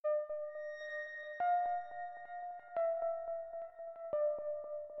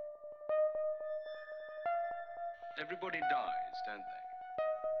Everybody dies, don't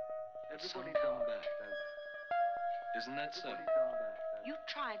they? Everybody come back, don't they? Isn't that so? You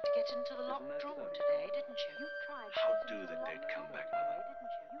tried to get into the locked drawer today, didn't you? How do the dead come back, Mother?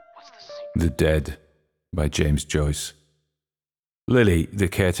 What's the secret? The Dead by James Joyce. Lily, the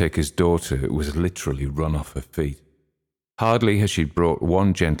caretaker's daughter, was literally run off her feet. Hardly had she brought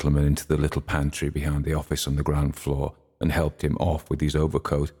one gentleman into the little pantry behind the office on the ground floor and helped him off with his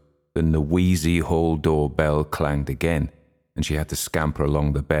overcoat than the wheezy hall door bell clanged again, and she had to scamper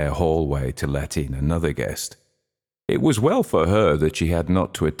along the bare hallway to let in another guest. It was well for her that she had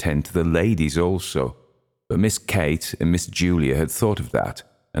not to attend to the ladies also, but Miss Kate and Miss Julia had thought of that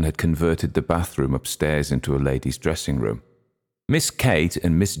and had converted the bathroom upstairs into a ladies' dressing room. Miss Kate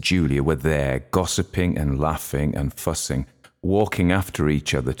and Miss Julia were there, gossiping and laughing and fussing, walking after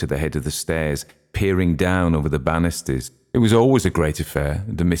each other to the head of the stairs, peering down over the banisters. It was always a great affair,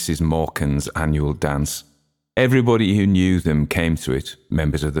 the Mrs. Morcan's annual dance. Everybody who knew them came to it,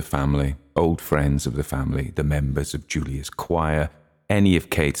 members of the family, old friends of the family, the members of Julia's choir, any of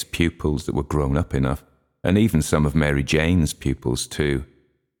Kate's pupils that were grown up enough, and even some of Mary Jane's pupils too.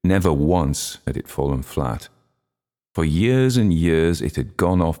 Never once had it fallen flat. For years and years it had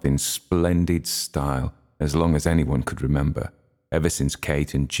gone off in splendid style, as long as anyone could remember, ever since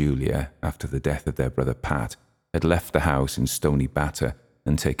Kate and Julia, after the death of their brother Pat, had left the house in Stony Batter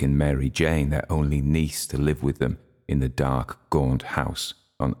and taken Mary Jane, their only niece, to live with them in the dark, gaunt house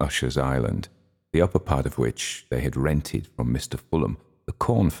on Usher's Island, the upper part of which they had rented from Mr. Fulham, the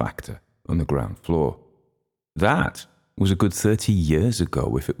corn factor, on the ground floor. That was a good 30 years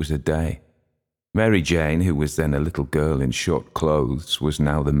ago, if it was a day. Mary Jane, who was then a little girl in short clothes, was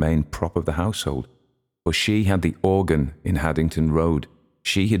now the main prop of the household, for she had the organ in Haddington Road.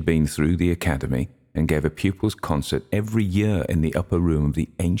 She had been through the academy and gave a pupils' concert every year in the upper room of the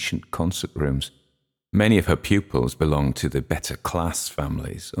ancient concert rooms. Many of her pupils belonged to the better class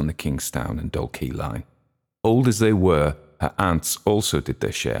families on the Kingstown and Dalkey line. Old as they were, her aunts also did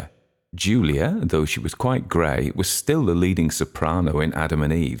their share. Julia, though she was quite grey, was still the leading soprano in Adam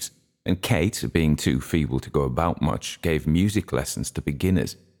and Eve's, and Kate, being too feeble to go about much, gave music lessons to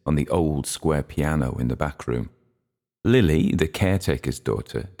beginners on the old square piano in the back room. Lily, the caretaker's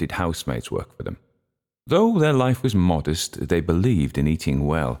daughter, did housemaid's work for them. Though their life was modest, they believed in eating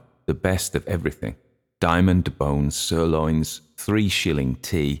well, the best of everything: diamond bones, sirloins, 3-shilling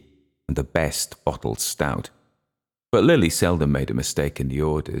tea, and the best bottled stout. But Lily seldom made a mistake in the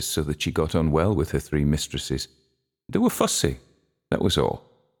orders, so that she got on well with her 3 mistresses. They were fussy, that was all.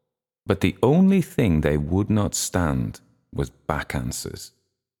 But the only thing they would not stand was back answers.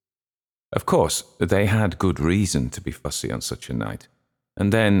 Of course, they had good reason to be fussy on such a night.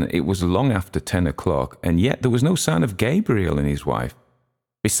 And then it was long after 10 o'clock, and yet there was no sign of Gabriel and his wife.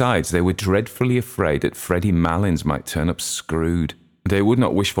 Besides, they were dreadfully afraid that Freddie Malins might turn up screwed. They would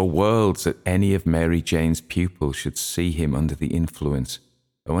not wish for worlds that any of Mary Jane's pupils should see him under the influence.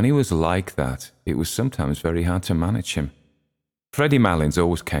 And when he was like that, it was sometimes very hard to manage him. Freddie Malins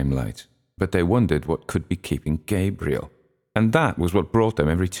always came late, but they wondered what could be keeping Gabriel. And that was what brought them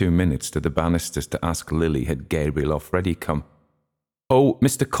every 2 minutes to the banisters to ask Lily had Gabriel or Freddie come. "Oh,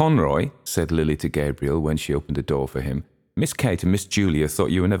 Mr. Conroy," said Lily to Gabriel when she opened the door for him, "Miss Kate and Miss Julia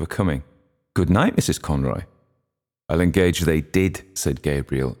thought you were never coming." "Good night, Mrs. Conroy." "I'll engage they did," said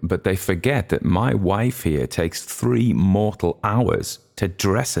Gabriel, "but they forget that my wife here takes 3 mortal hours to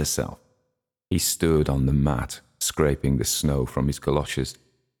dress herself." He stood on the mat, scraping the snow from his galoshes,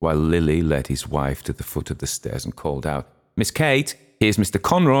 while Lily led his wife to the foot of the stairs and called out, "Miss Kate, here's Mr.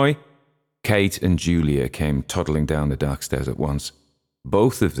 Conroy." Kate and Julia came toddling down the dark stairs at once.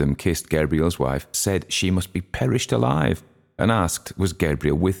 Both of them kissed Gabriel's wife, said she must be perished alive, and asked was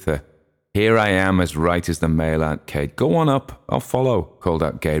Gabriel with her. "Here I am, as right as the mail, Aunt Kate. Go on up, I'll follow," called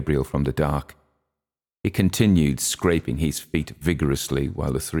out Gabriel from the dark. He continued scraping his feet vigorously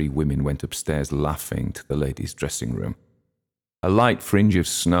while the 3 women went upstairs laughing to the ladies' dressing room. A light fringe of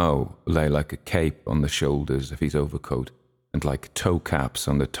snow lay like a cape on the shoulders of his overcoat and like toe caps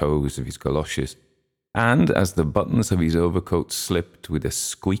on the toes of his galoshes. And as the buttons of his overcoat slipped with a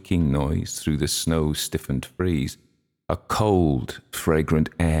squeaking noise through the snow-stiffened frieze, a cold, fragrant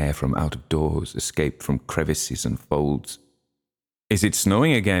air from out of doors escaped from crevices and folds. "Is it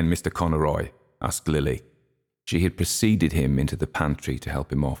snowing again, Mr. Conroy?" asked Lily. She had preceded him into the pantry to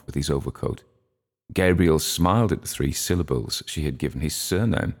help him off with his overcoat. Gabriel smiled at the 3 syllables she had given his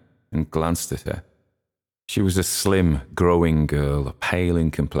surname and glanced at her. She was a slim, growing girl, pale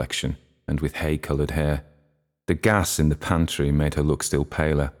in complexion and with hay-coloured hair. The gas in the pantry made her look still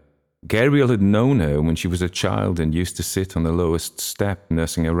paler. Gabriel had known her when she was a child and used to sit on the lowest step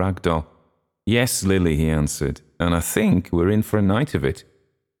nursing a rag doll. "Yes, Lily," he answered, and I think we're in for a night of it."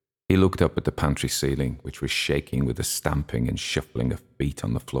 He looked up at the pantry ceiling, which was shaking with the stamping and shuffling of feet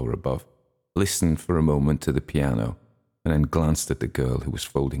on the floor above, listened for a moment to the piano, and then glanced at the girl who was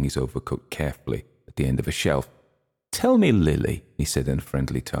folding his overcoat carefully at the end of a shelf. "Tell me, Lily," he said in a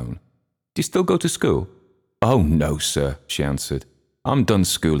friendly tone, "do you still go to school?" "Oh, no, sir," she answered. "I'm done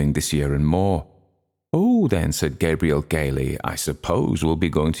schooling this year and more." "Oh, then," said Gabriel gaily, "I suppose we'll be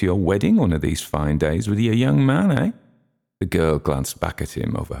going to your wedding one of these fine days with your young man, eh?" The girl glanced back at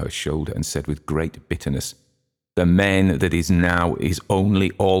him over her shoulder and said with great bitterness, "The man that is now is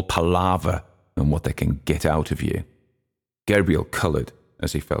only all palaver and what they can get out of you." Gabriel coloured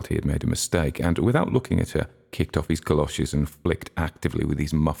as he felt he had made a mistake, and without looking at her, kicked off his galoshes and flicked actively with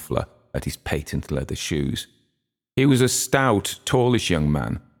his muffler at his patent leather shoes. He was a stout, tallish young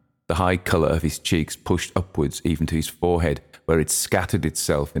man. The high colour of his cheeks pushed upwards even to his forehead, where it scattered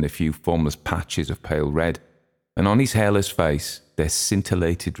itself in a few formless patches of pale red, and on his hairless face there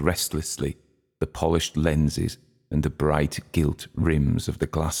scintillated restlessly the polished lenses and the bright gilt rims of the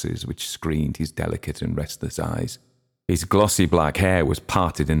glasses which screened his delicate and restless eyes. His glossy black hair was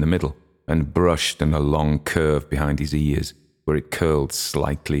parted in the middle and brushed in a long curve behind his ears, where it curled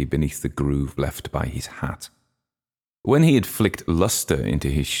slightly beneath the groove left by his hat. When he had flicked lustre into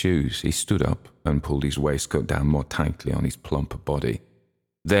his shoes, he stood up and pulled his waistcoat down more tightly on his plump body.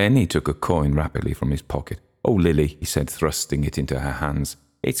 Then he took a coin rapidly from his pocket. "Oh, Lily," he said, thrusting it into her hands.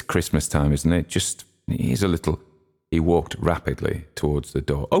 "It's Christmas time, isn't it? Just, here's a little..." He walked rapidly towards the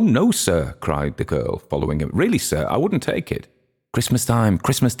door. "Oh, no, sir," cried the girl, following him. "Really, sir, I wouldn't take it." Christmas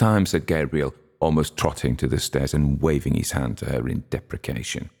time," said Gabriel, almost trotting to the stairs and waving his hand to her in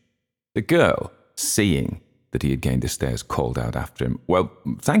deprecation. The girl, seeing that he had gained the stairs, called out after him, "Well,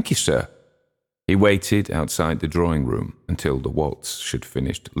 thank you, sir." He waited outside the drawing room until the waltz should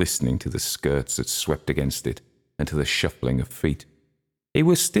finished, listening to the skirts that swept against it and to the shuffling of feet. He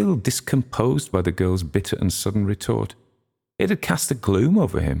was still discomposed by the girl's bitter and sudden retort. It had cast a gloom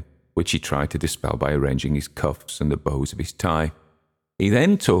over him, which he tried to dispel by arranging his cuffs and the bows of his tie. He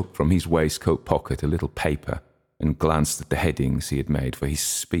then took from his waistcoat pocket a little paper and glanced at the headings he had made for his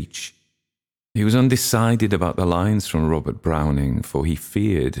speech. He was undecided about the lines from Robert Browning, for he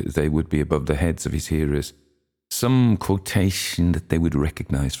feared they would be above the heads of his hearers. Some quotation that they would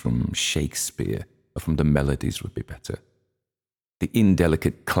recognize from Shakespeare or from the melodies would be better. The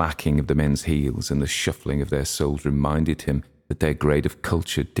indelicate clacking of the men's heels and the shuffling of their soles reminded him that their grade of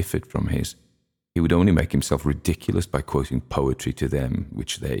culture differed from his. He would only make himself ridiculous by quoting poetry to them,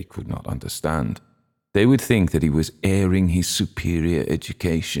 which they could not understand. They would think that he was airing his superior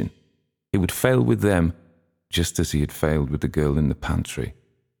education. He would fail with them, just as he had failed with the girl in the pantry.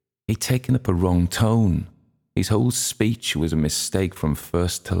 He'd taken up a wrong tone. His whole speech was a mistake from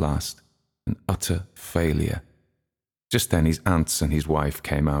first to last, an utter failure. Just then his aunts and his wife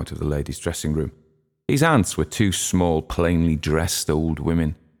came out of the ladies' dressing room. His aunts were two small, plainly dressed old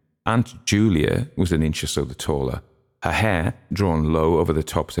women. Aunt Julia was an inch or so the taller. Her hair, drawn low over the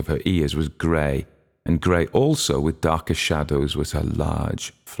tops of her ears, was grey, and grey also with darker shadows was her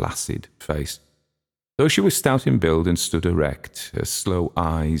large, flaccid face. Though she was stout in build and stood erect, her slow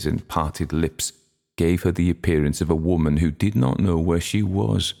eyes and parted lips gave her the appearance of a woman who did not know where she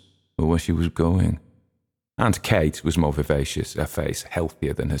was or where she was going. Aunt Kate was more vivacious, her face,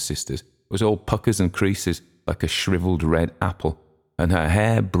 healthier than her sister's, was all puckers and creases like a shriveled red apple, and her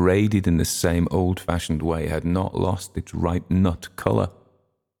hair, braided in the same old-fashioned way, had not lost its ripe nut colour.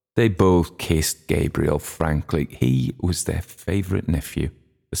 They both kissed Gabriel frankly. He was their favourite nephew,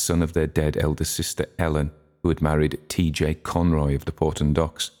 the son of their dead elder sister Ellen, who had married T.J. Conroy of the Porton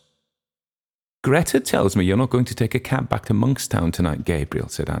Docks. "Greta tells me you're not going to take a cab back to Monkstown tonight, Gabriel,"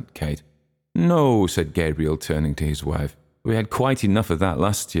 said Aunt Kate. "No," said Gabriel, turning to his wife. "We had quite enough of that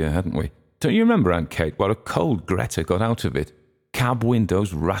last year, hadn't we? Don't you remember, Aunt Kate, what a cold Greta got out of it? Cab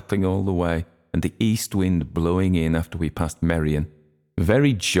windows rattling all the way, and the east wind blowing in after we passed Merion.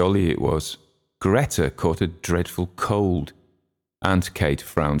 Very jolly it was. Greta caught a dreadful cold." Aunt Kate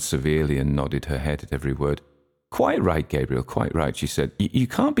frowned severely and nodded her head at every word. "Quite right, Gabriel, quite right," she said. You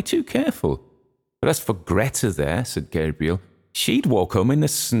can't be too careful." "But as for Greta there," said Gabriel, "she'd walk home in the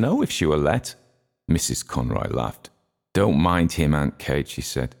snow if she were let." Mrs. Conroy laughed. "Don't mind him, Aunt Kate," she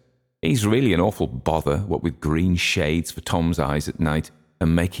said. "He's really an awful bother, what with green shades for Tom's eyes at night,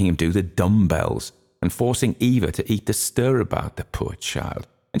 and making him do the dumbbells, and forcing Eva to eat the stirabout, the poor child,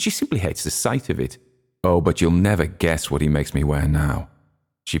 and she simply hates the sight of it. Oh, but you'll never guess what he makes me wear now."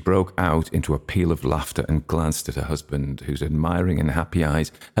 She broke out into a peal of laughter and glanced at her husband, whose admiring and happy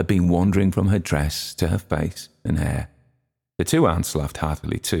eyes had been wandering from her dress to her face and hair. The two aunts laughed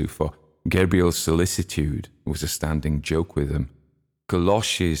heartily too, for Gabriel's solicitude was a standing joke with him.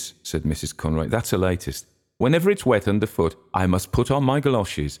 "Galoshes," said Mrs. Conroy. "That's the latest. Whenever it's wet underfoot, I must put on my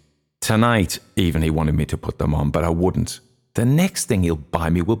galoshes. Tonight, even he wanted me to put them on, but I wouldn't. The next thing he'll buy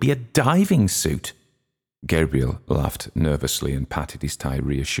me will be a diving suit." Gabriel laughed nervously and patted his tie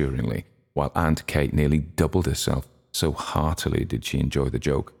reassuringly, while Aunt Kate nearly doubled herself, so heartily did she enjoy the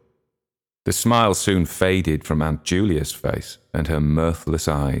joke. The smile soon faded from Aunt Julia's face, and her mirthless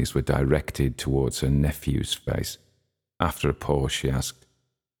eyes were directed towards her nephew's face. After a pause, she asked,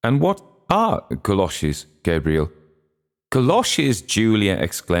 "And what are galoshes, Gabriel?" "Galoshes!" Julia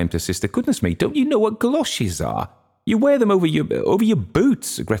exclaimed her sister. "Goodness me, don't you know what galoshes are? You wear them over your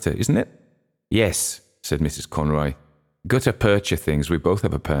boots, Greta, isn't it?" "Yes," said Mrs. Conroy. "Gutta percha things, we both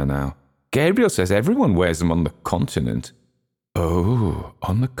have a pair now. Gabriel says everyone wears them on the continent." "Oh,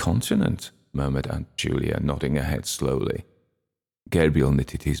 on the continent," murmured Aunt Julia, nodding her head slowly. Gabriel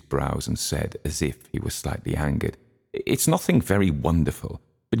knitted his brows and said, as if he was slightly angered, "It's nothing very wonderful,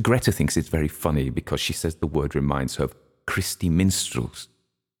 but Greta thinks it's very funny because she says the word reminds her of Christy minstrels."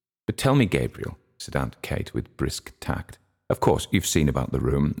 "But tell me, Gabriel," said Aunt Kate with brisk tact. "Of course, you've seen about the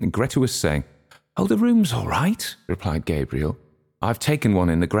room." Greta was saying, "Oh, the room's all right," replied Gabriel. "I've taken one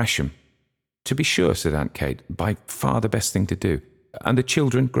in the Gresham." "To be sure," said Aunt Kate, "by far the best thing to do. And the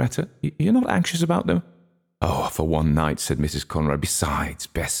children, Greta, you're not anxious about them?" "Oh, for one night," said Mrs. Conroy. "Besides,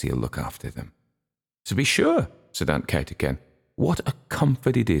 Bessie'll look after them." "To be sure," said Aunt Kate again. "What a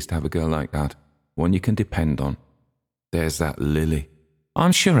comfort it is to have a girl like that, one you can depend on. There's that Lily.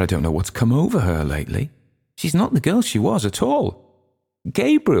 I'm sure I don't know what's come over her lately. She's not the girl she was at all."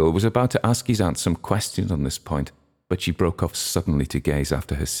 Gabriel was about to ask his aunt some questions on this point, but she broke off suddenly to gaze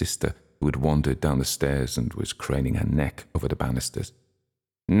after her sister, who had wandered down the stairs and was craning her neck over the banisters.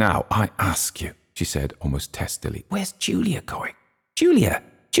 "Now, I ask you," she said almost testily, "where's Julia going? Julia,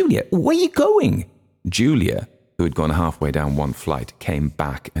 where are you going?" Julia, who had gone halfway down one flight, came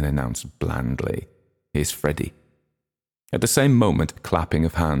back and announced blandly, "Here's Freddie." At the same moment, a clapping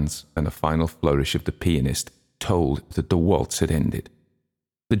of hands and a final flourish of the pianist told that the waltz had ended.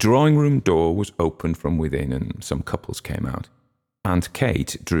 The drawing-room door was opened from within and some couples came out. Aunt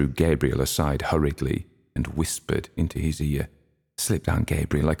Kate drew Gabriel aside hurriedly and whispered into his ear, "Slip down,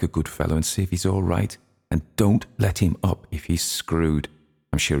 Gabriel, like a good fellow, and see if he's all right. And don't let him up if he's screwed.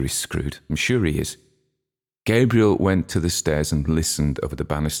 I'm sure he's screwed. I'm sure he is." Gabriel went to the stairs and listened over the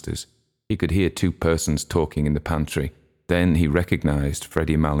banisters. He could hear two persons talking in the pantry. Then he recognized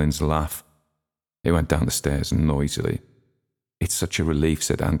Freddie Mallin's laugh. He went down the stairs noisily. "It's such a relief,"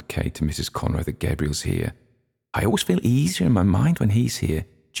 said Aunt Kate to Mrs. Conroy, "that Gabriel's here. I always feel easier in my mind when he's here.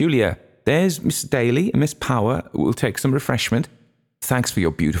 Julia, there's Miss Daly and Miss Power. We'll take some refreshment. Thanks for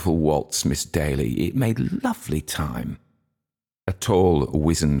your beautiful waltz, Miss Daly. It made lovely time." A tall,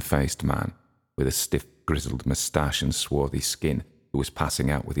 wizen-faced man with a stiff, grizzled moustache and swarthy skin, who was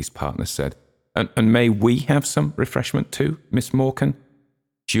passing out with his partner, said, And may we have some refreshment too, Miss Morkan?"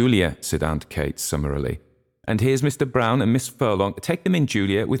 "Julia," said Aunt Kate summarily. "And here's Mr. Brown and Miss Furlong. Take them in,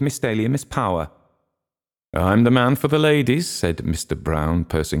 Julia, with Miss Daly and Miss Power." "I'm the man for the ladies," said Mr. Brown,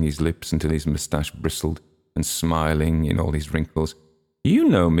 pursing his lips until his moustache bristled, and smiling in all his wrinkles. "You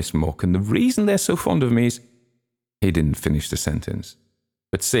know, Miss Morkan, the reason they're so fond of me is—" He didn't finish the sentence,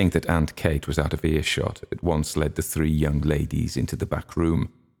 but seeing that Aunt Kate was out of earshot, at once led the three young ladies into the back room.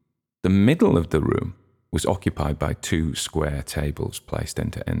 The middle of the room was occupied by two square tables placed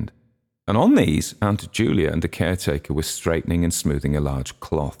end to end, and on these Aunt Julia and the caretaker were straightening and smoothing a large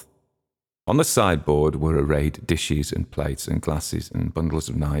cloth. On the sideboard were arrayed dishes and plates and glasses and bundles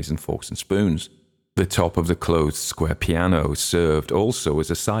of knives and forks and spoons. The top of the closed square piano served also as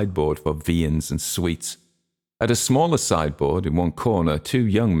a sideboard for viands and sweets. At a smaller sideboard in one corner, two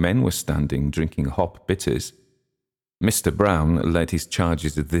young men were standing drinking hop bitters. Mr. Brown led his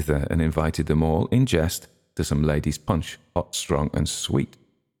charges thither and invited them all, in jest, to some ladies' punch, hot, strong, and sweet.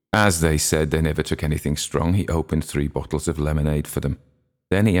 As they said they never took anything strong, he opened 3 bottles of lemonade for them.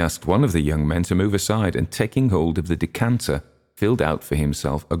 Then he asked one of the young men to move aside, and taking hold of the decanter, filled out for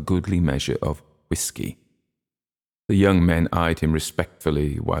himself a goodly measure of whiskey. The young men eyed him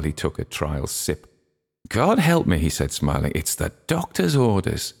respectfully while he took a trial sip. "God help me," he said, smiling, "it's the doctor's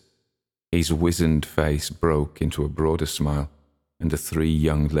orders." His wizened face broke into a broader smile, and the 3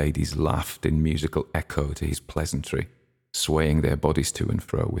 young ladies laughed in musical echo to his pleasantry, swaying their bodies to and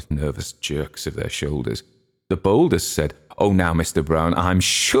fro with nervous jerks of their shoulders. The boldest said, "Oh, now, Mr. Brown, I'm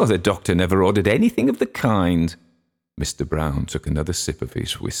sure the doctor never ordered anything of the kind." Mr. Brown took another sip of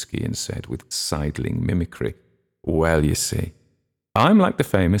his whiskey and said with sidling mimicry, "Well, you see, I'm like the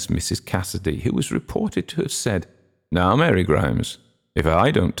famous Mrs. Cassidy, who was reported to have said, 'Now, Mary Grimes, If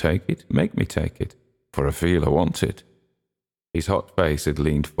I don't take it, make me take it, for I feel I want it. His hot face had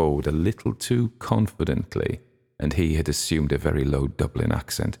leaned forward a little too confidently, and he had assumed a very low Dublin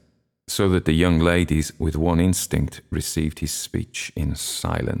accent, so that the young ladies, with one instinct, received his speech in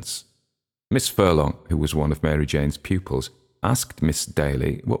silence. Miss Furlong, who was one of Mary Jane's pupils, asked Miss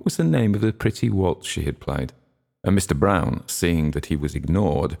Daly what was the name of the pretty waltz she had played, and Mr. Brown, seeing that he was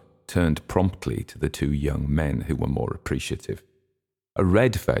ignored, turned promptly to the two young men who were more appreciative. A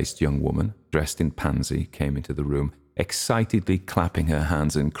red-faced young woman, dressed in pansy, came into the room, excitedly clapping her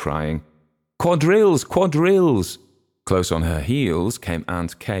hands and crying, "Quadrilles! Quadrilles!" Close on her heels came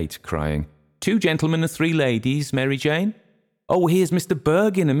Aunt Kate, crying, "2 gentlemen and 3 ladies, Mary Jane." "Oh, here's Mr.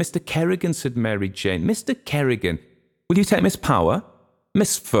 Bergin and Mr. Kerrigan," said Mary Jane. "Mr. Kerrigan, will you take Miss Power?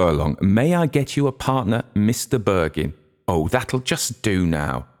 Miss Furlong, may I get you a partner, Mr. Bergin? Oh, that'll just do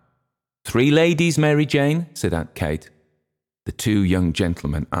now." "3 ladies, Mary Jane," said Aunt Kate. The 2 young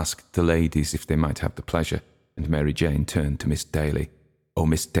gentlemen asked the ladies if they might have the pleasure, and Mary Jane turned to Miss Daly. "Oh,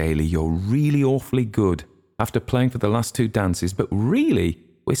 Miss Daly, you're really awfully good, after playing for the last 2 dances, but really,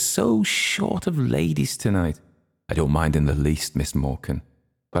 we're so short of ladies tonight." "I don't mind in the least, Miss Morkan,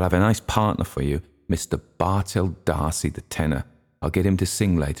 but I've a nice partner for you, Mr. Bartell Darcy, the tenor. I'll get him to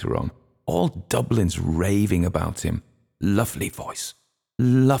sing later on. All Dublin's raving about him. Lovely voice,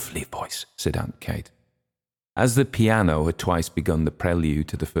 said Aunt Kate. As the piano had twice begun the prelude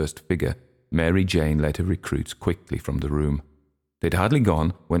to the first figure, Mary Jane led her recruits quickly from the room. They'd hardly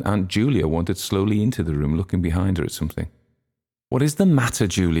gone when Aunt Julia wandered slowly into the room, looking behind her at something. "What is the matter,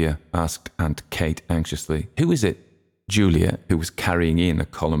 Julia?" asked Aunt Kate anxiously. "Who is it?" Julia, who was carrying in a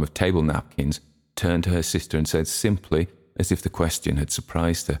column of table napkins, turned to her sister and said simply, as if the question had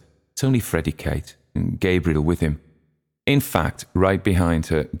surprised her, "It's only Freddie, Kate, and Gabriel with him." In fact, right behind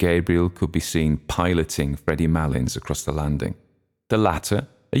her, Gabriel could be seen piloting Freddie Malins across the landing. The latter,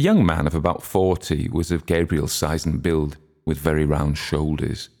 a young man of about 40, was of Gabriel's size and build, with very round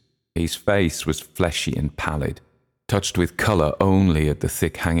shoulders. His face was fleshy and pallid, touched with colour only at the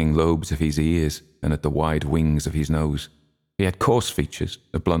thick hanging lobes of his ears and at the wide wings of his nose. He had coarse features,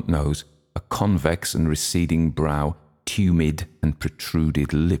 a blunt nose, a convex and receding brow, tumid and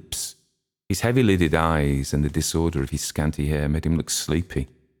protruded lips. His heavy-lidded eyes and the disorder of his scanty hair made him look sleepy.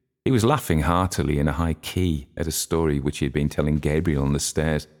 He was laughing heartily in a high key at a story which he had been telling Gabriel on the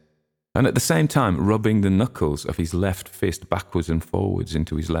stairs, and at the same time rubbing the knuckles of his left fist backwards and forwards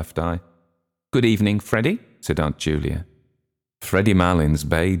into his left eye. "Good evening, Freddie," said Aunt Julia. Freddie Malins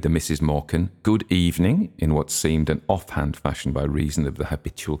bade the Mrs. Morkan good evening in what seemed an offhand fashion by reason of the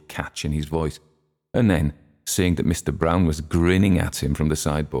habitual catch in his voice, and then, seeing that Mr. Brown was grinning at him from the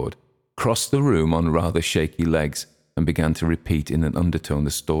sideboard, crossed the room on rather shaky legs and began to repeat in an undertone the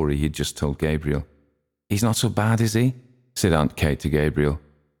story he had just told Gabriel. "He's not so bad, is he?" said Aunt Kate to Gabriel.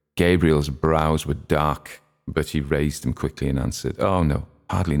 Gabriel's brows were dark, but he raised them quickly and answered, "Oh, no,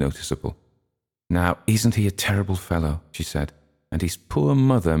 hardly noticeable." "Now, isn't he a terrible fellow?" she said, "and his poor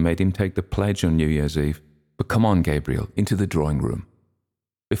mother made him take the pledge on New Year's Eve. But come on, Gabriel, into the drawing room."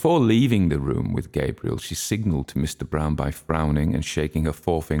 Before leaving the room with Gabriel, she signalled to Mr. Brown by frowning and shaking her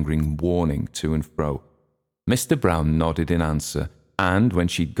forefinger in warning to and fro. Mr. Brown nodded in answer, and when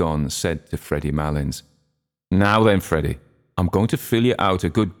she'd gone, said to Freddie Malins, "Now then, Freddie, I'm going to fill you out a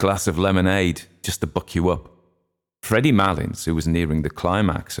good glass of lemonade, just to buck you up." Freddie Malins, who was nearing the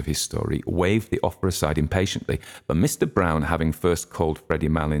climax of his story, waved the offer aside impatiently, but Mr. Brown, having first called Freddie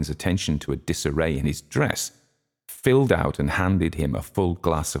Malins' attention to a disarray in his dress, filled out and handed him a full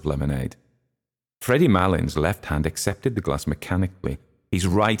glass of lemonade. Freddie Malins' left hand accepted the glass mechanically, his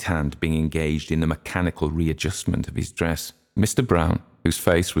right hand being engaged in the mechanical readjustment of his dress. Mr. Brown, whose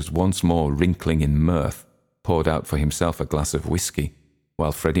face was once more wrinkling in mirth, poured out for himself a glass of whiskey,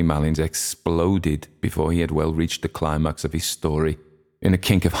 while Freddie Malins exploded before he had well reached the climax of his story in a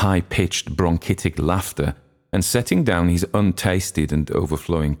kink of high-pitched bronchitic laughter, and setting down his untasted and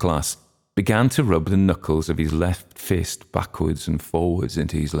overflowing glass, began to rub the knuckles of his left fist backwards and forwards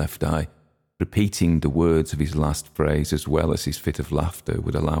into his left eye, repeating the words of his last phrase as well as his fit of laughter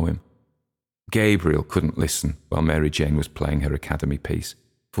would allow him. Gabriel couldn't listen while Mary Jane was playing her academy piece,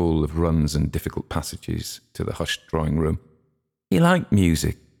 full of runs and difficult passages, to the hushed drawing room. He liked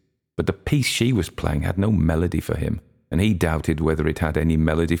music, but the piece she was playing had no melody for him, and he doubted whether it had any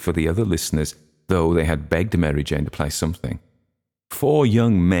melody for the other listeners, though they had begged Mary Jane to play something. 4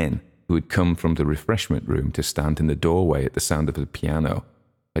 young men, who had come from the refreshment room to stand in the doorway at the sound of the piano,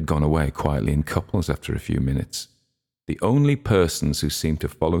 had gone away quietly in couples after a few minutes. The only persons who seemed to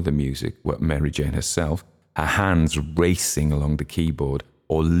follow the music were Mary Jane herself, her hands racing along the keyboard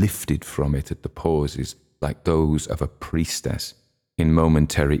or lifted from it at the pauses like those of a priestess. in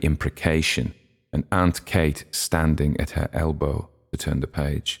momentary imprecation, and Aunt Kate standing at her elbow to turn the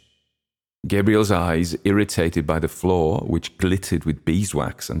page. Gabriel's eyes, irritated by the floor, which glittered with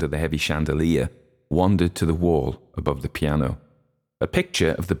beeswax under the heavy chandelier, wandered to the wall above the piano. A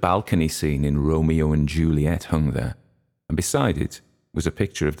picture of the balcony scene in Romeo and Juliet hung there, and beside it was a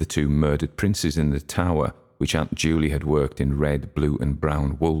picture of the two murdered princes in the tower, which Aunt Julie had worked in red, blue and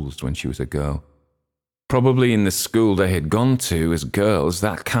brown wools when she was a girl. Probably in the school they had gone to as girls,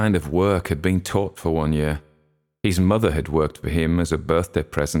 that kind of work had been taught for 1 year. His mother had worked for him as a birthday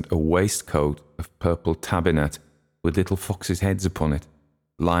present a waistcoat of purple tabinet with little foxes' heads upon it,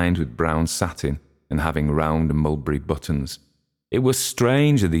 lined with brown satin and having round mulberry buttons. It was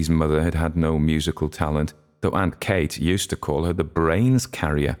strange that his mother had had no musical talent, though Aunt Kate used to call her the brains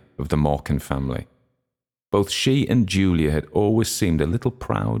carrier of the Morkan family. Both she and Julia had always seemed a little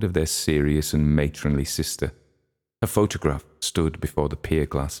proud of their serious and matronly sister. Her photograph stood before the pier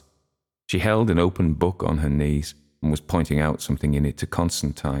glass. She held an open book on her knees and was pointing out something in it to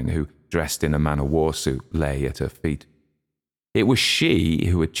Constantine, who, dressed in a man-of-war suit, lay at her feet. It was she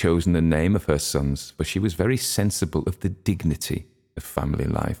who had chosen the name of her sons, for she was very sensible of the dignity of family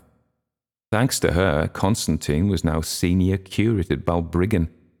life. Thanks to her, Constantine was now senior curate at Balbriggan,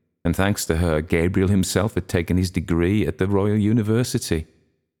 and thanks to her, Gabriel himself had taken his degree at the Royal University.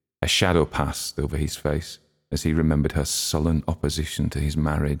 A shadow passed over his face as he remembered her sullen opposition to his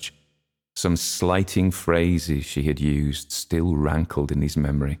marriage. Some slighting phrases she had used still rankled in his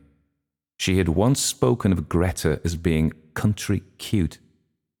memory. She had once spoken of Greta as being country cute,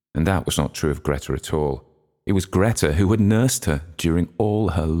 and that was not true of Greta at all. It was Greta who had nursed her during all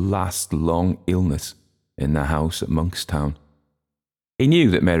her last long illness in the house at Monkstown. He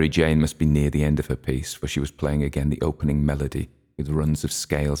knew that Mary Jane must be near the end of her piece, for she was playing again the opening melody with runs of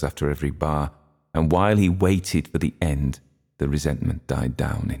scales after every bar, and while he waited for the end, the resentment died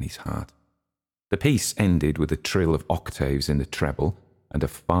down in his heart. The piece ended with a trill of octaves in the treble and a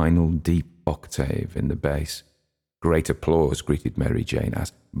final deep octave in the bass. Great applause greeted Mary Jane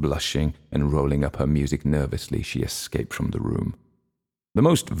as, blushing and rolling up her music nervously, she escaped from the room. The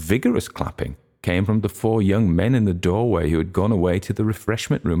most vigorous clapping came from the 4 young men in the doorway who had gone away to the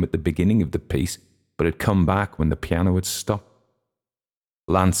refreshment room at the beginning of the piece, but had come back when the piano had stopped.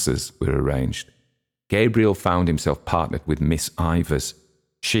 Lancers were arranged. Gabriel found himself partnered with Miss Ivers.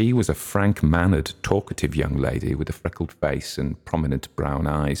 She was a frank-mannered, talkative young lady with a freckled face and prominent brown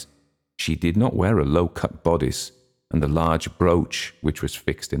eyes. She did not wear a low-cut bodice, and the large brooch, which was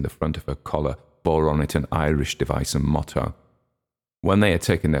fixed in the front of her collar, bore on it an Irish device and motto. When they had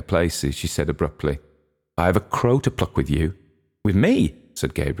taken their places, she said abruptly, "I have a crow to pluck with you." "With me?"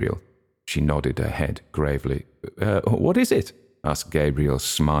 said Gabriel. She nodded her head gravely. What is it?" asked Gabriel,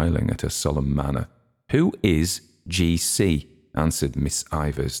 smiling at her solemn manner. "Who is G.C.?" answered Miss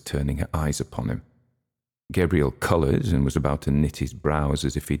Ivers, turning her eyes upon him. Gabriel coloured and was about to knit his brows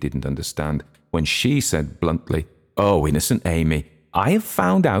as if he didn't understand, when she said bluntly, "Oh, innocent Amy, I have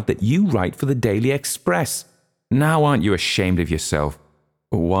found out that you write for the Daily Express. Now aren't you ashamed of yourself?"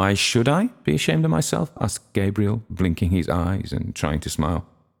 "Why should I be ashamed of myself?" asked Gabriel, blinking his eyes and trying to smile.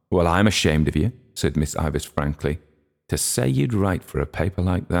 "Well, I'm ashamed of you," said Miss Ivers frankly. "To say you'd write for a paper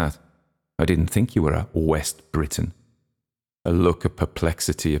like that. I didn't think you were a West Briton." A look of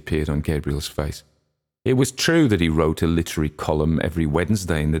perplexity appeared on Gabriel's face. It was true that he wrote a literary column every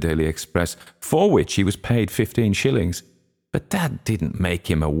Wednesday in the Daily Express, for which he was paid 15 shillings. But that didn't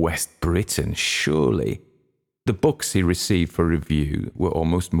make him a West Briton, surely. The books he received for review were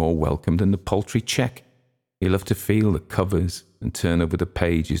almost more welcome than the paltry cheque. He loved to feel the covers and turn over the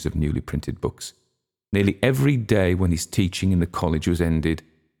pages of newly printed books. Nearly every day when his teaching in the college was ended,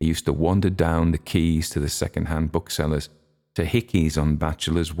 he used to wander down the quays to the second-hand booksellers, to Hickey's on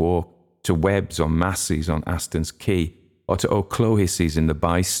Bachelor's Walk, to Webb's or Massey's on Aston's Quay, or to O'Clohissey's in the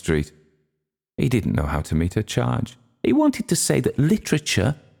By Street. He didn't know how to meet a charge. He wanted to say that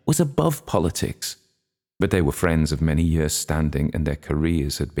literature was above politics. But they were friends of many years' standing, and their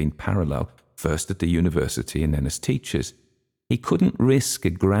careers had been parallel, first at the university and then as teachers. He couldn't risk a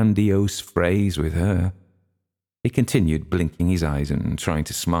grandiose phrase with her. He continued blinking his eyes and trying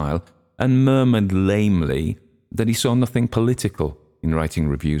to smile, and murmured lamely that he saw nothing political in writing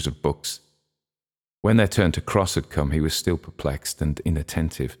reviews of books. When their turn to cross had come, he was still perplexed and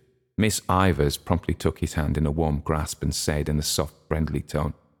inattentive. Miss Ivers promptly took his hand in a warm grasp and said in a soft, friendly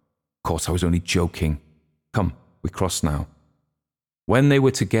tone, "Of course, I was only joking. Come, we cross now." When they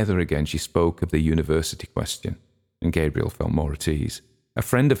were together again, she spoke of the university question, and Gabriel felt more at ease. A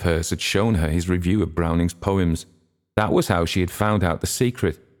friend of hers had shown her his review of Browning's poems. That was how she had found out the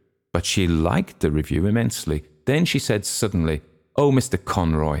secret. But she liked the review immensely. Then she said suddenly, "Oh, Mr.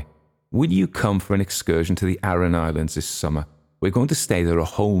 Conroy, will you come for an excursion to the Aran Islands this summer? We're going to stay there a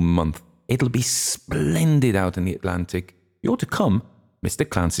whole month. It'll be splendid out in the Atlantic. You ought to come. Mr.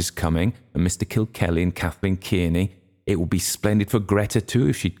 Clancy's coming, and Mr. Kilkelly and Kathleen Kearney. It would be splendid for Greta too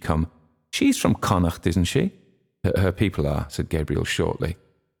if she'd come. She's from Connacht, isn't she?" Her people are," said Gabriel shortly.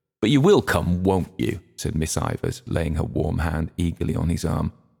 "But you will come, won't you?" said Miss Ivers, laying her warm hand eagerly on his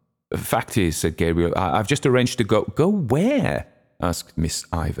arm. "Fact is," said Gabriel, "I've just arranged to go—" "Go where?" asked Miss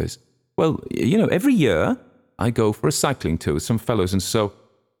Ivers. "Well, every year I go for a cycling tour with some fellows, and so—"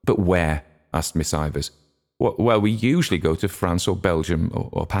 "But where?" asked Miss Ivers. "Well, we usually go to France or Belgium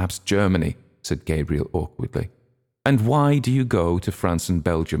or perhaps Germany," said Gabriel awkwardly. "And why do you go to France and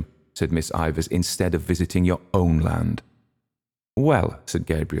Belgium," said Miss Ivers, "instead of visiting your own land?" "Well," said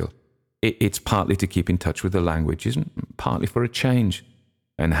Gabriel, it's partly to keep in touch with the languages and partly for a change."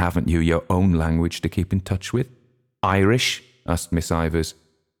 "And haven't you your own language to keep in touch with?" "Irish?" asked Miss Ivers.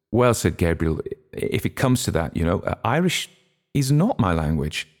 "Well," said Gabriel, "if it comes to that, Irish is not my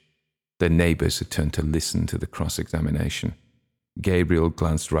language." The neighbours had turned to listen to the cross-examination. Gabriel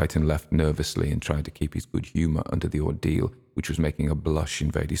glanced right and left nervously and tried to keep his good humour under the ordeal, which was making a blush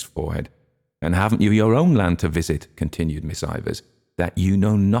invade his forehead. "And haven't you your own land to visit," continued Miss Ivers, "that you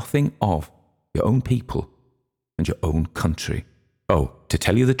know nothing of, your own people, and your own country?" "Oh, to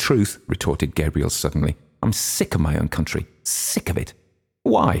tell you the truth," retorted Gabriel suddenly, "I'm sick of my own country, sick of it."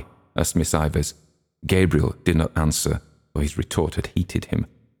 "Why?" asked Miss Ivers. Gabriel did not answer, for his retort had heated him.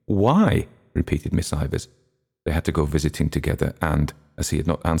 "Why?" repeated Miss Ivers. They had to go visiting together, and, as he had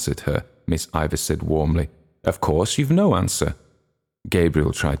not answered her, Miss Ivers said warmly, "Of course, you've no answer."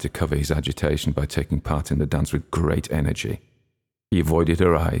 Gabriel tried to cover his agitation by taking part in the dance with great energy. He avoided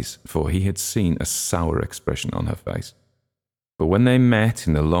her eyes, for he had seen a sour expression on her face. But when they met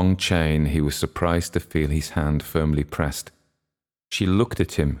in the long chain, he was surprised to feel his hand firmly pressed. She looked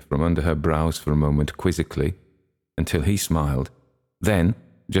at him from under her brows for a moment quizzically, until he smiled. Then,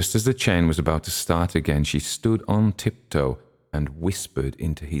 just as the chain was about to start again, she stood on tiptoe and whispered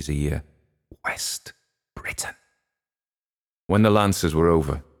into his ear, "West Britain." When the Lancers were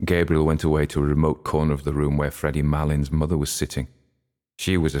over, Gabriel went away to a remote corner of the room where Freddie Malins' mother was sitting.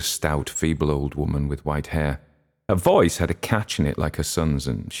 She was a stout, feeble old woman with white hair. Her voice had a catch in it like her son's,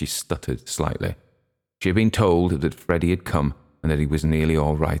 and she stuttered slightly. She had been told that Freddie had come and that he was nearly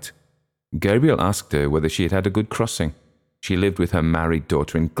all right. Gabriel asked her whether she had had a good crossing. She lived with her married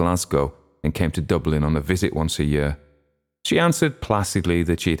daughter in Glasgow and came to Dublin on a visit once a year. She answered placidly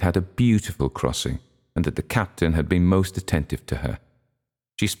that she had had a beautiful crossing and that the captain had been most attentive to her.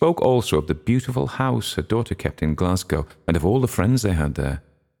 She spoke also of the beautiful house her daughter kept in Glasgow and of all the friends they had there.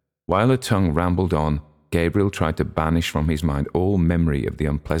 While her tongue rambled on, Gabriel tried to banish from his mind all memory of the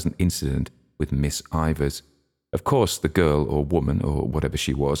unpleasant incident with Miss Ivers. Of course, the girl, or woman, or whatever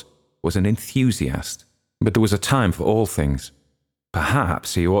she was an enthusiast. But there was a time for all things.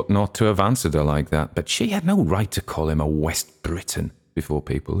 Perhaps he ought not to have answered her like that, but she had no right to call him a West Briton before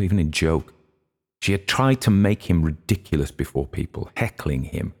people, even in joke. She had tried to make him ridiculous before people, heckling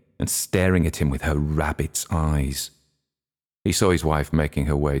him and staring at him with her rabbit's eyes. He saw his wife making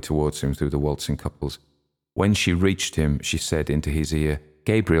her way towards him through the waltzing couples. When she reached him, she said into his ear,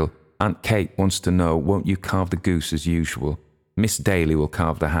 "Gabriel, Aunt Kate wants to know, won't you carve the goose as usual? Miss Daly will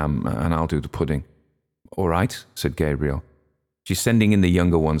carve the ham, and I'll do the pudding." "All right," said Gabriel. "She's sending in the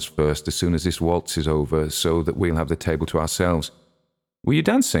younger ones first as soon as this waltz is over, so that we'll have the table to ourselves." "Were you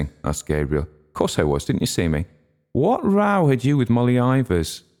dancing?" asked Gabriel. "Of course I was, didn't you see me?" "What row had you with Molly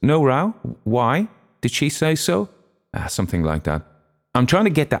Ivers?" "No row? Why? Did she say so?" Something like that. "I'm trying to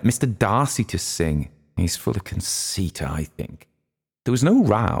get that Mr. Darcy to sing. He's full of conceit, I think." "There was no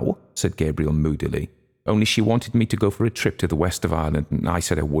row," said Gabriel moodily. "Only she wanted me to go for a trip to the west of Ireland, and I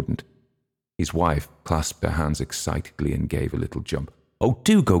said I wouldn't." His wife clasped her hands excitedly and gave a little jump. "Oh,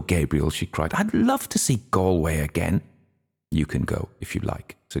 do go, Gabriel," she cried. "I'd love to see Galway again." "You can go, if you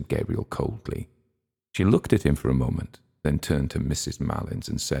like," said Gabriel coldly. She looked at him for a moment, then turned to Mrs. Malins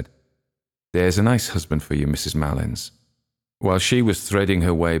and said, "There's a nice husband for you, Mrs. Malins." While she was threading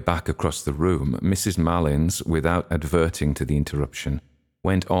her way back across the room, Mrs. Malins, without adverting to the interruption,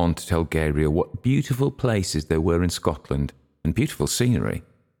 went on to tell Gabriel what beautiful places there were in Scotland, and beautiful scenery.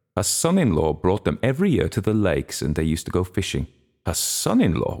 Her son-in-law brought them every year to the lakes, and they used to go fishing. Her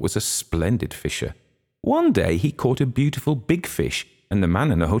son-in-law was a splendid fisher. One day he caught a beautiful big fish, and the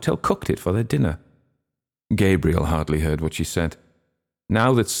man in the hotel cooked it for their dinner. Gabriel hardly heard what she said.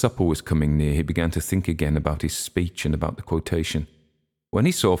 Now that supper was coming near, he began to think again about his speech and about the quotation. When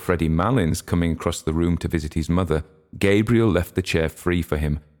he saw Freddie Malins coming across the room to visit his mother, Gabriel left the chair free for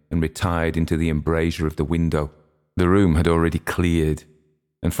him and retired into the embrasure of the window. The room had already cleared,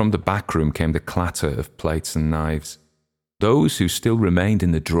 and from the back room came the clatter of plates and knives. Those who still remained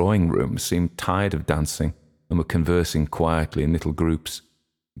in the drawing room seemed tired of dancing and were conversing quietly in little groups.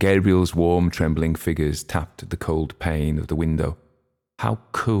 Gabriel's warm, trembling fingers tapped at the cold pane of the window. How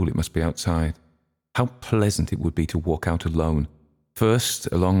cool it must be outside. How pleasant it would be to walk out alone, first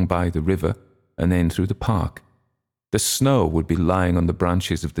along by the river and then through the park. The snow would be lying on the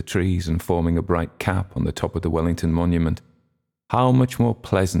branches of the trees and forming a bright cap on the top of the Wellington Monument. How much more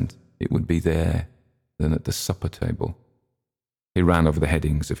pleasant it would be there than at the supper table. He ran over the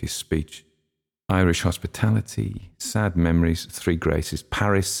headings of his speech. Irish hospitality, sad memories, three graces,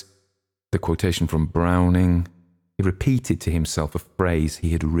 Paris, the quotation from Browning. He repeated to himself a phrase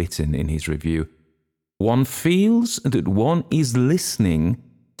he had written in his review. One feels that one is listening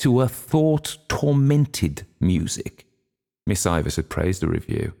to a thought-tormented music. Miss Ivors had praised the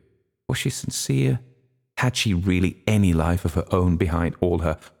review. Was she sincere? Had she really any life of her own behind all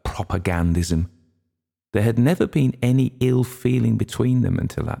her propagandism? There had never been any ill feeling between them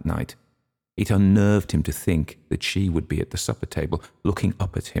until that night. It unnerved him to think that she would be at the supper table, looking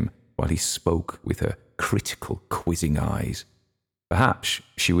up at him while he spoke with her critical, quizzing eyes. Perhaps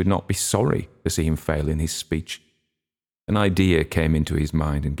she would not be sorry to see him fail in his speech. An idea came into his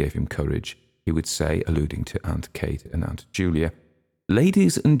mind and gave him courage. He would say, alluding to Aunt Kate and Aunt Julia,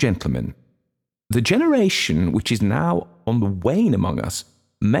 "Ladies and gentlemen, the generation which is now on the wane among us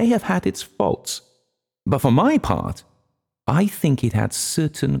may have had its faults, but for my part, I think it had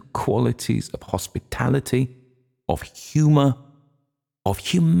certain qualities of hospitality, of humour, of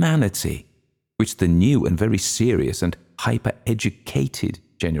humanity, which the new and very serious and hyper-educated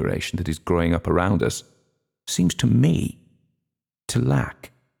generation that is growing up around us seems to me to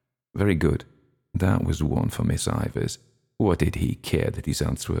lack." Very good. That was one for Miss Ivors. What did he care that his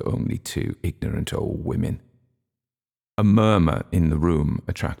aunts were only two ignorant old women? A murmur in the room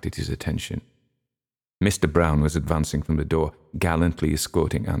attracted his attention. Mr. Brown was advancing from the door, gallantly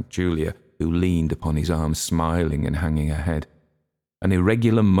escorting Aunt Julia, who leaned upon his arm, smiling and hanging her head. An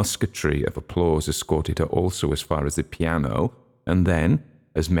irregular musketry of applause escorted her also as far as the piano, and then,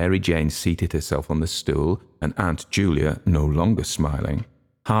 as Mary Jane seated herself on the stool, and Aunt Julia, no longer smiling,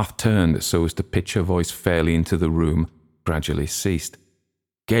 half turned so as to pitch her voice fairly into the room, gradually ceased.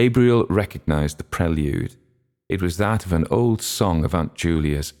 Gabriel recognized the prelude. It was that of an old song of Aunt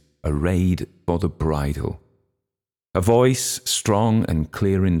Julia's, arrayed for the bridal. Her voice, strong and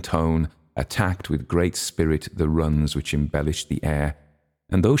clear in tone, attacked with great spirit the runs which embellished the air,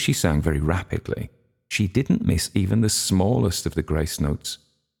 and though she sang very rapidly, she didn't miss even the smallest of the grace notes.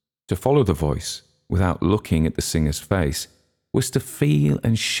 To follow the voice, without looking at the singer's face, was to feel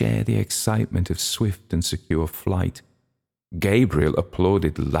and share the excitement of swift and secure flight. Gabriel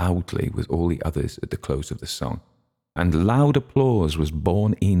applauded loudly with all the others at the close of the song, and loud applause was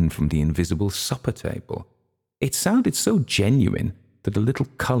borne in from the invisible supper table. It sounded so genuine that a little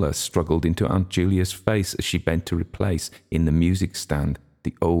colour struggled into Aunt Julia's face as she bent to replace in the music stand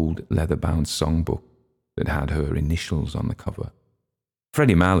the old leather-bound songbook that had her initials on the cover.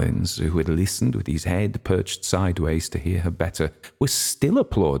 Freddie Malins, who had listened with his head perched sideways to hear her better, was still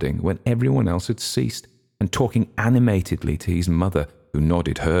applauding when everyone else had ceased, and talking animatedly to his mother, who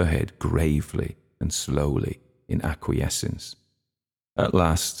nodded her head gravely and slowly in acquiescence. At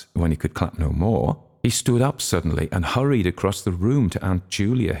last, when he could clap no more, he stood up suddenly and hurried across the room to Aunt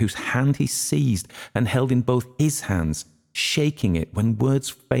Julia, whose hand he seized and held in both his hands, shaking it when words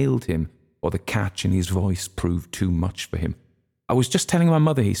failed him or the catch in his voice proved too much for him. "I was just telling my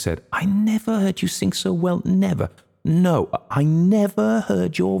mother," he said. "I never heard you sing so well, never. No, I never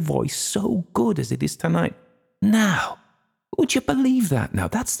heard your voice so good as it is tonight. Now, would you believe that now?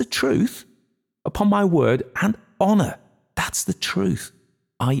 That's the truth. Upon my word and honour, that's the truth.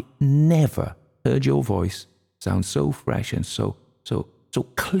 I never heard your voice sound so fresh and so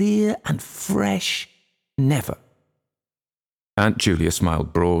clear and fresh. Never." Aunt Julia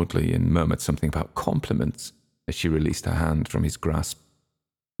smiled broadly and murmured something about compliments as she released her hand from his grasp.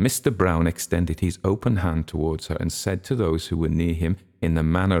 Mr. Brown extended his open hand towards her and said to those who were near him, in the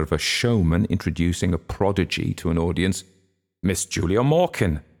manner of a showman introducing a prodigy to an audience, "Miss Julia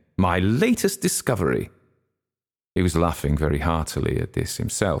Morkan, my latest discovery." He was laughing very heartily at this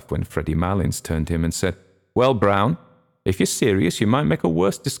himself when Freddie Malins turned to him and said, "Well, Brown, if you're serious, you might make a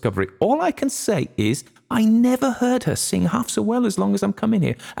worse discovery. All I can say is I never heard her sing half so well as long as I'm coming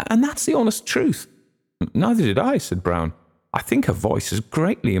here, and that's the honest truth." "Neither did I," said Brown. "I think her voice has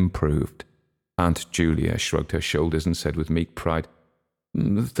greatly improved." Aunt Julia shrugged her shoulders and said with meek pride,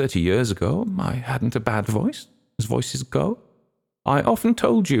 30 years ago, I hadn't a bad voice, as voices go." I often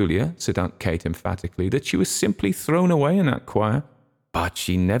told Julia, said Aunt Kate emphatically, that she was simply thrown away in that choir, but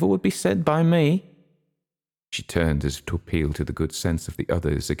she never would be said by me. She turned as if to appeal to the good sense of the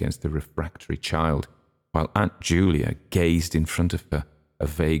others against the refractory child, while Aunt Julia gazed in front of her, a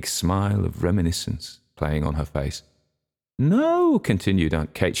vague smile of reminiscence playing on her face. No, continued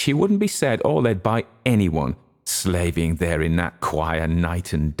Aunt Kate, she wouldn't be said or led by anyone, slaving there in that choir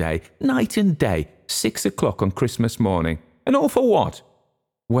night and day, 6 o'clock on Christmas morning, and all for what?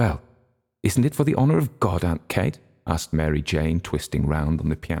 Well, isn't it for the honour of God, Aunt Kate? Asked Mary Jane, twisting round on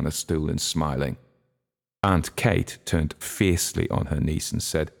the piano stool and smiling. Aunt Kate turned fiercely on her niece and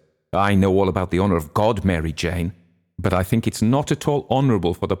said, I know all about the honour of God, Mary Jane, but I think it's not at all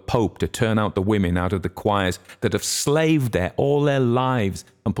honourable for the Pope to turn out the women out of the choirs that have slaved there all their lives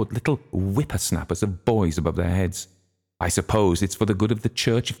and put little whippersnappers of boys above their heads. I suppose it's for the good of the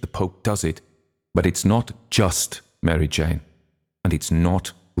Church if the Pope does it, but it's not just, Mary Jane, and it's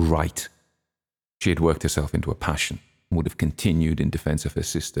not right. She had worked herself into a passion and would have continued in defence of her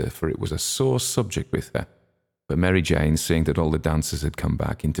sister, for it was a sore subject with her. But Mary Jane, seeing that all the dancers had come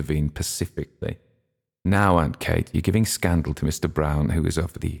back, intervened pacifically. Now, Aunt Kate, you're giving scandal to Mr. Brown, who is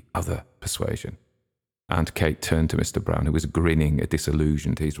of the other persuasion. Aunt Kate turned to Mr. Brown, who was grinning a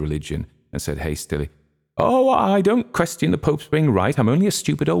disillusion to his religion, and said hastily, Oh, I don't question the Pope's being right. I'm only a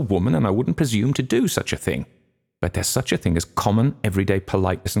stupid old woman, and I wouldn't presume to do such a thing. But there's such a thing as common, everyday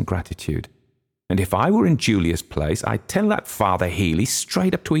politeness and gratitude. And if I were in Julia's place, I'd tell that Father Healy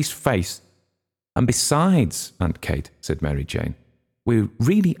straight up to his face. And besides, Aunt Kate, said Mary Jane, we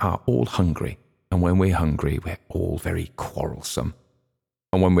really are all hungry. And when we're hungry, we're all very quarrelsome.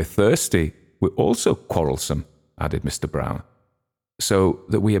 And when we're thirsty, we're also quarrelsome, added Mr. Brown. So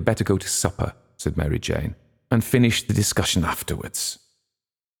that we had better go to supper, said Mary Jane, and finish the discussion afterwards.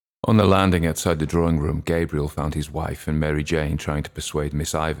 On the landing outside the drawing room, Gabriel found his wife and Mary Jane trying to persuade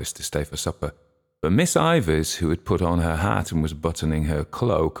Miss Ivors to stay for supper. But Miss Ivors, who had put on her hat and was buttoning her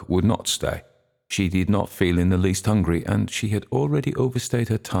cloak, would not stay. She did not feel in the least hungry, and she had already overstayed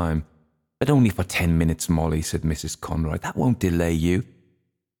her time. But only for 10 minutes, Molly, said Mrs. Conroy. That won't delay you.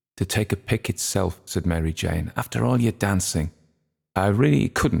 To take a pick itself, said Mary Jane, after all your dancing. I really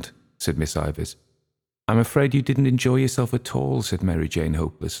couldn't, said Miss Ivors. I'm afraid you didn't enjoy yourself at all, said Mary Jane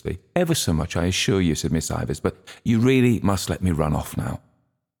hopelessly. Ever so much, I assure you, said Miss Ivors, but you really must let me run off now.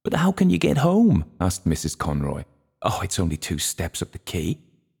 But how can you get home? Asked Mrs. Conroy. Oh, it's only 2 steps up the quay.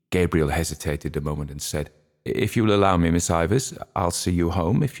 Gabriel hesitated a moment and said, If you'll allow me, Miss Ivors, I'll see you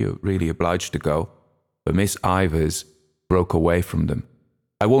home if you're really obliged to go. But Miss Ivors broke away from them.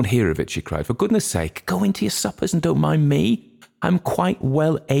 I won't hear of it, she cried. For goodness sake, go into your suppers and don't mind me. I'm quite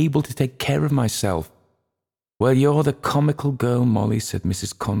well able to take care of myself. Well, you're the comical girl, Molly, said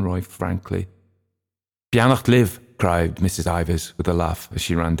Mrs. Conroy frankly. Bianocht live, cried Mrs. Ivors with a laugh as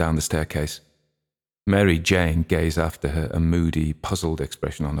she ran down the staircase. Mary Jane gazed after her, a moody, puzzled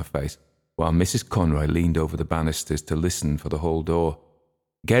expression on her face, while Mrs. Conroy leaned over the banisters to listen for the hall door.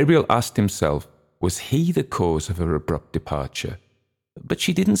 Gabriel asked himself, was he the cause of her abrupt departure? But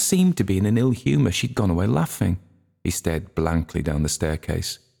she didn't seem to be in an ill humour. She'd gone away laughing. He stared blankly down the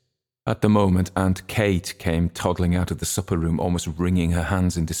staircase. At the moment, Aunt Kate came toddling out of the supper room, almost wringing her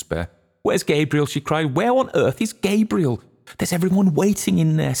hands in despair. Where's Gabriel? She cried. Where on earth is Gabriel? There's everyone waiting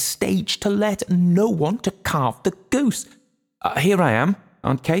in there, stage to let, and no one to carve the goose. Here I am,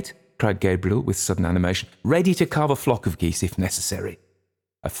 Aunt Kate, cried Gabriel with sudden animation, ready to carve a flock of geese if necessary.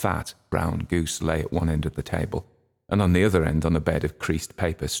 A fat, brown goose lay at one end of the table, and on the other end, on a bed of creased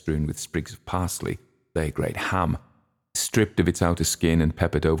paper strewn with sprigs of parsley, lay a great ham, stripped of its outer skin and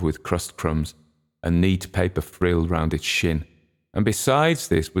peppered over with crust crumbs, a neat paper frill round its shin, and besides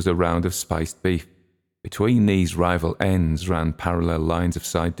this was a round of spiced beef. Between these rival ends ran parallel lines of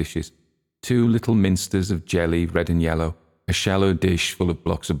side dishes, 2 little minsters of jelly, red and yellow, a shallow dish full of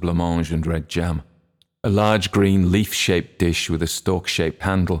blocks of blancmange and red jam, a large green leaf-shaped dish with a stalk-shaped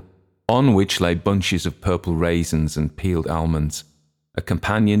handle, on which lay bunches of purple raisins and peeled almonds, a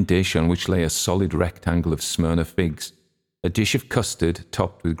companion dish on which lay a solid rectangle of Smyrna figs, a dish of custard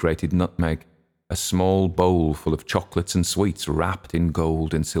topped with grated nutmeg, a small bowl full of chocolates and sweets wrapped in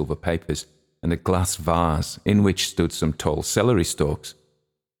gold and silver papers, and a glass vase in which stood some tall celery stalks.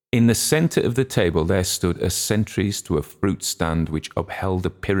 In the centre of the table there stood a sentries to a fruit stand which upheld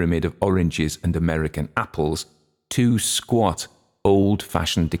a pyramid of oranges and American apples, 2 squat,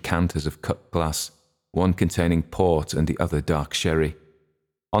 old-fashioned decanters of cut glass, one containing port and the other dark sherry.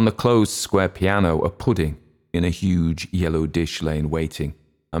 On the closed square piano, a pudding in a huge yellow dish lay in waiting,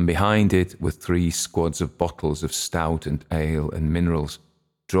 and behind it were 3 squads of bottles of stout and ale and minerals,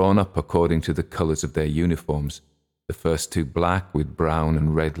 drawn up according to the colours of their uniforms, the first two black with brown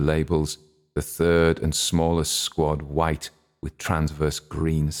and red labels, the third and smallest squad white with transverse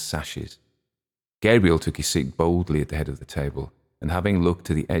green sashes. Gabriel took his seat boldly at the head of the table, and having looked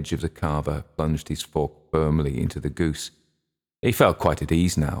to the edge of the carver, plunged his fork firmly into the goose. He felt quite at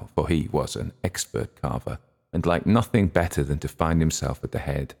ease now, for he was an expert carver, and liked nothing better than to find himself at the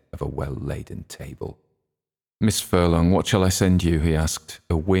head of a well-laden table. "Miss Furlong, what shall I send you?" he asked.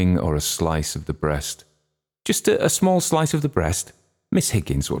 "A wing or a slice of the breast?" "Just a small slice of the breast. Miss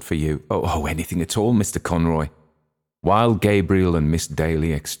Higgins, what for you?" Oh, anything at all, Mr. Conroy." While Gabriel and Miss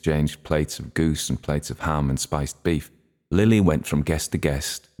Daly exchanged plates of goose and plates of ham and spiced beef, Lily went from guest to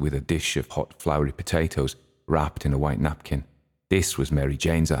guest with a dish of hot floury potatoes wrapped in a white napkin. This was Mary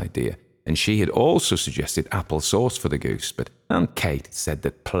Jane's idea, and she had also suggested apple sauce for the goose, but Aunt Kate said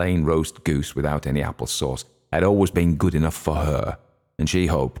that plain roast goose without any apple sauce had always been good enough for her, and she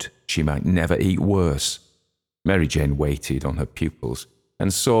hoped she might never eat worse. Mary Jane waited on her pupils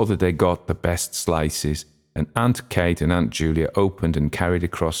and saw that they got the best slices, and Aunt Kate and Aunt Julia opened and carried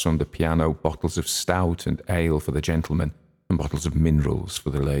across from the piano bottles of stout and ale for the gentlemen and bottles of minerals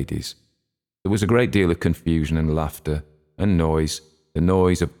for the ladies. There was a great deal of confusion and laughter and noise, the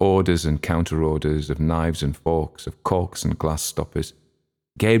noise of orders and counter-orders, of knives and forks, of corks and glass stoppers.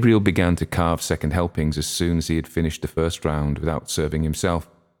 Gabriel began to carve second helpings as soon as he had finished the first round without serving himself.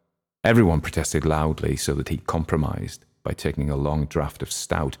 Everyone protested loudly so that he compromised by taking a long draught of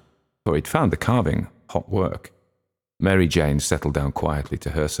stout, for he'd found the carving hot work. Mary Jane settled down quietly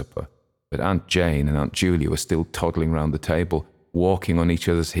to her supper, but Aunt Jane and Aunt Julia were still toddling round the table, walking on each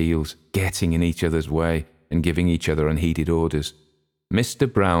other's heels, getting in each other's way, and giving each other unheeded orders.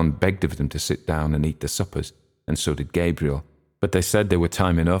 Mr. Brown begged of them to sit down and eat the suppers, and so did Gabriel, but they said there were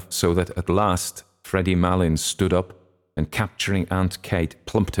time enough, so that at last Freddie Malins stood up and, capturing Aunt Kate,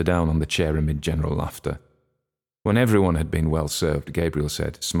 plumped her down on the chair amid general laughter. When everyone had been well served, Gabriel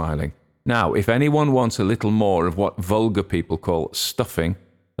said, smiling, "Now, if anyone wants a little more of what vulgar people call stuffing,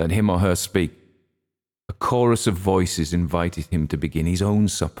 let him or her speak." A chorus of voices invited him to begin his own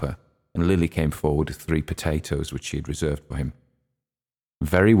supper, and Lily came forward with 3 potatoes which she had reserved for him.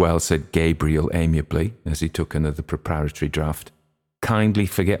 "Very well," said Gabriel amiably, as he took another preparatory draught. "Kindly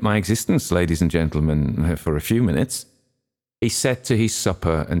forget my existence, ladies and gentlemen, for a few minutes." He set to his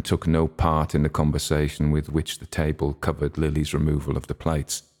supper and took no part in the conversation with which the table covered Lily's removal of the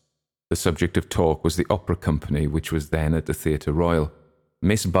plates. The subject of talk was the opera company which was then at the Theatre Royal.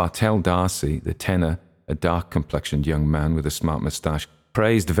 Miss Bartell Darcy, the tenor, a dark-complexioned young man with a smart moustache,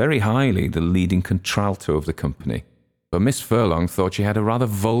 praised very highly the leading contralto of the company, but Miss Furlong thought she had a rather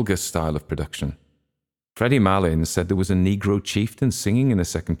vulgar style of production. Freddie Malins said there was a Negro chieftain singing in the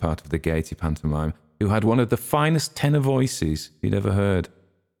second part of the Gaiety pantomime who had one of the finest tenor voices he'd ever heard.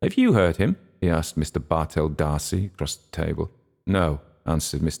 "Have you heard him?" he asked Mr. Bartell Darcy across the table. "No,"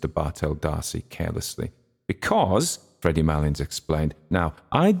 answered Mr. Bartell Darcy carelessly. "Because," Freddie Malins explained, "now,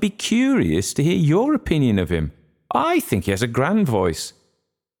 I'd be curious to hear your opinion of him. I think he has a grand voice."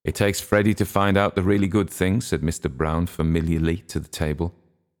 "It takes Freddie to find out the really good things," said Mr. Brown familiarly to the table.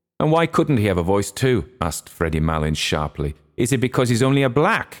 "And why couldn't he have a voice too?" asked Freddie Malins sharply. "Is it because he's only a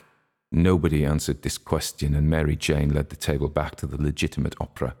black?" Nobody answered this question, and Mary Jane led the table back to the legitimate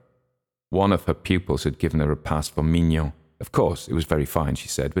opera. One of her pupils had given her a pass for Mignon. Of course, it was very fine, she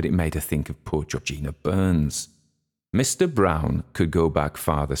said, but it made her think of poor Georgina Burns. Mr. Brown could go back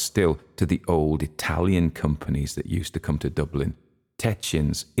farther still to the old Italian companies that used to come to Dublin.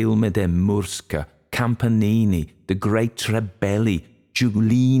 Tetchins, Ilma de Murska, Campanini, the great Trebelli,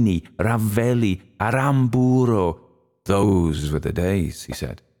 Giulini, Ravelli, Aramburo. Those were the days, he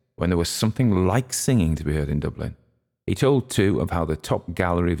said, when there was something like singing to be heard in Dublin. He told, too, of how the top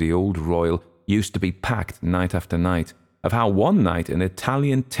gallery of the Old Royal used to be packed night after night, of how one night an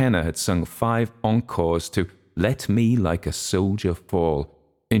Italian tenor had sung 5 encores to "Let Me Like a Soldier Fall,"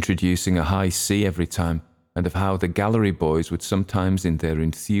 introducing a high C every time, and of how the gallery boys would sometimes in their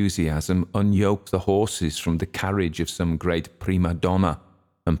enthusiasm unyoke the horses from the carriage of some great prima donna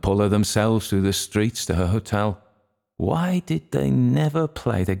and pull her themselves through the streets to her hotel. Why did they never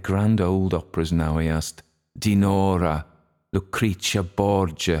play the grand old operas now, he asked. Dinora, Lucrezia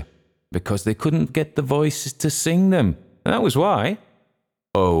Borgia, because they couldn't get the voices to sing them. And that was why.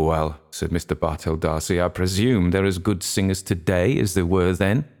 "Oh, well," said Mr. Bartell Darcy, "I presume they're as good singers today as they were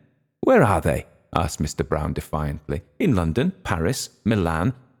then." "Where are they?" asked Mr. Brown defiantly. "In London, Paris,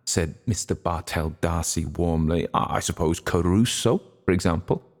 Milan," said Mr. Bartell Darcy warmly. "I suppose Caruso, for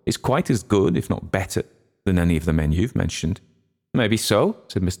example, is quite as good, if not better, than any of the men you've mentioned." "Maybe so,"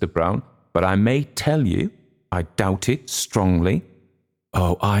 said Mr. Brown, "but I may tell you, I doubt it strongly."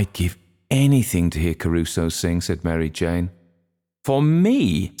 "Oh, I'd give anything to hear Caruso sing," said Mary Jane. "For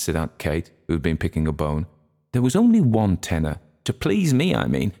me," said Aunt Kate, who had been picking a bone, "there was only one tenor. To please me, I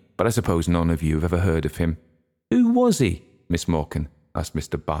mean, but I suppose none of you have ever heard of him." "Who was he, Miss Morkan?" asked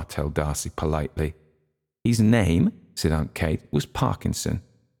Mr. Bartell Darcy politely. "His name," said Aunt Kate, "was Parkinson.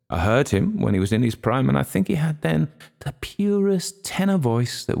 I heard him when he was in his prime, and I think he had then the purest tenor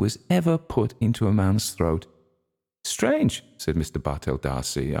voice that was ever put into a man's throat." "Strange," said Mr. Bartell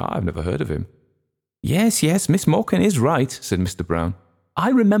Darcy. "I've never heard of him." Yes, Miss Morkan is right," said Mr. Brown. "I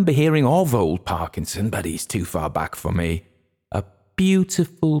remember hearing of old Parkinson, but he's too far back for me. A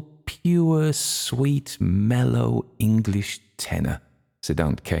beautiful, pure, sweet, mellow English tenor," said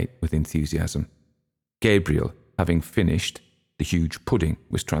Aunt Kate with enthusiasm. Gabriel, having finished, the huge pudding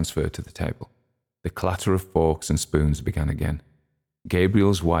was transferred to the table. The clatter of forks and spoons began again.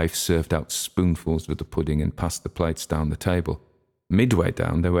 Gabriel's wife served out spoonfuls of the pudding and passed the plates down the table. Midway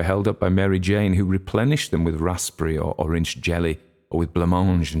down, they were held up by Mary Jane, who replenished them with raspberry or orange jelly, or with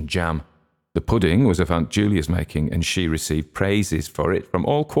blancmange and jam. The pudding was of Aunt Julia's making, and she received praises for it from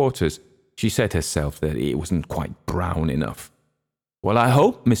all quarters. She said herself that it wasn't quite brown enough. "Well, I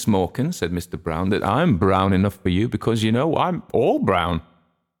hope, Miss Morkan," said Mr. Brown, "that I'm brown enough for you, because, you know, I'm all brown."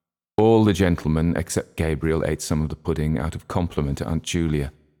 All the gentlemen, except Gabriel, ate some of the pudding out of compliment to Aunt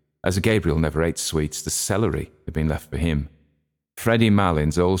Julia. As Gabriel never ate sweets, the celery had been left for him. Freddie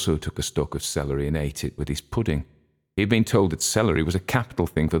Malins also took a stalk of celery and ate it with his pudding. He had been told that celery was a capital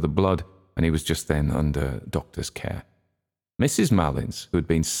thing for the blood, and he was just then under doctor's care. Mrs. Malins, who had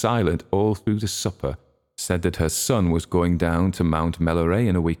been silent all through the supper, said that her son was going down to Mount Melleray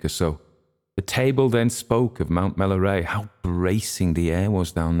in a week or so. The table then spoke of Mount Melleray, how bracing the air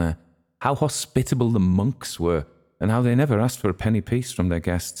was down there, how hospitable the monks were, and how they never asked for a penny piece from their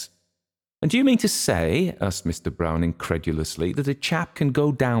guests. "And do you mean to say," asked Mr. Brown incredulously, "that a chap can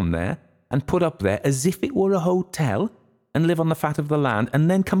go down there and put up there as if it were a hotel and live on the fat of the land and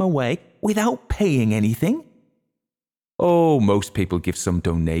then come away without paying anything?" "Oh, most people give some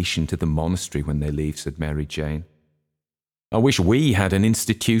donation to the monastery when they leave," said Mary Jane. "I wish we had an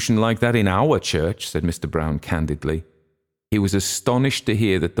institution like that in our church," said Mr. Brown candidly. He was astonished to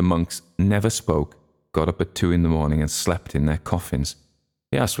hear that the monks never spoke, got up at 2 a.m, and slept in their coffins.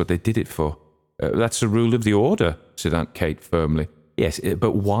 He asked what they did it for. "That's a rule of the order," said Aunt Kate firmly. "Yes,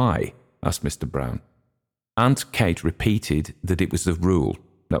 but why?" asked Mr. Brown. Aunt Kate repeated that it was the rule,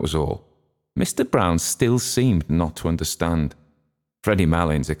 that was all. Mr. Brown still seemed not to understand. Freddie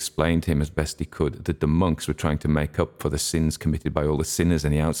Malins explained to him as best he could that the monks were trying to make up for the sins committed by all the sinners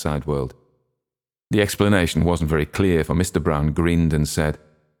in the outside world. The explanation wasn't very clear, for Mr. Brown grinned and said,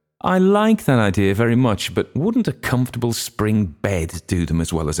 "I like that idea very much, but wouldn't a comfortable spring bed do them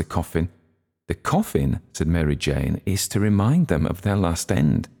as well as a coffin?" "The coffin," said Mary Jane, "is to remind them of their last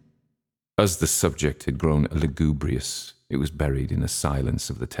end." As the subject had grown lugubrious, it was buried in a silence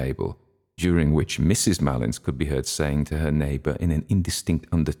of the table, during which Mrs. Malins could be heard saying to her neighbour in an indistinct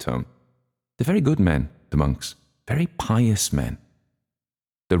undertone, "They're very good men, the monks, very pious men."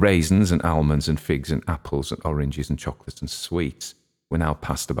 The raisins and almonds and figs and apples and oranges and chocolates and sweets were now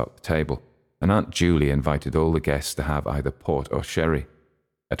passed about the table, and Aunt Julia invited all the guests to have either port or sherry.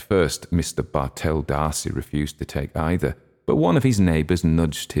 At first, Mr. Bartell Darcy refused to take either, but one of his neighbours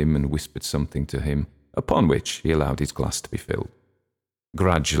nudged him and whispered something to him, upon which he allowed his glass to be filled.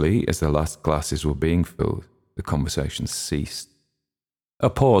 Gradually, as the last glasses were being filled, the conversation ceased. A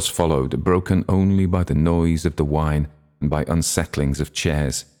pause followed, broken only by the noise of the wine and by unsettlings of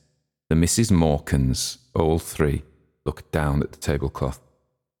chairs. The Misses Morkans, all three, looked down at the tablecloth.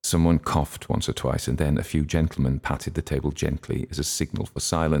 Someone coughed once or twice, and then a few gentlemen patted the table gently as a signal for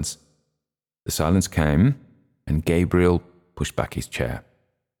silence. The silence came, and Gabriel pushed back his chair.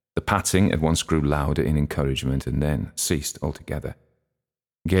 The patting at once grew louder in encouragement and then ceased altogether.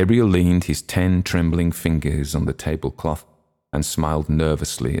 Gabriel leaned his 10 trembling fingers on the tablecloth and smiled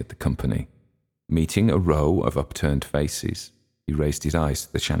nervously at the company. Meeting a row of upturned faces, he raised his eyes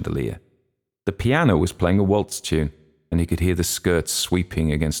to the chandelier. The piano was playing a waltz tune, and he could hear the skirts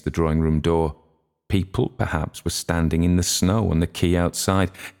sweeping against the drawing-room door. People, perhaps, were standing in the snow on the quay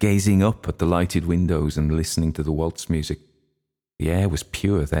outside, gazing up at the lighted windows and listening to the waltz music. The air was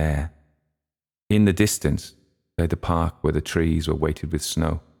pure there. In the distance lay the park where the trees were weighted with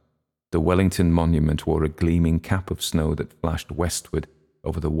snow. The Wellington Monument wore a gleaming cap of snow that flashed westward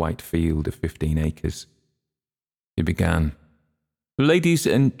over the white field of 15 acres. He began, "Ladies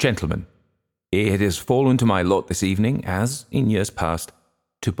and gentlemen, it has fallen to my lot this evening, as in years past,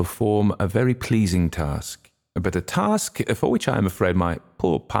 to perform a very pleasing task, but a task for which I am afraid my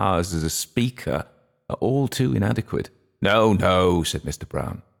poor powers as a speaker are all too inadequate." No, said Mr.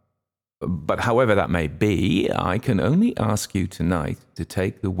 Brown. But however that may be, I can only ask you tonight to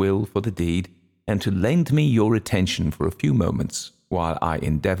take the will for the deed and to lend me your attention for a few moments while I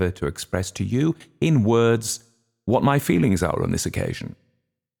endeavour to express to you in words what my feelings are on this occasion.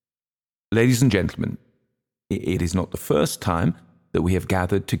 Ladies and gentlemen, it is not the first time that we have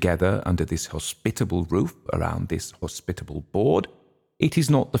gathered together under this hospitable roof, around this hospitable board. It is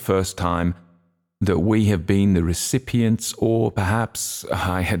not the first time that we have been the recipients, or perhaps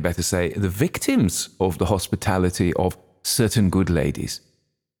I had better say the victims of the hospitality of certain good ladies.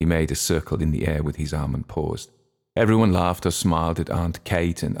 He made a circle in the air with his arm and paused. Everyone laughed or smiled at Aunt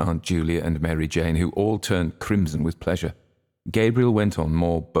Kate and Aunt Julia and Mary Jane, who all turned crimson with pleasure. Gabriel went on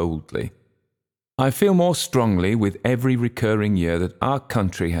more boldly. I feel more strongly with every recurring year that our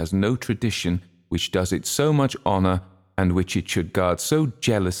country has no tradition which does it so much honour and which it should guard so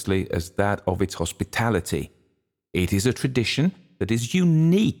jealously as that of its hospitality. It is a tradition that is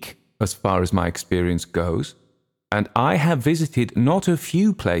unique as far as my experience goes, and I have visited not a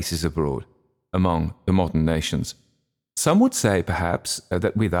few places abroad among the modern nations. Some would say, perhaps,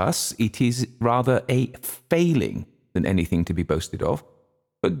 that with us it is rather a failing than anything to be boasted of,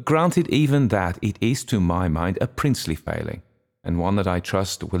 but granted even that, it is to my mind a princely failing, and one that I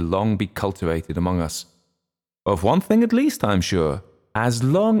trust will long be cultivated among us. Of one thing at least I am sure, as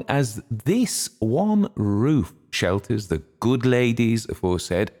long as this one roof shelters the good ladies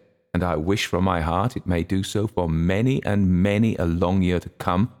aforesaid, and I wish from my heart it may do so for many and many a long year to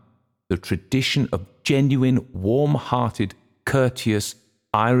come, the tradition of genuine, warm-hearted, courteous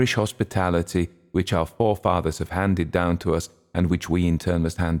Irish hospitality which our forefathers have handed down to us, and which we in turn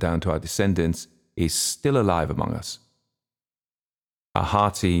must hand down to our descendants, is still alive among us. A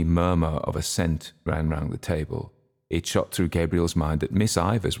hearty murmur of assent ran round the table. It shot through Gabriel's mind that Miss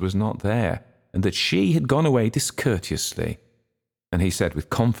Ivors was not there, and that she had gone away discourteously. And he said with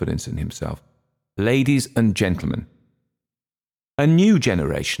confidence in himself, "Ladies and gentlemen, a new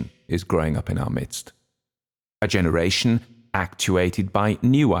generation is growing up in our midst. A generation actuated by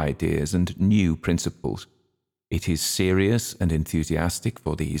new ideas and new principles. It is serious and enthusiastic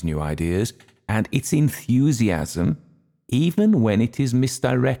for these new ideas, and its enthusiasm, even when it is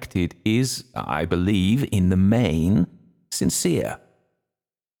misdirected, is, I believe, in the main, sincere.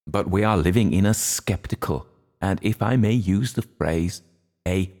 But we are living in a sceptical, and if I may use the phrase,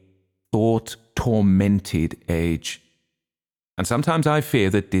 a thought-tormented age. And sometimes I fear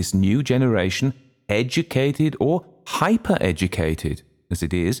that this new generation, educated or hyper-educated as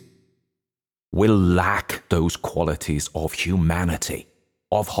it is, will lack those qualities of humanity,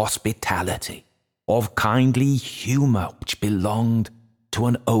 of hospitality, of kindly humour which belonged to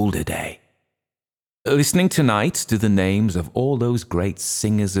an older day. Listening tonight to the names of all those great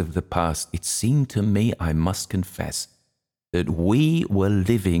singers of the past, it seemed to me, I must confess, that we were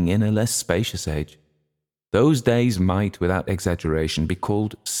living in a less spacious age. Those days might, without exaggeration, be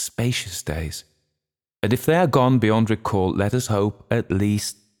called spacious days. And if they are gone beyond recall, let us hope, at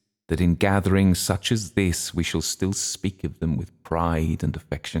least, that in gatherings such as this we shall still speak of them with pride and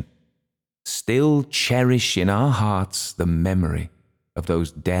affection, still cherish in our hearts the memory of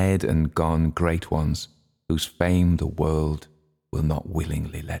those dead and gone great ones, whose fame the world will not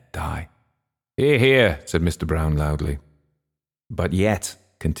willingly let die." "Hear, hear," said Mr. Brown loudly. "But yet,"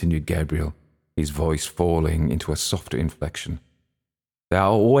 continued Gabriel, his voice falling into a softer inflection, "there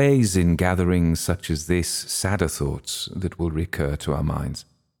are always in gatherings such as this sadder thoughts that will recur to our minds.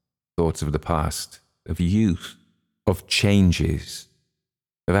 Thoughts of the past, of youth, of changes,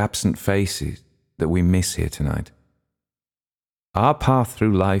 of absent faces that we miss here tonight. Our path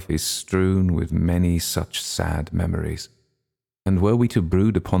through life is strewn with many such sad memories, and were we to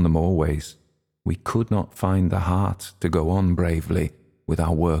brood upon them always, we could not find the heart to go on bravely with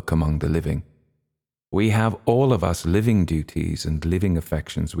our work among the living. We have all of us living duties and living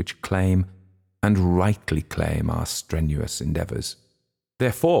affections which claim, and rightly claim, our strenuous endeavours.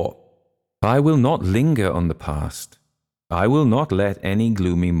 Therefore, I will not linger on the past. I will not let any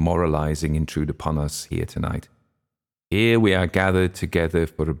gloomy moralizing intrude upon us here tonight. Here we are gathered together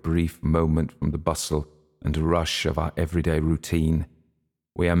for a brief moment from the bustle and rush of our everyday routine.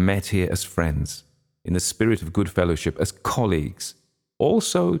 We are met here as friends, in the spirit of good fellowship, as colleagues,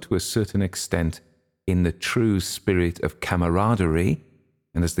 also to a certain extent in the true spirit of camaraderie,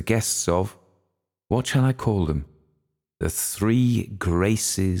 and as the guests of, what shall I call them? The three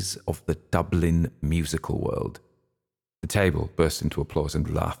graces of the Dublin musical world. The table burst into applause and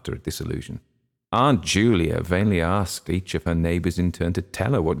laughter at this allusion. Aunt Julia vainly asked each of her neighbours in turn to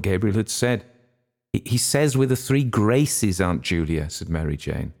tell her what Gabriel had said. He says with the three graces, Aunt Julia, said Mary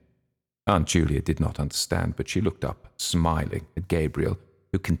Jane. Aunt Julia did not understand, but she looked up, smiling at Gabriel,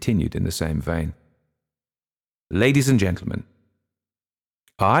 who continued in the same vein. Ladies and gentlemen,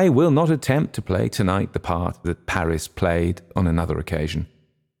 I will not attempt to play tonight the part that Paris played on another occasion.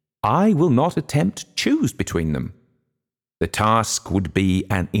 I will not attempt to choose between them. The task would be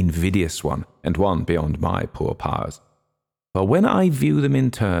an invidious one, and one beyond my poor powers. For when I view them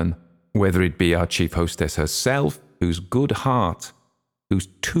in turn, whether it be our chief hostess herself, whose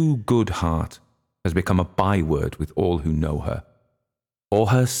too good heart has become a byword with all who know her, or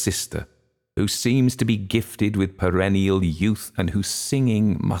her sister, who seems to be gifted with perennial youth and whose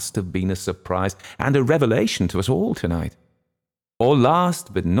singing must have been a surprise and a revelation to us all tonight, or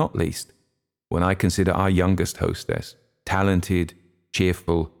last but not least, when I consider our youngest hostess, talented,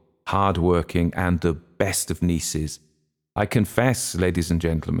 cheerful, hard-working, and the best of nieces, I confess, ladies and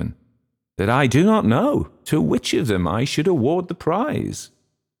gentlemen, that I do not know to which of them I should award the prize.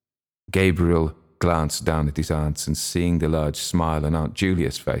 Gabriel glanced down at his aunts, and seeing the large smile on Aunt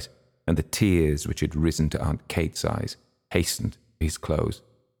Julia's face, and the tears which had risen to Aunt Kate's eyes, hastened his close.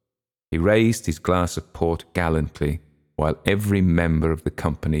 He raised his glass of port gallantly, while every member of the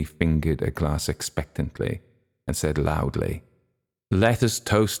company fingered a glass expectantly, and said loudly, "Let us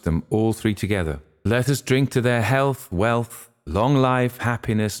toast them all three together. Let us drink to their health, wealth, long life,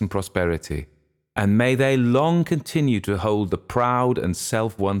 happiness, and prosperity, and may they long continue to hold the proud and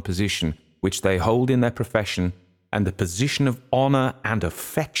self-won position which they hold in their profession, and the position of honour and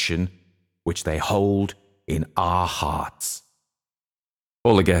affection which they hold in our hearts."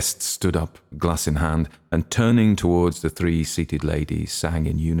 All the guests stood up, glass in hand, and turning towards the three seated ladies, sang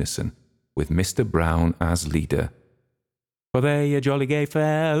in unison, with Mr. Brown as leader, "For they are jolly gay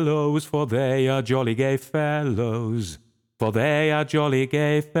fellows, for they are jolly gay fellows, for they are jolly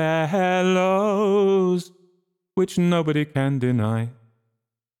gay fellows, which nobody can deny."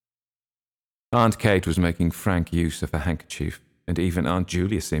 Aunt Kate was making frank use of her handkerchief, and even Aunt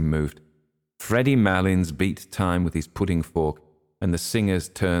Julia seemed moved. Freddie Malins beat time with his pudding fork, and the singers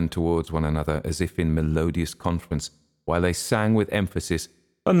turned towards one another as if in melodious conference, while they sang with emphasis,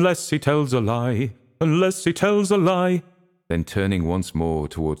 "Unless he tells a lie, unless he tells a lie." Then turning once more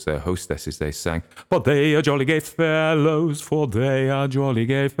towards their hostesses, they sang, "For they are jolly gay fellows, for they are jolly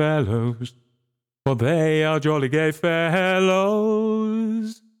gay fellows, for they are jolly gay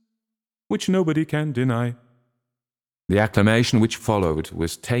fellows, which nobody can deny." The acclamation which followed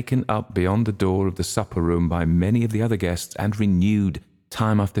was taken up beyond the door of the supper-room by many of the other guests, and renewed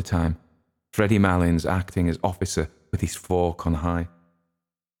time after time, Freddie Malins acting as officer with his fork on high.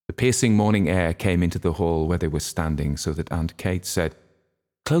 The piercing morning air came into the hall where they were standing, so that Aunt Kate said,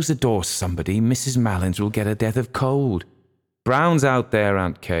 "Close the door, somebody. Mrs. Malins will get a death of cold." "Brown's out there,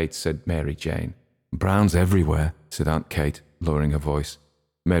 Aunt Kate," said Mary Jane. "Brown's everywhere," said Aunt Kate, lowering her voice.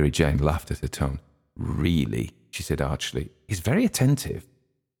 Mary Jane laughed at her tone. "Really?" she said archly. "He's very attentive."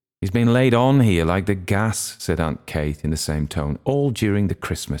 "He's been laid on here like the gas," said Aunt Kate in the same tone, "all during the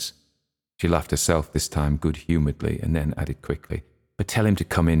Christmas." She laughed herself this time good-humouredly, and then added quickly, "But tell him to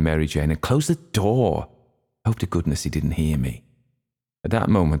come in, Mary Jane, and close the door. Hope to goodness he didn't hear me." At that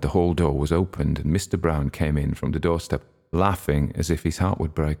moment the hall door was opened, and Mr. Brown came in from the doorstep, laughing as if his heart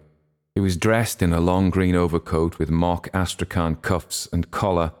would break. He was dressed in a long green overcoat with mock astrakhan cuffs and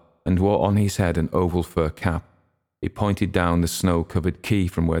collar, and wore on his head an oval fur cap. He pointed down the snow-covered quay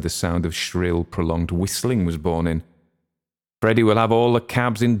from where the sound of shrill, prolonged whistling was borne in. "Freddie will have all the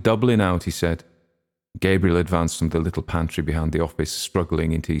cabs in Dublin out," he said. Gabriel advanced from the little pantry behind the office,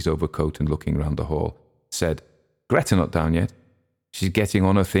 struggling into his overcoat and looking round the hall. Said, "Greta not down yet?" "She's getting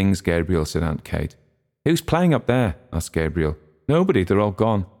on her things, Gabriel," said Aunt Kate. "Who's playing up there?" asked Gabriel. "Nobody, they're all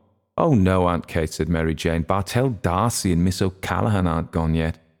gone." "Oh no, Aunt Kate," said Mary Jane. "Bartell Darcy and Miss O'Callaghan aren't gone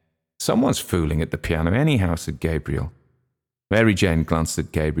yet." "Someone's fooling at the piano anyhow," said Gabriel. Mary Jane glanced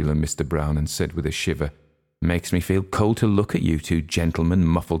at Gabriel and Mr. Brown and said with a shiver, "Makes me feel cold to look at you two gentlemen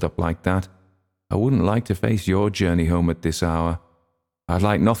muffled up like that. I wouldn't like to face your journey home at this hour." "I'd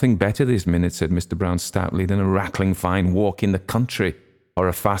like nothing better this minute," said Mr. Brown stoutly, "than a rattling fine walk in the country, or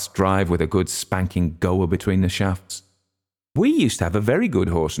a fast drive with a good spanking goer between the shafts." "We used to have a very good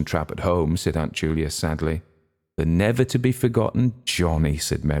horse and trap at home," said Aunt Julia sadly. "The never-to-be-forgotten Johnny,"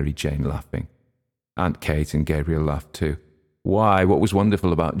 said Mary Jane, laughing. Aunt Kate and Gabriel laughed too. "Why, what was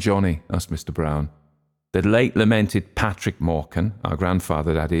wonderful about Johnny?" asked Mr. Brown. "The late lamented Patrick Morcan, our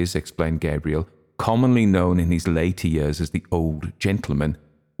grandfather that is," explained Gabriel, "commonly known in his later years as the old gentleman,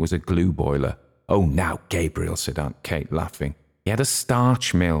 was a glue boiler." "Oh, now, Gabriel," said Aunt Kate, laughing. "He had a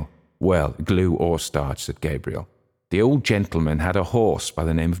starch mill." "Well, glue or starch," said Gabriel. "The old gentleman had a horse by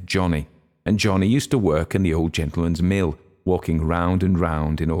the name of Johnny, and Johnny used to work in the old gentleman's mill, walking round and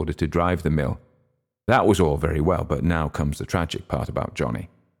round in order to drive the mill. That was all very well, but now comes the tragic part about Johnny.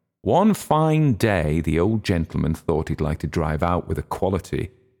 One fine day, the old gentleman thought he'd like to drive out with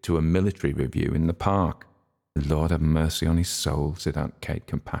Equality to a military review in the park. The Lord have mercy on his soul, said Aunt Kate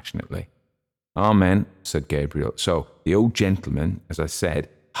compassionately. Amen, said Gabriel. So the old gentleman, as I said,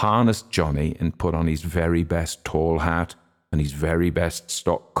 harnessed Johnny and put on his very best tall hat and his very best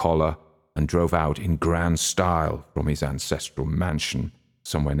stock collar and drove out in grand style from his ancestral mansion,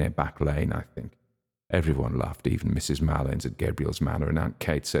 somewhere near Back Lane, I think. Everyone laughed, even Mrs. Malins at Gabriel's manner, and Aunt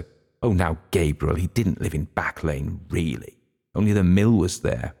Kate said, "Oh, now, Gabriel, he didn't live in Back Lane, really. Only the mill was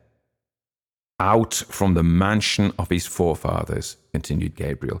there." "Out from the mansion of his forefathers," continued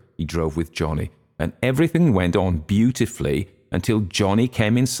Gabriel, "he drove with Johnny, and everything went on beautifully until Johnny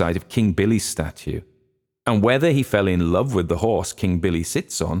came in sight of King Billy's statue. And whether he fell in love with the horse King Billy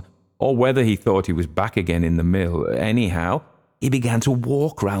sits on, or whether he thought he was back again in the mill, anyhow, he began to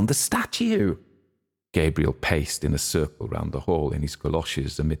walk round the statue." Gabriel paced in a circle round the hall in his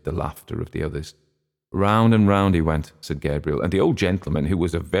goloshes amid the laughter of the others. "Round and round he went," said Gabriel, and the old gentleman, who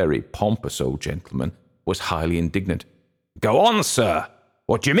was a very pompous old gentleman, was highly indignant. "Go on, sir!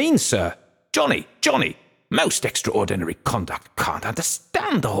 What do you mean, sir? Johnny! Most extraordinary conduct! Can't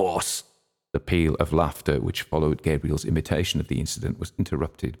understand the horse!" The peal of laughter which followed Gabriel's imitation of the incident was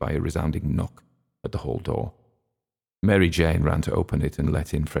interrupted by a resounding knock at the hall door. Mary Jane ran to open it and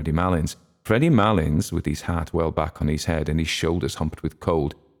let in Freddie Malins. Freddie Malins, with his hat well back on his head and his shoulders humped with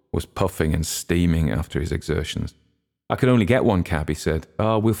cold, was puffing and steaming after his exertions. "I could only get one cab," he said.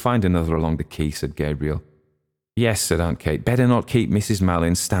 "Oh, we'll find another along the quay," said Gabriel. "Yes," said Aunt Kate. "Better not keep Mrs.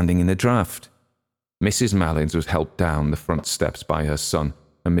 Malins standing in the draught." Mrs. Malins was helped down the front steps by her son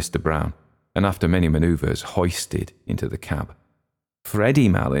and Mr. Brown, and after many manoeuvres hoisted into the cab. Freddie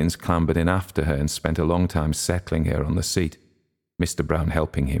Malins clambered in after her and spent a long time settling her on the seat, Mr. Brown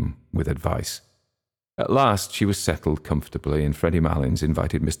helping him with advice. At last she was settled comfortably, and Freddie Malins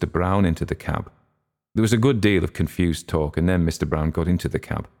invited Mr. Brown into the cab. There was a good deal of confused talk, and then Mr. Brown got into the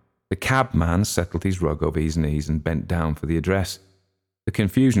cab. The cabman settled his rug over his knees and bent down for the address. The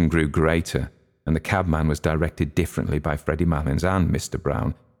confusion grew greater, and the cabman was directed differently by Freddie Malins and Mr.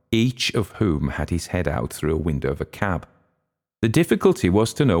 Brown, each of whom had his head out through a window of a cab. The difficulty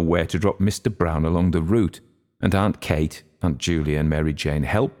was to know where to drop Mr. Brown along the route, and Aunt Kate, Aunt Julia and Mary Jane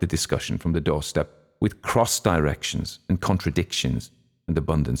helped the discussion from the doorstep with cross-directions and contradictions and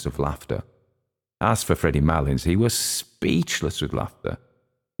abundance of laughter. As for Freddie Malins, he was speechless with laughter.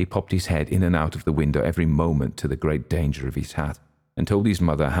 He popped his head in and out of the window every moment to the great danger of his hat, and told his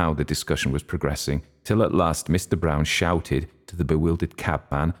mother how the discussion was progressing, till at last Mr. Brown shouted to the bewildered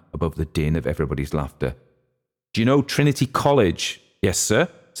cabman above the din of everybody's laughter, "Do you know Trinity College?" "Yes, sir,"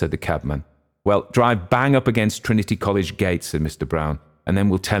 said the cabman. "Well, drive bang up against Trinity College gate," said Mr. Brown, "and then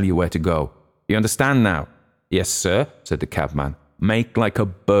we'll tell you where to go. You understand now?" "Yes, sir," said the cabman. "Make like a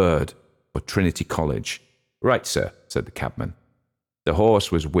bird for Trinity College." "Right, sir," said the cabman. The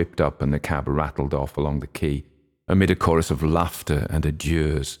horse was whipped up and the cab rattled off along the quay, amid a chorus of laughter and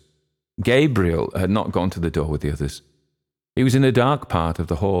adieus. Gabriel had not gone to the door with the others. He was in a dark part of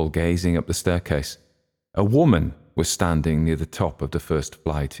the hall, gazing up the staircase. A woman was standing near the top of the first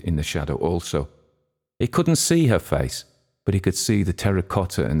flight in the shadow also. He couldn't see her face, but he could see the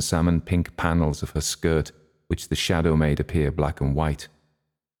terracotta and salmon-pink panels of her skirt, which the shadow made appear black and white.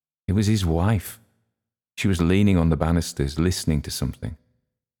 It was his wife. She was leaning on the banisters, listening to something.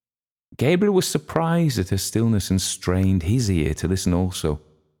 Gabriel was surprised at her stillness and strained his ear to listen also,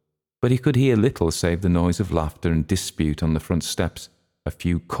 but he could hear little save the noise of laughter and dispute on the front steps, a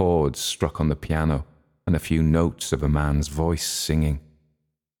few chords struck on the piano, and a few notes of a man's voice singing.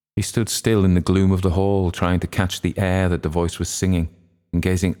 He stood still in the gloom of the hall, trying to catch the air that the voice was singing, and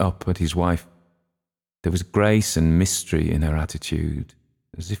gazing up at his wife. There was grace and mystery in her attitude,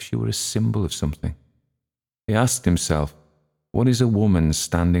 as if she were a symbol of something. He asked himself, what is a woman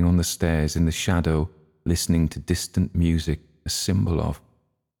standing on the stairs in the shadow, listening to distant music, a symbol of?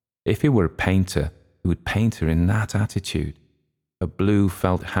 If he were a painter, he would paint her in that attitude. A blue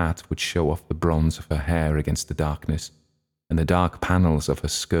felt hat would show off the bronze of her hair against the darkness, and the dark panels of her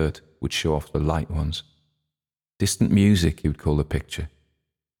skirt would show off the light ones. Distant music, he would call the picture,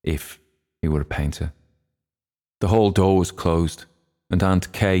 if he were a painter. The hall door was closed, and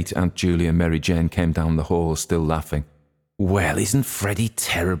Aunt Kate, Aunt Julia, and Mary Jane came down the hall, still laughing. "Well, isn't Freddie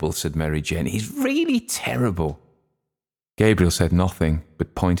terrible?" said Mary Jane. "He's really terrible." Gabriel said nothing,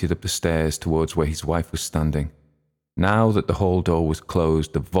 but pointed up the stairs towards where his wife was standing. Now that the hall door was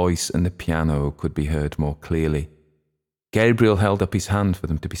closed, the voice and the piano could be heard more clearly. Gabriel held up his hand for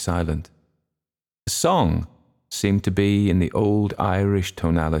them to be silent. The song seemed to be in the old Irish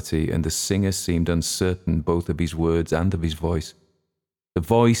tonality, and the singer seemed uncertain both of his words and of his voice. The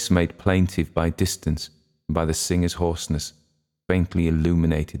voice, made plaintive by distance and by the singer's hoarseness, faintly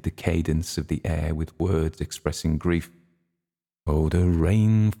illuminated the cadence of the air with words expressing grief. Oh, the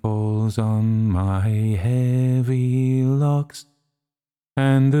rain falls on my heavy locks,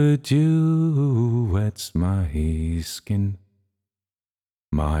 and the dew wets my skin.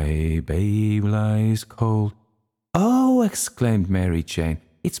 My babe lies cold. Oh, exclaimed Mary Jane,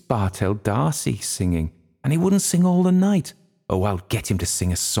 it's Bartell D'Arcy singing, and he wouldn't sing all the night. Oh, I'll get him to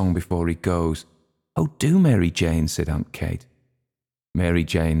sing a song before he goes. Oh, do, Mary Jane, said Aunt Kate. Mary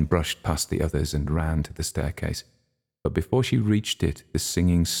Jane brushed past the others and ran to the staircase. But before she reached it, the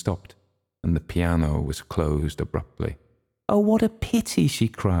singing stopped, and the piano was closed abruptly. Oh, what a pity, she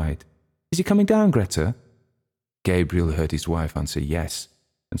cried. Is he coming down, Greta? Gabriel heard his wife answer yes,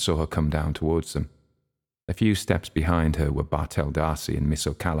 and saw her come down towards them. A few steps behind her were Bartell D'Arcy and Miss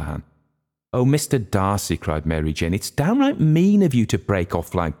O'Callaghan. Oh, Mr. Darcy, cried Mary Jane, it's downright mean of you to break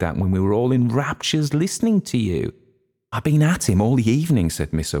off like that when we were all in raptures listening to you. I've been at him all the evening,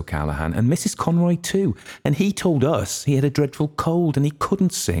 said Miss O'Callaghan, and Mrs. Conroy too, and he told us he had a dreadful cold and he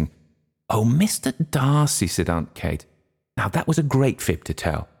couldn't sing. Oh, Mr. Darcy, said Aunt Kate, now that was a great fib to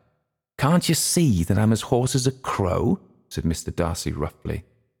tell. Can't you see that I'm as hoarse as a crow? Said Mr. Darcy roughly.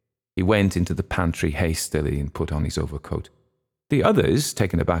 He went into the pantry hastily and put on his overcoat. The others,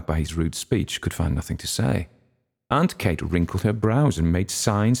 taken aback by his rude speech, could find nothing to say. Aunt Kate wrinkled her brows and made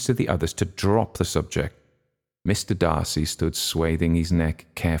signs to the others to drop the subject. Mr. Darcy stood swathing his neck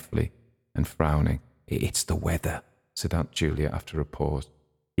carefully and frowning. It's the weather, said Aunt Julia after a pause.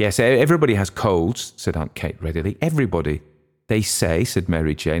 Yes, everybody has colds, said Aunt Kate readily. Everybody. They say, said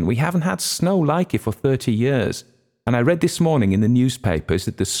Mary Jane, we haven't had snow like it for 30 years. And I read this morning in the newspapers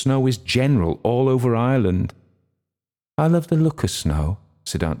that the snow is general all over Ireland. I love the look of snow,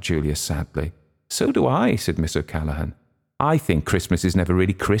 said Aunt Julia sadly. So do I, said Miss O'Callaghan. I think Christmas is never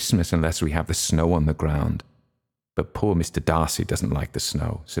really Christmas unless we have the snow on the ground. But poor Mr. Darcy doesn't like the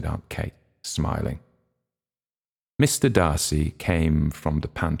snow, said Aunt Kate, smiling. Mr. Darcy came from the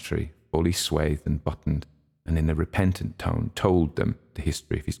pantry, fully swathed and buttoned, and in a repentant tone told them the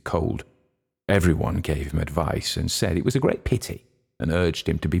history of his cold. Everyone gave him advice and said it was a great pity, and urged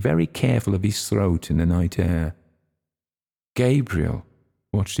him to be very careful of his throat in the night air. Gabriel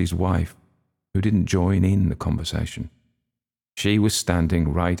watched his wife, who didn't join in the conversation. She was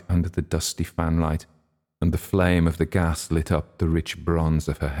standing right under the dusty fanlight, and the flame of the gas lit up the rich bronze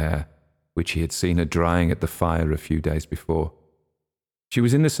of her hair, which he had seen her drying at the fire a few days before. She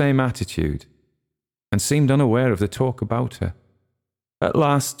was in the same attitude, and seemed unaware of the talk about her. At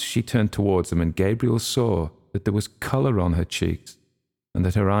last she turned towards them, and Gabriel saw that there was colour on her cheeks, and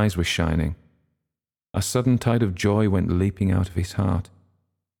that her eyes were shining. A sudden tide of joy went leaping out of his heart.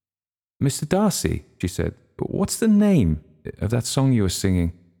 Mr. Darcy, she said, but what's the name of that song you were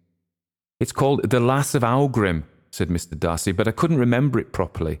singing? It's called The Lass of Aughrim, said Mr. Darcy, but I couldn't remember it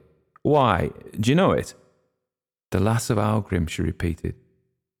properly. Why? Do you know it? The Lass of Aughrim, she repeated.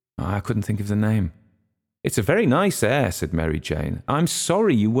 I couldn't think of the name. It's a very nice air, said Mary Jane. I'm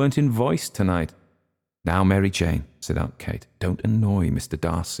sorry you weren't in voice tonight. Now, Mary Jane, said Aunt Kate, don't annoy Mr.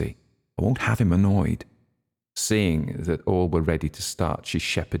 Darcy. I won't have him annoyed. Seeing that all were ready to start, she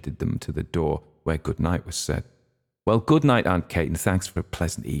shepherded them to the door where good night was said. Well, good night, Aunt Kate, and thanks for a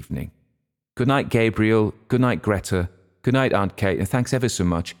pleasant evening. Good night, Gabriel. Good night, Greta. Good night, Aunt Kate, and thanks ever so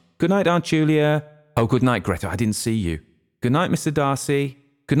much. Good night, Aunt Julia. Oh, good night, Greta. I didn't see you. Good night, Mr. Darcy.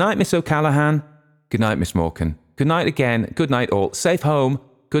 Good night, Miss O'Callaghan. Good night, Miss Morkan. Good night again. Good night, all. Safe home.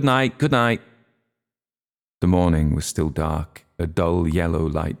 Good night. Good night. The morning was still dark. A dull yellow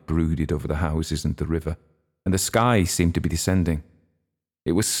light brooded over the houses and the river, and the sky seemed to be descending.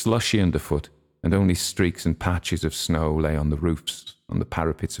 It was slushy underfoot, and only streaks and patches of snow lay on the roofs, on the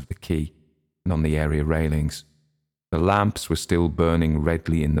parapets of the quay, and on the area railings. The lamps were still burning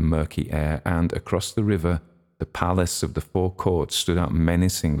redly in the murky air, and across the river, the palace of the Four Courts stood out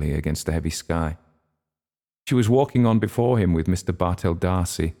menacingly against the heavy sky. She was walking on before him with Mr. Bartell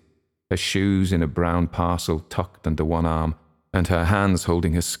D'Arcy, her shoes in a brown parcel tucked under one arm, and her hands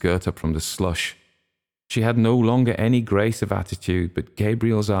holding her skirt up from the slush. She had no longer any grace of attitude, but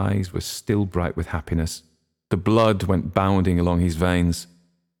Gabriel's eyes were still bright with happiness. The blood went bounding along his veins,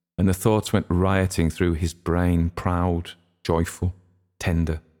 and the thoughts went rioting through his brain, proud, joyful,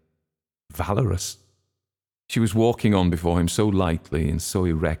 tender, valorous. She was walking on before him so lightly and so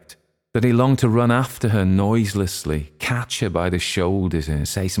erect that he longed to run after her noiselessly, catch her by the shoulders and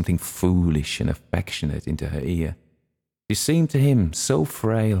say something foolish and affectionate into her ear. She seemed to him so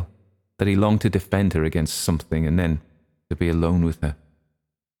frail that he longed to defend her against something and then to be alone with her.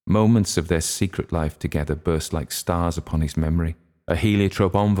 Moments of their secret life together burst like stars upon his memory. A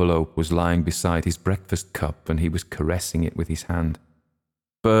heliotrope envelope was lying beside his breakfast cup, and he was caressing it with his hand.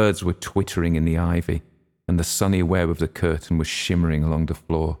 Birds were twittering in the ivy, and the sunny web of the curtain was shimmering along the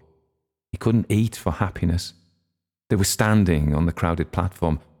floor. He couldn't eat for happiness. They were standing on the crowded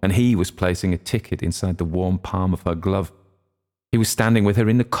platform, and he was placing a ticket inside the warm palm of her glove. He was standing with her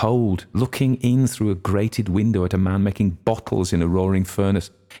in the cold, looking in through a grated window at a man making bottles in a roaring furnace.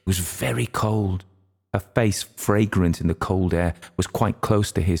 It was very cold. Her face, fragrant in the cold air, was quite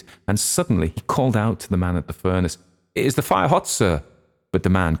close to his, and suddenly he called out to the man at the furnace, "Is the fire hot, sir?" But the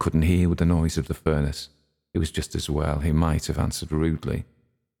man couldn't hear with the noise of the furnace. It was just as well. He might have answered rudely.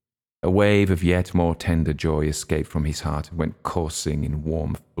 A wave of yet more tender joy escaped from his heart and went coursing in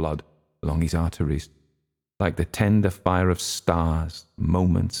warm flood along his arteries, like the tender fire of stars,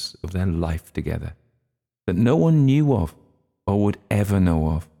 moments of their life together, that no one knew of or would ever know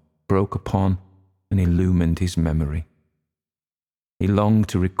of, broke upon and illumined his memory. He longed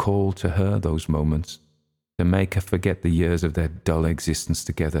to recall to her those moments, to make her forget the years of their dull existence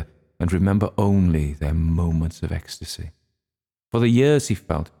together and remember only their moments of ecstasy. For the years, he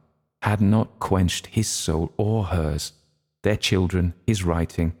felt, had not quenched his soul or hers. Their children, his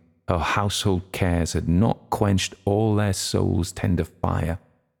writing, her household cares had not quenched all their souls' tender fire.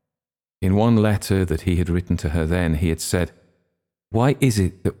 In one letter that he had written to her then, he had said, "Why is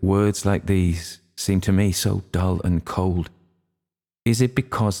it that words like these seem to me so dull and cold? Is it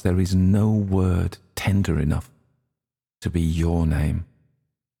because there is no word tender enough to be your name?"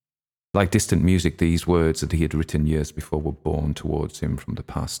 Like distant music, these words that he had written years before were borne towards him from the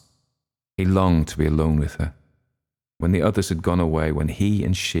past. He longed to be alone with her. When the others had gone away, when he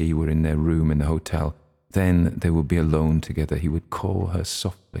and she were in their room in the hotel, then they would be alone together. He would call her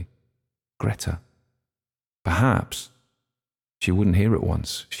softly, "Greta." Perhaps she wouldn't hear at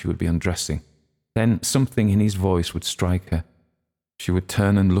once. She would be undressing. Then something in his voice would strike her. She would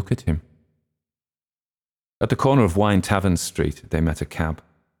turn and look at him. At the corner of Wine Tavern Street, they met a cab.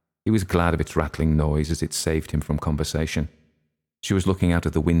 He was glad of its rattling noise as it saved him from conversation. She was looking out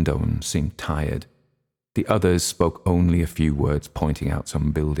of the window and seemed tired. The others spoke only a few words, pointing out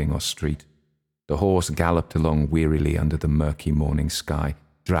some building or street. The horse galloped along wearily under the murky morning sky,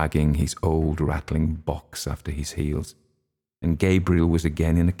 dragging his old rattling box after his heels. And Gabriel was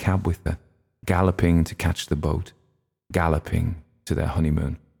again in a cab with her, galloping to catch the boat, galloping to their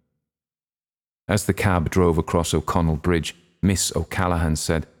honeymoon. As the cab drove across O'Connell Bridge, Miss O'Callaghan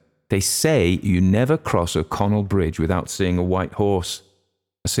said, "They say you never cross O'Connell Bridge without seeing a white horse."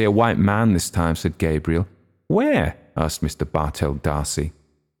 "I see a white man this time," said Gabriel. "Where?" asked Mr. Bartell Darcy.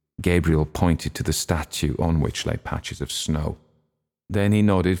 Gabriel pointed to the statue on which lay patches of snow. Then he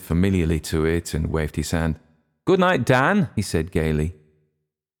nodded familiarly to it and waved his hand. "Good night, Dan," he said gaily.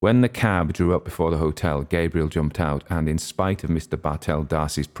 When the cab drew up before the hotel, Gabriel jumped out and, in spite of Mr. Bartell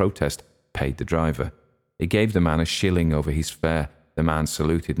Darcy's protest, paid the driver. He gave the man a shilling over his fare. The man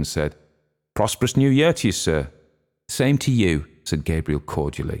saluted and said, "Prosperous New Year to you, sir." "Same to you," said Gabriel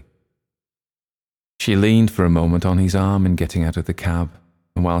cordially. She leaned for a moment on his arm in getting out of the cab,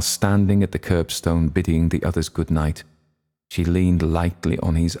 and while standing at the curbstone bidding the others good night, she leaned lightly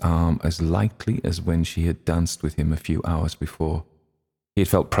on his arm, as lightly as when she had danced with him a few hours before. He had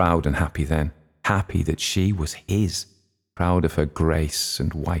felt proud and happy then, happy that she was his, proud of her grace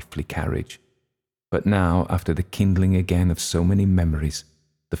and wifely carriage. But now, after the kindling again of so many memories,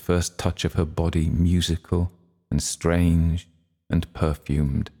 the first touch of her body, musical and strange and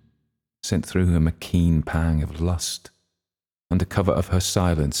perfumed, sent through him a keen pang of lust. Under cover of her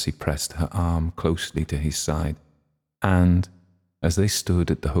silence, he pressed her arm closely to his side, and, as they stood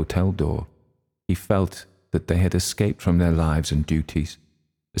at the hotel door, he felt that they had escaped from their lives and duties,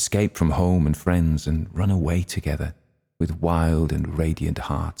 escaped from home and friends, and run away together with wild and radiant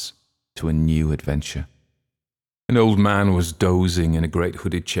hearts to a new adventure. An old man was dozing in a great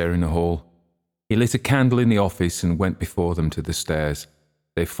hooded chair in the hall. He lit a candle in the office and went before them to the stairs.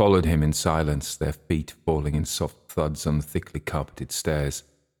 They followed him in silence, their feet falling in soft thuds on the thickly carpeted stairs.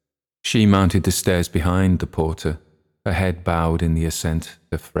 She mounted the stairs behind the porter, her head bowed in the ascent,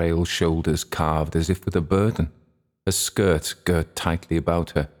 her frail shoulders carved as if with a burden, her skirt girt tightly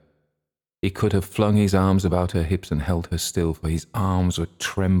about her. He could have flung his arms about her hips and held her still, for his arms were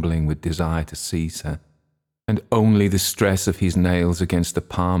trembling with desire to seize her, and only the stress of his nails against the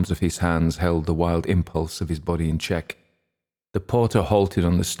palms of his hands held the wild impulse of his body in check. The porter halted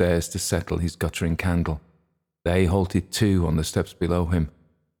on the stairs to settle his guttering candle. They halted too on the steps below him.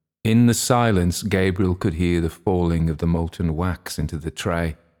 In the silence, Gabriel could hear the falling of the molten wax into the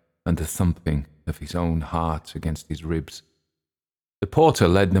tray, and the thumping of his own heart against his ribs. The porter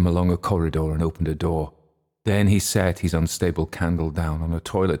led them along a corridor and opened a door. Then he set his unstable candle down on a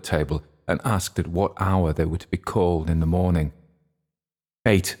toilet table and asked at what hour they were to be called in the morning.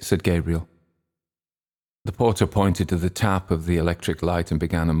 8, said Gabriel. The porter pointed to the tap of the electric light and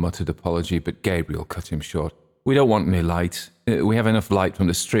began a muttered apology, but Gabriel cut him short. We don't want any light. We have enough light from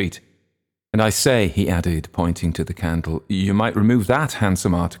the street. And I say, he added, pointing to the candle, you might remove that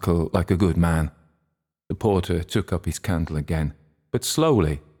handsome article like a good man. The porter took up his candle again, but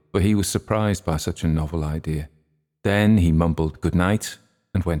slowly, for he was surprised by such a novel idea. Then he mumbled good night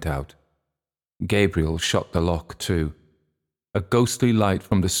and went out. Gabriel shot the lock too. A ghostly light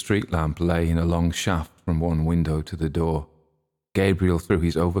from the street lamp lay in a long shaft from one window to the door. Gabriel threw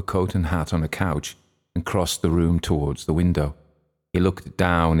his overcoat and hat on a couch and crossed the room towards the window. He looked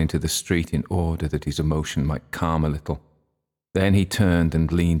down into the street in order that his emotion might calm a little. Then he turned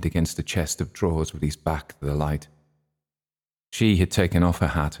and leaned against a chest of drawers with his back to the light. She had taken off her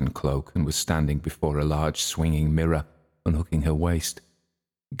hat and cloak and was standing before a large swinging mirror, unhooking her waist.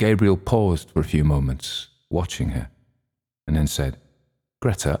 Gabriel paused for a few moments, watching her, and then said,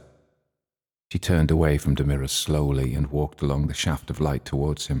 Greta. She turned away from the mirror slowly and walked along the shaft of light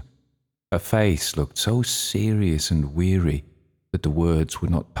towards him. Her face looked so serious and weary that the words would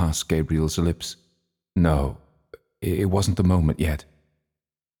not pass Gabriel's lips. No, it wasn't the moment yet.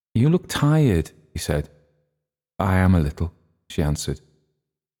 You look tired, he said. I am a little, she answered.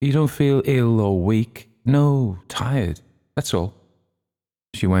 You don't feel ill or weak? No, tired, that's all.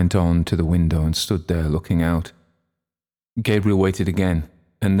 She went on to the window and stood there looking out. Gabriel waited again,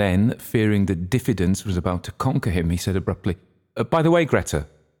 and then, fearing that diffidence was about to conquer him, he said abruptly, By the way, Greta.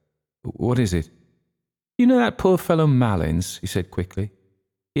 What is it? You know that poor fellow Malins, he said quickly.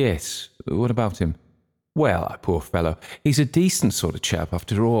 Yes, what about him? Well, poor fellow, he's a decent sort of chap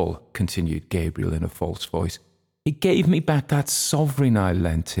after all, continued Gabriel in a false voice. He gave me back that sovereign I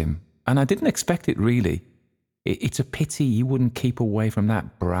lent him, and I didn't expect it really. It's a pity you wouldn't keep away from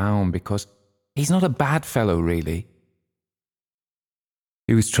that Brown, because he's not a bad fellow really.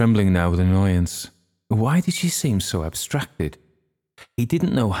 He was trembling now with annoyance. Why did she seem so abstracted? He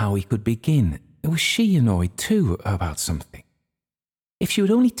didn't know how he could begin. Was she annoyed too about something? If she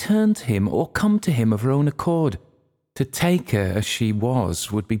would only turn to him or come to him of her own accord. To take her as she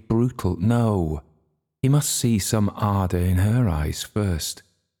was would be brutal. No, he must see some ardour in her eyes first.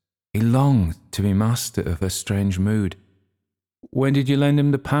 He longed to be master of her strange mood. When did you lend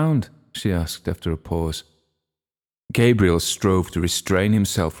him the £1? She asked after a pause. Gabriel strove to restrain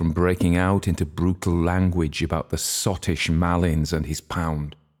himself from breaking out into brutal language about the sottish Malins and his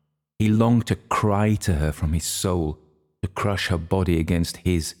 £1. He longed to cry to her from his soul, to crush her body against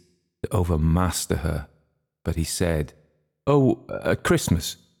his, to overmaster her. But he said, at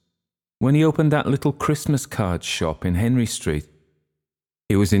Christmas, when he opened that little Christmas card shop in Henry Street.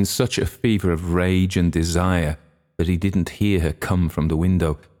 He was in such a fever of rage and desire that he didn't hear her come from the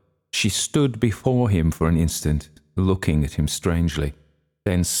window. She stood before him for an instant, looking at him strangely,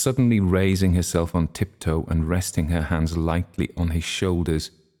 then suddenly raising herself on tiptoe and resting her hands lightly on his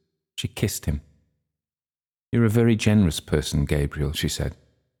shoulders, she kissed him. You're a very generous person, Gabriel, she said.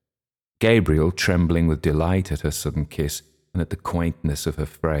 Gabriel, trembling with delight at her sudden kiss and at the quaintness of her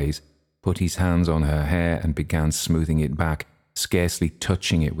phrase, put his hands on her hair and began smoothing it back, scarcely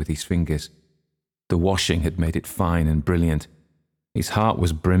touching it with his fingers. The washing had made it fine and brilliant. His heart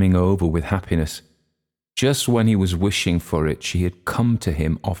was brimming over with happiness. Just when he was wishing for it, she had come to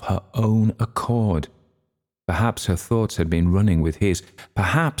him of her own accord. Perhaps her thoughts had been running with his.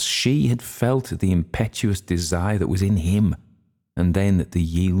 Perhaps she had felt the impetuous desire that was in him, and then the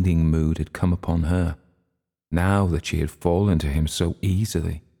yielding mood had come upon her. Now that she had fallen to him so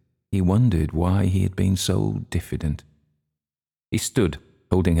easily, he wondered why he had been so diffident. He stood,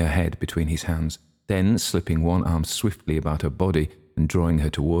 holding her head between his hands. Then, slipping one arm swiftly about her body and drawing her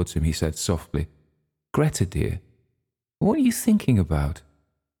towards him, he said softly, Greta, dear, what are you thinking about?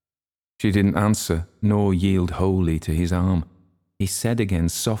 She didn't answer, nor yield wholly to his arm. He said again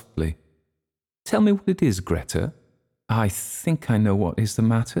softly, Tell me what it is, Greta. I think I know what is the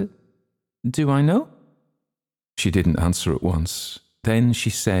matter. Do I know? She didn't answer at once. Then she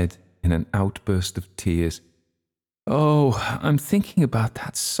said, in an outburst of tears, Oh, I'm thinking about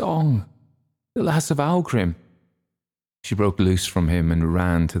that song, The Lass of Aughrim. She broke loose from him and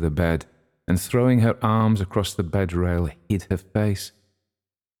ran to the bed, and throwing her arms across the bed rail, hid her face.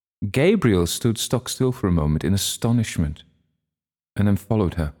 Gabriel stood stock still for a moment in astonishment, and then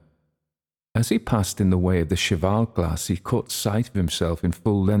followed her. As he passed in the way of the cheval glass, he caught sight of himself in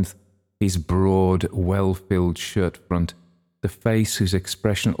full length, his broad, well-filled shirt front, the face whose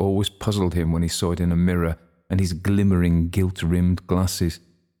expression always puzzled him when he saw it in a mirror, and his glimmering gilt-rimmed glasses.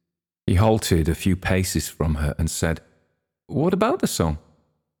 He halted a few paces from her and said, "What about the song?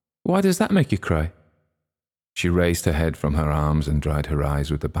 Why does that make you cry?" She raised her head from her arms and dried her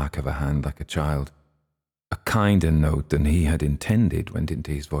eyes with the back of her hand like a child. A kinder note than he had intended went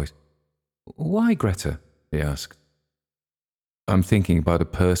into his voice. "Why, Greta?" he asked. "I'm thinking about a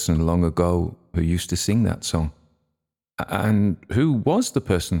person long ago who used to sing that song." "And who was the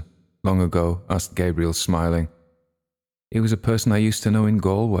person long ago?" asked Gabriel, smiling. "He was a person I used to know in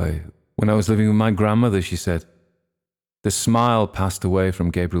Galway, when I was living with my grandmother," she said. The smile passed away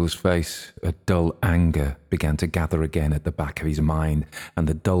from Gabriel's face. A dull anger began to gather again at the back of his mind, and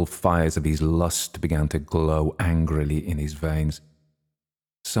the dull fires of his lust began to glow angrily in his veins.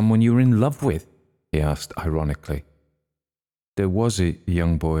 "Someone you were in love with?" he asked ironically. "There was a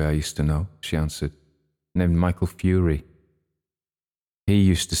young boy I used to know," she answered, "named Michael Fury. He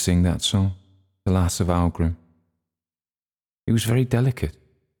used to sing that song, The Lass of Aughrim. He was very delicate."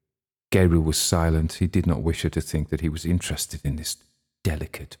 Gabriel was silent. He did not wish her to think that he was interested in this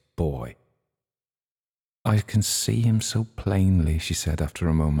delicate boy. "I can see him so plainly," she said after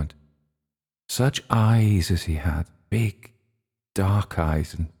a moment. "Such eyes as he had, big, dark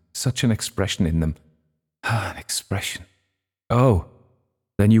eyes, and such an expression in them. An expression." "Oh,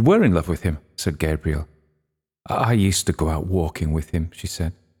 then you were in love with him," said Gabriel. "I used to go out walking with him," she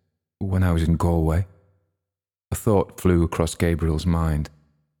said, "when I was in Galway." A thought flew across Gabriel's mind.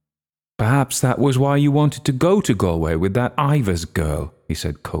 "Perhaps that was why you wanted to go to Galway with that Ivors girl," he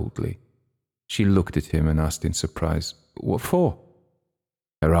said coldly. She looked at him and asked in surprise, "What for?"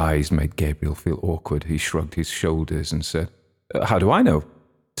 Her eyes made Gabriel feel awkward. He shrugged his shoulders and said, "How do I know?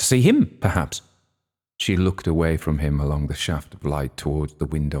 To see him, perhaps." She looked away from him along the shaft of light towards the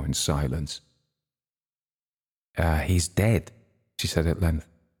window in silence. "He's dead," she said at length.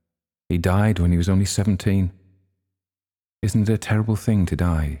 "He died when he was only 17. Isn't it a terrible thing to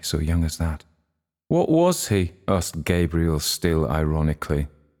die so young as that?" "What was he?" asked Gabriel, still ironically.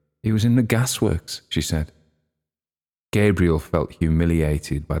 "He was in the gasworks," she said. Gabriel felt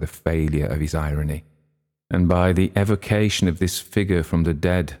humiliated by the failure of his irony, and by the evocation of this figure from the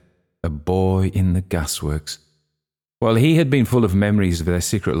dead, a boy in the gasworks. While he had been full of memories of their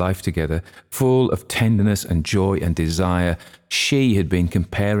secret life together, full of tenderness and joy and desire, she had been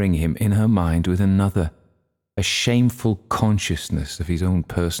comparing him in her mind with another. A shameful consciousness of his own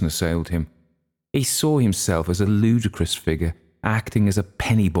person assailed him. He saw himself as a ludicrous figure, acting as a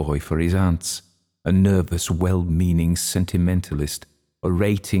penny boy for his aunts, a nervous, well-meaning sentimentalist,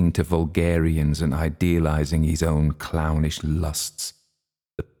 orating to vulgarians and idealizing his own clownish lusts.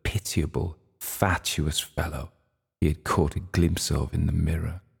 The pitiable, fatuous fellow he had caught a glimpse of in the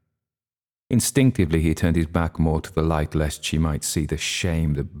mirror. Instinctively he turned his back more to the light lest she might see the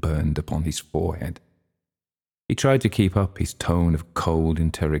shame that burned upon his forehead. He tried to keep up his tone of cold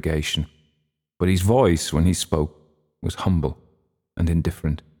interrogation, but his voice, when he spoke, was humble and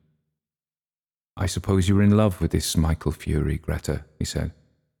indifferent. "I suppose you were in love with this Michael Fury, Greta," he said.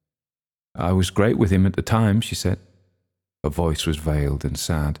 "I was great with him at the time," she said. Her voice was veiled and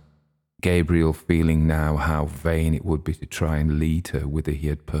sad. Gabriel, feeling now how vain it would be to try and lead her whither he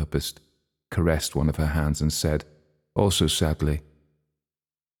had purposed, caressed one of her hands and said, also sadly,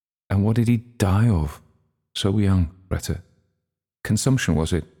 "And what did he die of? So young, Greta. Consumption,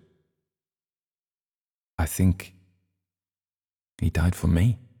 was it?" "I think he died for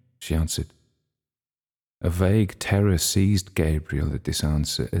me," she answered. A vague terror seized Gabriel at this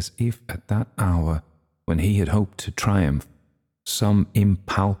answer, as if at that hour, when he had hoped to triumph, some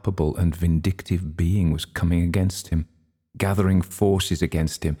impalpable and vindictive being was coming against him, gathering forces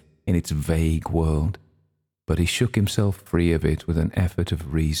against him in its vague world. But he shook himself free of it with an effort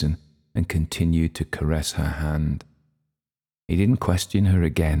of reason and continued to caress her hand. He didn't question her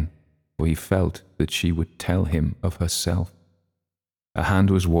again, for he felt that she would tell him of herself. Her hand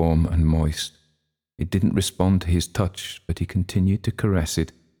was warm and moist. It didn't respond to his touch, but he continued to caress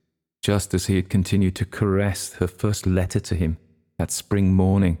it, just as he had continued to caress her first letter to him that spring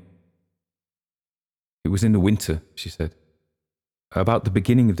morning. "It was in the winter," she said. "About the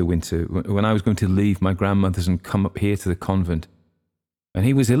beginning of the winter, when I was going to leave my grandmother's and come up here to the convent. And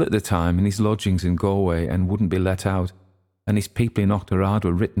he was ill at the time in his lodgings in Galway and wouldn't be let out, and his people in Oughterard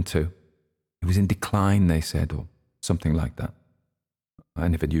were written to. He was in decline, they said, or something like that. I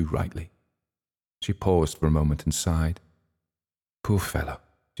never knew rightly." She paused for a moment and sighed. "Poor fellow,"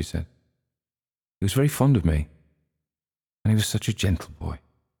 she said. "He was very fond of me, and he was such a gentle boy.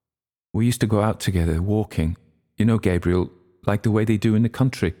 We used to go out together, walking, you know, Gabriel, like the way they do in the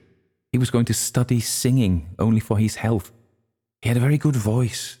country. He was going to study singing only for his health, He had a very good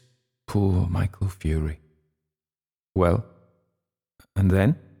voice, poor Michael Fury. Well, and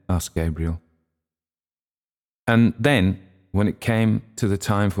then? Asked Gabriel. And then, when it came to the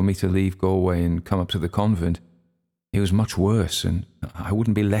time for me to leave Galway and come up to the convent, he was much worse, and I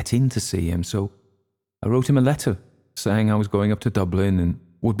wouldn't be let in to see him, so I wrote him a letter saying I was going up to Dublin and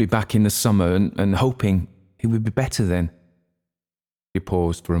would be back in the summer and hoping he would be better then. She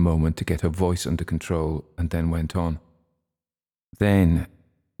paused for a moment to get her voice under control and then went on. Then,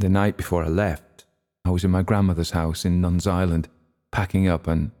 the night before I left, I was in my grandmother's house in Nuns Island, packing up,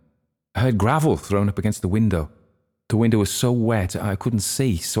 and I heard gravel thrown up against the window. The window was so wet I couldn't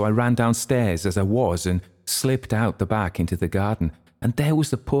see, so I ran downstairs as I was and slipped out the back into the garden, and there was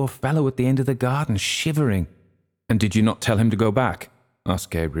the poor fellow at the end of the garden, shivering. And did you not tell him to go back?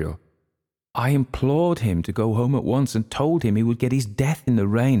 Asked Gabriel. I implored him to go home at once and told him he would get his death in the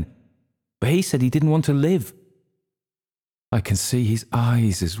rain, but he said he didn't want to live. I can see his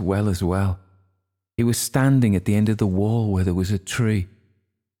eyes as well. He was standing at the end of the wall where there was a tree.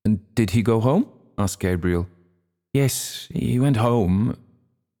 And did he go home? Asked Gabriel. Yes, he went home,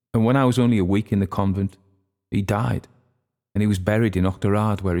 and when I was only a week in the convent, he died, and he was buried in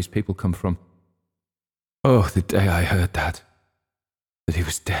Oughterard, where his people come from. Oh, the day I heard that he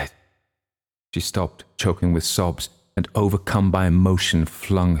was dead. She stopped, choking with sobs, and overcome by emotion,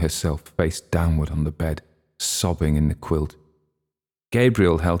 flung herself face downward on the bed, sobbing in the quilt.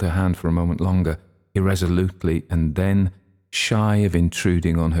 Gabriel held her hand for a moment longer, irresolutely, and then, shy of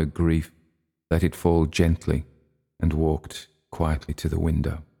intruding on her grief, let it fall gently and walked quietly to the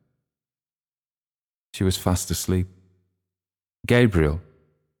window. She was fast asleep. Gabriel,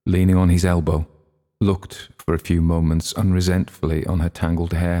 leaning on his elbow, looked for a few moments unresentfully on her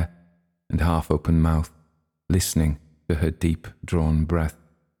tangled hair and half-open mouth, listening to her deep-drawn breath.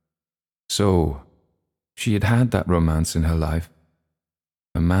 So, she had had that romance in her life.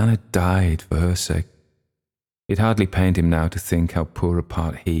 A man had died for her sake. It hardly pained him now to think how poor a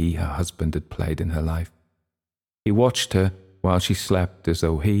part he, her husband, had played in her life. He watched her while she slept as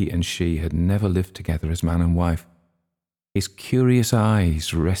though he and she had never lived together as man and wife. His curious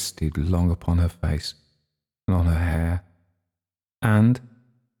eyes rested long upon her face and on her hair, and,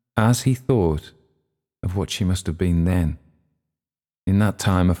 as he thought of what she must have been then, in that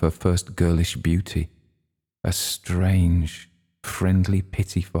time of her first girlish beauty, a strange, friendly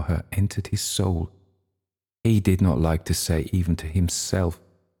pity for her entered his soul. He did not like to say even to himself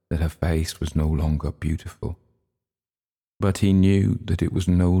that her face was no longer beautiful. But he knew that it was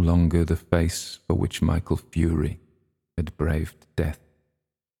no longer the face for which Michael Fury had braved death.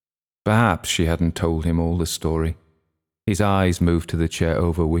 Perhaps she hadn't told him all the story. His eyes moved to the chair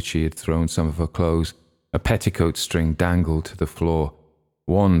over which she had thrown some of her clothes. A petticoat string dangled to the floor.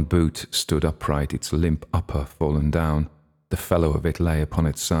 One boot stood upright, its limp upper fallen down. The fellow of it lay upon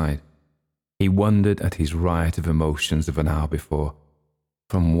its side. He wondered at his riot of emotions of an hour before.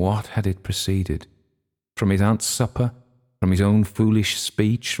 From what had it proceeded? From his aunt's supper? From his own foolish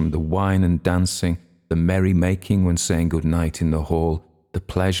speech? From the wine and dancing, the merry-making when saying good night in the hall, the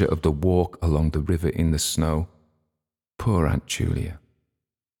pleasure of the walk along the river in the snow? Poor Aunt Julia.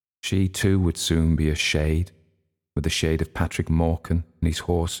 She too would soon be a shade, with the shade of Patrick Morkan and his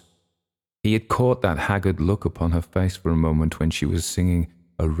horse. He had caught that haggard look upon her face for a moment when she was singing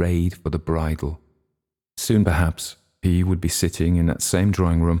a raid for the bridal. Soon, perhaps, he would be sitting in that same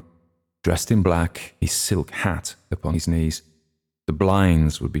drawing room, dressed in black, his silk hat upon his knees. The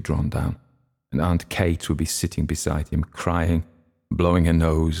blinds would be drawn down, and Aunt Kate would be sitting beside him, crying, blowing her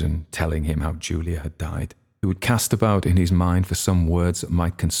nose and telling him how Julia had died. He would cast about in his mind for some words that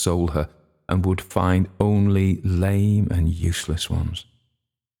might console her, and would find only lame and useless ones.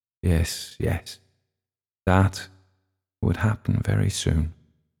 Yes, that would happen very soon.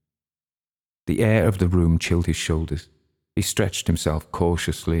 The air of the room chilled his shoulders. He stretched himself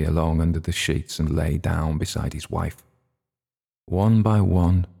cautiously along under the sheets and lay down beside his wife. One by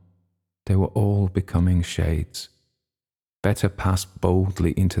one, they were all becoming shades. Better pass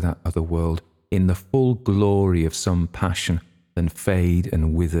boldly into that other world in the full glory of some passion than fade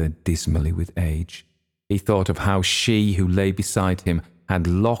and wither dismally with age. He thought of how she who lay beside him had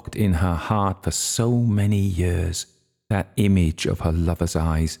locked in her heart for so many years that image of her lover's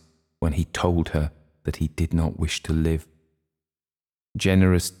eyes when he told her that he did not wish to live.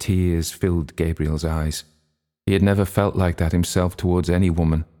 Generous tears filled Gabriel's eyes. He had never felt like that himself towards any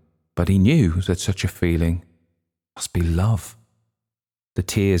woman, but he knew that such a feeling must be love. The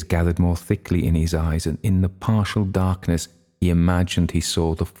tears gathered more thickly in his eyes, and in the partial darkness he imagined he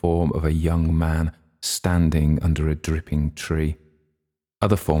saw the form of a young man standing under a dripping tree.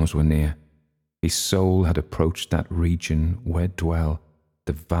 Other forms were near. His soul had approached that region where dwell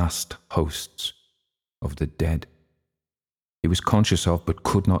the vast hosts of the dead. He was conscious of, but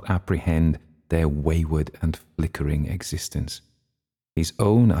could not apprehend, their wayward and flickering existence. His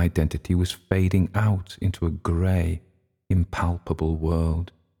own identity was fading out into a grey, impalpable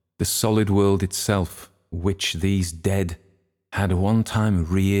world. The solid world itself, which these dead had one time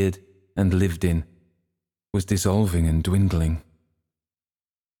reared and lived in, was dissolving and dwindling.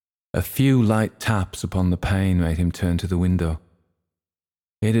 A few light taps upon the pane made him turn to the window.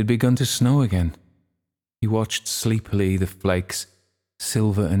 It had begun to snow again. He watched sleepily the flakes,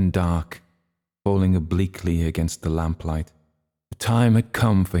 silver and dark, falling obliquely against the lamplight. The time had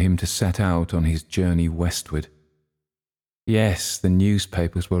come for him to set out on his journey westward. Yes, the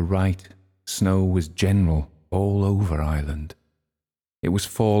newspapers were right. Snow was general all over Ireland. It was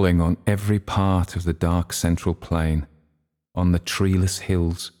falling on every part of the dark central plain, on the treeless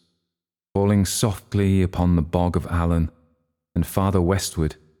hills, falling softly upon the bog of Allen, and farther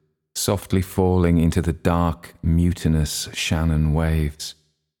westward, softly falling into the dark, mutinous Shannon waves.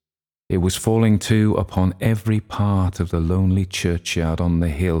 It was falling too upon every part of the lonely churchyard on the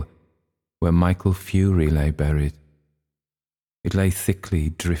hill where Michael Fury lay buried. It lay thickly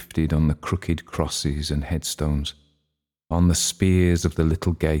drifted on the crooked crosses and headstones, on the spears of the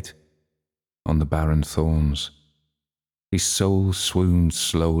little gate, on the barren thorns. His soul swooned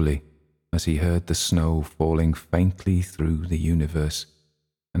slowly as he heard the snow falling faintly through the universe,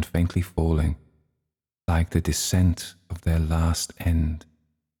 and faintly falling, like the descent of their last end,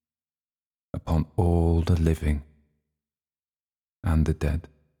 upon all the living and the dead.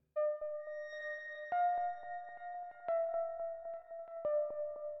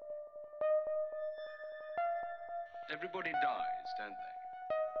 Everybody dies, don't they?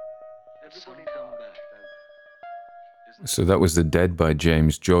 Everybody come back, don't they? So that was The Dead by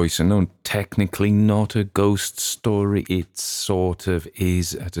James Joyce, and no, technically not a ghost story. It sort of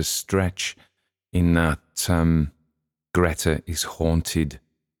is at a stretch, in that Greta is haunted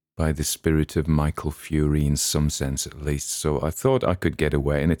by the spirit of Michael Fury in some sense at least. So I thought I could get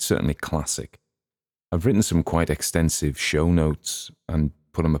away, and it's certainly classic. I've written some quite extensive show notes and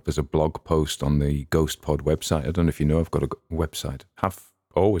put them up as a blog post on the Ghost Pod website. I don't know if you know, I've got a website. Have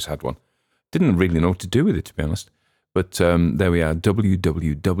always had one. Didn't really know what to do with it, to be honest. But there we are,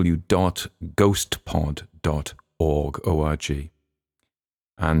 www.ghostpod.org.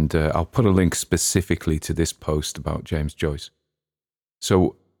 And I'll put a link specifically to this post about James Joyce.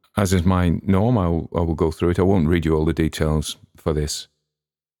 So, as is my norm, I will go through it. I won't read you all the details for this.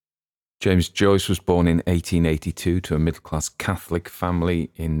 James Joyce was born in 1882 to a middle-class Catholic family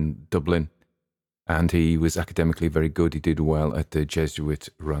in Dublin, and he was academically very good. He did well at the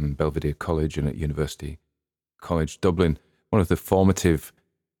Jesuit-run Belvedere College and at University College Dublin. One of the formative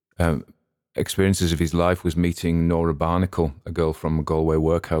experiences of his life was meeting Nora Barnacle, a girl from a Galway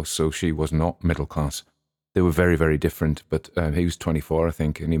workhouse, so she was not middle class. They were very, very different, but he was 24, I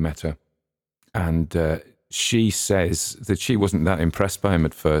think, and he met her. And she says that she wasn't that impressed by him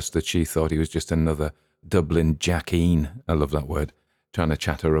at first, that she thought he was just another Dublin Jackeen, I love that word, trying to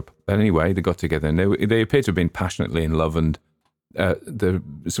chat her up. But anyway, they got together, and they appear to have been passionately in love, and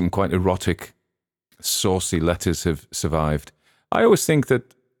some quite erotic, saucy letters have survived. I always think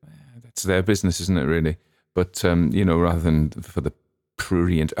that it's their business, isn't it, really? But, rather than for the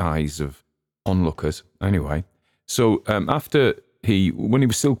prurient eyes of onlookers. Anyway, so when he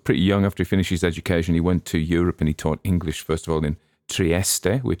was still pretty young, after he finished his education, he went to Europe and he taught English, first of all, in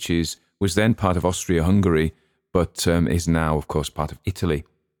Trieste, which was then part of Austria-Hungary, but is now, of course, part of Italy.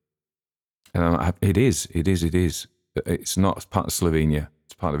 And it is. It's not part of Slovenia.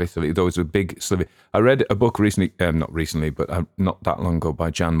 It's part of Italy, though it's a big Slovenia. I read a book recently, not recently, but not that long ago, by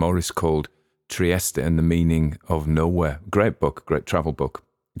Jan Morris called Trieste and the Meaning of Nowhere. Great book, great travel book.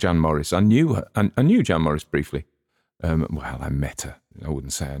 Jan Morris. I knew Jan Morris briefly. I met her. I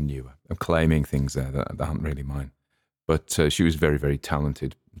wouldn't say I knew her. I'm claiming things there that aren't really mine. But she was very, very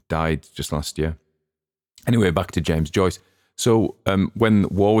talented. Died just last year. Anyway, back to James Joyce. So when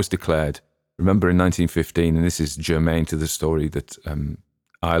war was declared, remember in 1915, and this is germane to the story, that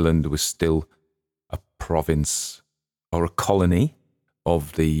Ireland was still a province or a colony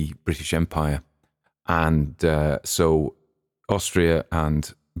of the British Empire. And so Austria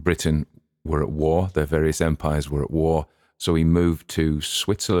and Britain were at war. Their various empires were at war. So he moved to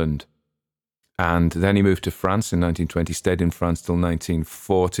Switzerland. And then he moved to France in 1920, stayed in France till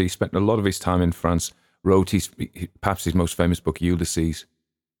 1940, spent a lot of his time in France, wrote perhaps his most famous book, Ulysses,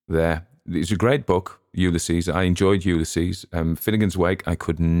 there. It's a great book, Ulysses. I enjoyed Ulysses. Finnegan's Wake, I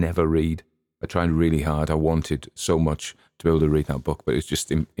could never read. I tried really hard. I wanted so much to be able to read that book, but it's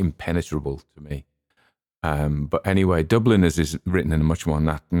just impenetrable to me. But anyway, Dubliners is written in a much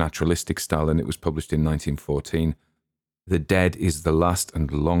more naturalistic style, and it was published in 1914. The Dead is the last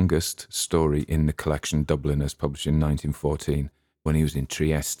and longest story in the collection Dubliners, published in 1914 when he was in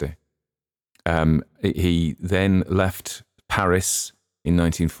Trieste. He then left Paris in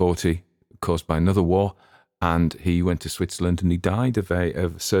 1940, caused by another war, and he went to Switzerland, and he died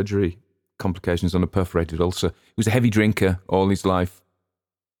of surgery complications on a perforated ulcer. He was a heavy drinker all his life.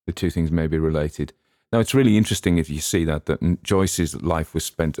 The two things may be related. Now, it's really interesting if you see that Joyce's life was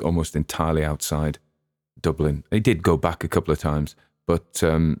spent almost entirely outside Dublin. He did go back a couple of times, but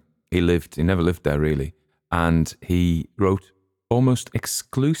he never lived there really. And he wrote almost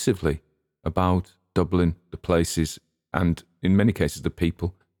exclusively about Dublin, the places, and in many cases, the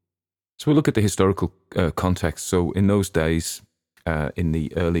people. So we look at the historical context. So in those days, in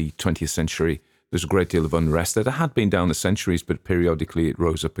the early 20th century, there's a great deal of unrest. There had been down the centuries, but periodically it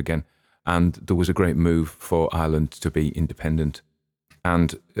rose up again. And there was a great move for Ireland to be independent.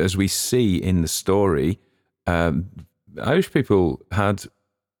 And as we see in the story, Irish people had,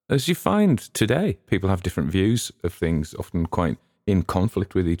 as you find today, people have different views of things, often quite in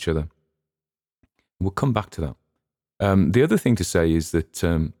conflict with each other. We'll come back to that. The other thing to say is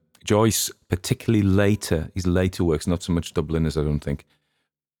that Joyce, particularly his later works, not so much Dubliners, I don't think,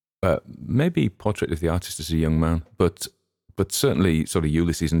 maybe Portrait of the Artist as a Young Man, but certainly sort of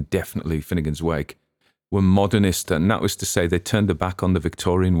Ulysses and definitely Finnegan's Wake were modernist, and that was to say they turned their back on the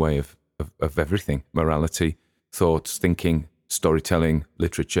Victorian way of everything, morality, thoughts, thinking, storytelling,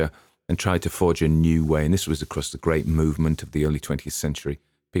 literature, and tried to forge a new way. And this was across the great movement of the early 20th century.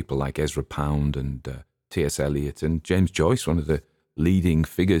 People like Ezra Pound and T.S. Eliot and James Joyce, one of the leading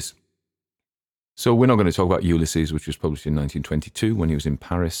figures. So we're not going to talk about Ulysses, which was published in 1922 when he was in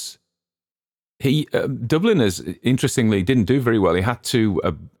Paris. Dubliners, interestingly, didn't do very well. He had to,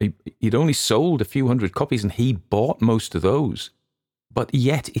 he'd only sold a few hundred copies and he bought most of those. But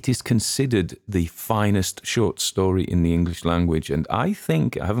yet it is considered the finest short story in the English language. And I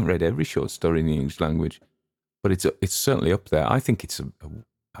haven't read every short story in the English language, but it's certainly up there. I think it's a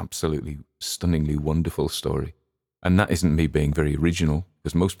absolutely stunningly wonderful story. And that isn't me being very original,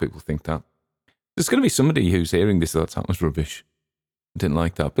 because most people think that. There's going to be somebody who's hearing this that was rubbish. I didn't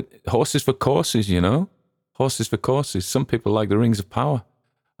like that. But horses for courses, Horses for courses. Some people like the Rings of Power.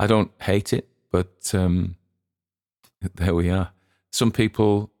 I don't hate it, but there we are. Some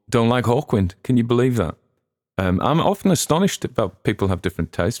people don't like Hawkwind. Can you believe that? I'm often astonished about people have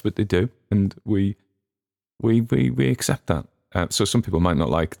different tastes, but they do. And we accept that. So some people might not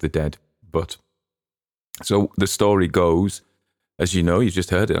like The Dead, but... So the story goes, as you know, you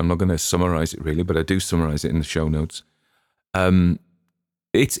just heard it. I'm not going to summarize it really, but I do summarize it in the show notes.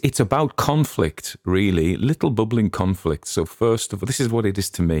 It's about conflict, really, little bubbling conflict. So first of all, this is what it is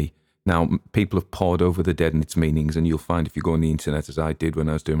to me. Now, people have pored over The Dead and its meanings, and you'll find if you go on the internet, as I did when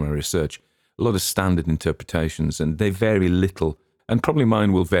I was doing my research, a lot of standard interpretations, and they vary little. And probably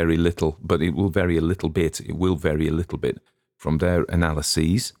mine will vary little, but it will vary a little bit. It will vary a little bit from their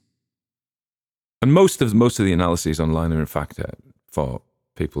analyses. And most of the analyses online are, in fact, for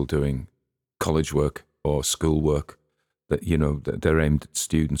people doing college work or school work. That they're aimed at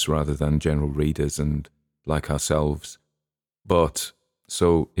students rather than general readers and like ourselves. But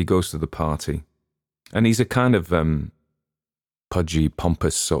so he goes to the party, and he's a kind of pudgy,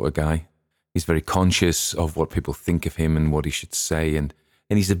 pompous sort of guy. He's very conscious of what people think of him and what he should say, and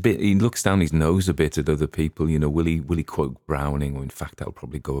he looks down his nose a bit at other people. Will he quote Browning? Or in fact, that'll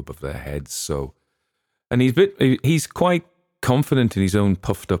probably go above their heads. So, and he's quite confident in his own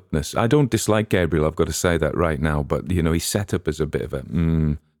puffed upness. I don't dislike Gabriel, I've got to say that right now, but he's set up as a bit of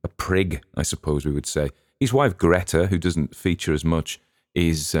a prig, I suppose we would say. His wife Greta, who doesn't feature as much,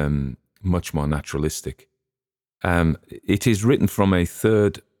 is much more naturalistic. It is written from a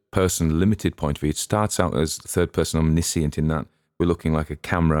third-person limited point of view. It starts out as third-person omniscient in that we're looking like a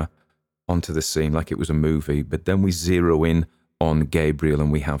camera onto the scene, like it was a movie, but then we zero in on Gabriel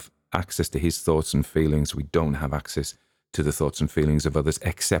and we have access to his thoughts and feelings. We don't have access to the thoughts and feelings of others,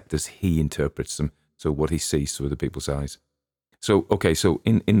 except as he interprets them, so what he sees through other people's eyes. So, okay, so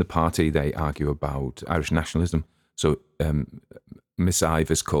in the party, they argue about Irish nationalism. So Miss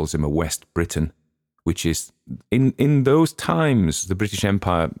Ivers calls him a West Briton, which is, in those times, the British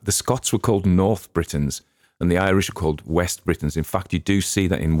Empire, the Scots were called North Britons, and the Irish were called West Britons. In fact, you do see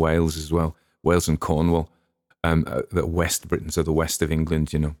that in Wales as well, Wales and Cornwall, that West Britons are the west of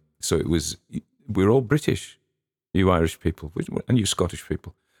England, So we're all British. You Irish people, and you Scottish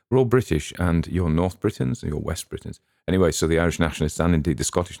people. We're all British, and you're North Britons and you're West Britons. Anyway, so the Irish nationalists and indeed the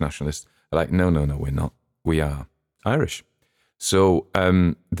Scottish nationalists are like, no, we're not. We are Irish. So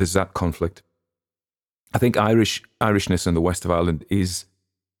there's that conflict. I think Irishness in the west of Ireland is,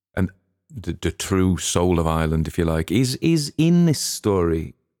 and the true soul of Ireland, if you like, is in this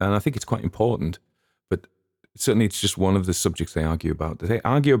story. And I think it's quite important. But certainly it's just one of the subjects they argue about. They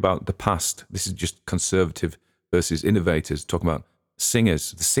argue about the past. This is just conservative versus innovators, talking about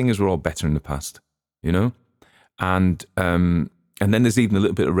singers. The singers were all better in the past, you know? And then there's even a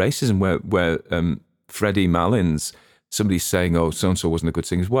little bit of racism where Freddie Malins, somebody's saying, oh, so-and-so wasn't a good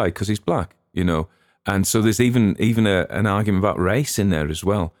singer. Why? Because he's black, you know? And so there's even an argument about race in there as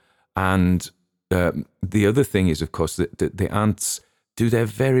well. And the other thing is, of course, that the Ants do their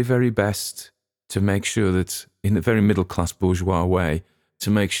very, very best to make sure that, in a very middle-class bourgeois way, to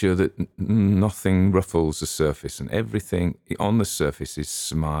make sure that nothing ruffles the surface and everything on the surface is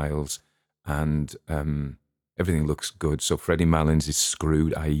smiles and everything looks good. So Freddie Malins is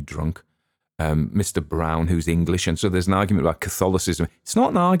screwed, i.e. drunk. Mr. Brown, who's English, and so there's an argument about Catholicism. It's not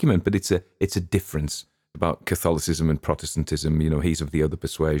an argument, but it's a difference about Catholicism and Protestantism. You know, he's of the other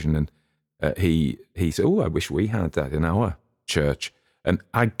persuasion, and he said, "Oh, I wish we had that in our church." And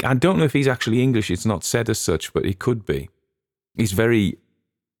I don't know if he's actually English. It's not said as such, but he could be. He's very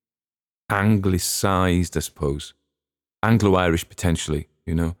Anglicised, I suppose, Anglo-Irish potentially.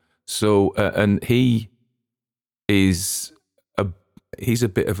 You know, so and he is. He's a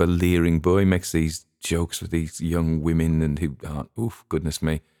bit of a leering boy. He makes these jokes with these young women and who aren't, oof, goodness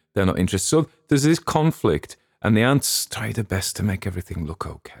me, they're not interested. So there's this conflict, and the Ants try their best to make everything look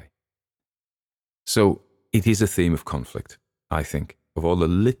okay. So it is a theme of conflict, I think, of all the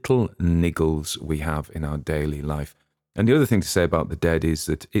little niggles we have in our daily life. And the other thing to say about The Dead is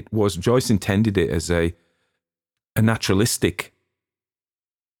that Joyce intended it as a naturalistic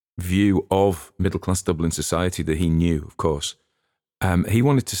view of middle-class Dublin society that he knew, of course. He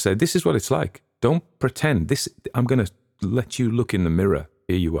wanted to say, this is what it's like. Don't pretend. I'm going to let you look in the mirror.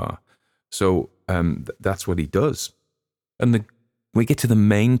 Here you are. So that's what he does. And we get to the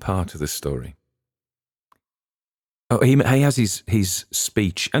main part of the story. Oh, he has his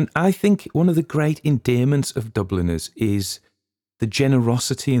speech. And I think one of the great endearments of Dubliners is the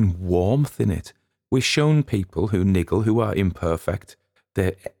generosity and warmth in it. We're shown people who niggle, who are imperfect.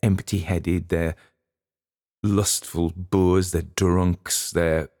 They're empty-headed. They're lustful boors, they're drunks,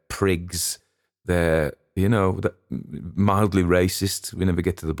 they're prigs, they're, mildly racist. We never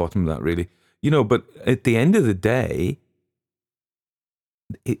get to the bottom of that, really. But at the end of the day,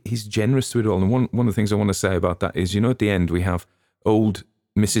 he's generous to it all. And one of the things I want to say about that is, at the end we have old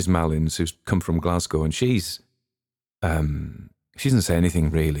Mrs. Malins, who's come from Glasgow, and she doesn't say anything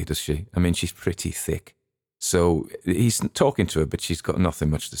really, does she? I mean, she's pretty thick. So he's talking to her, but she's got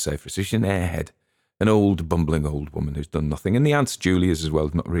nothing much to say for her. So she's an airhead. An old, bumbling old woman who's done nothing. And the Aunts Julias as well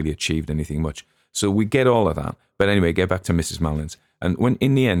have not really achieved anything much. So we get all of that. But anyway, get back to Mrs. Malins. And when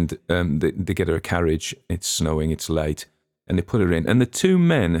in the end, they get her a carriage, it's snowing, it's late, and they put her in. And the two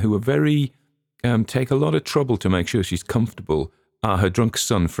men who are very, take a lot of trouble to make sure she's comfortable are her drunk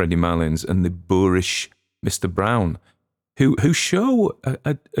son, Freddie Malins, and the boorish Mr. Brown, who show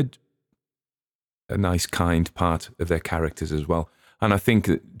a nice, kind part of their characters as well. And I think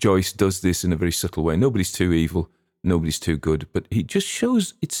that Joyce does this in a very subtle way. Nobody's too evil, nobody's too good, but he just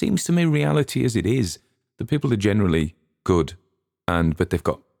shows, it seems to me, reality as it is. The people are generally good, but they've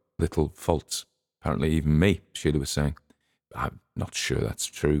got little faults. Apparently, even me, Sheila was saying. I'm not sure that's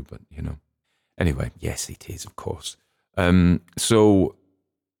true, but, Anyway, yes, it is, of course. So,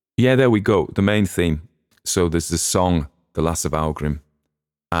 yeah, there we go, the main theme. So there's the song, The Lass of Aughrim.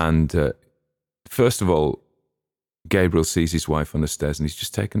 And first of all, Gabriel sees his wife on the stairs and he's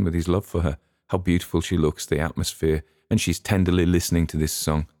just taken with his love for her. How beautiful she looks, the atmosphere, and she's tenderly listening to this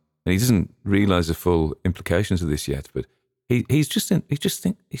song. And he doesn't realise the full implications of this yet, but he just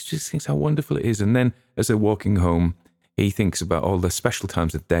thinks how wonderful it is. And then as they're walking home, he thinks about all the special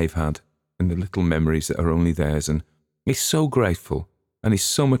times that they've had and the little memories that are only theirs. And he's so grateful and he's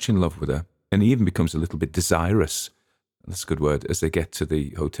so much in love with her. And he even becomes a little bit desirous, that's a good word, as they get to the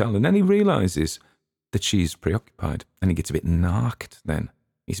hotel. And then he realises that she's preoccupied, and he gets a bit narked then.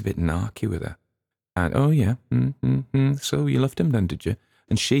 He's a bit narky with her. And, oh yeah, so you loved him then, did you?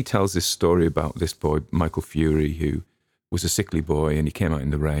 And she tells this story about this boy, Michael Fury, who was a sickly boy, and he came out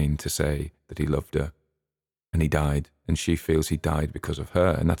in the rain to say that he loved her, and he died, and she feels he died because of her,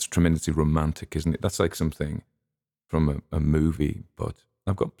 and that's tremendously romantic, isn't it? That's like something from a movie, but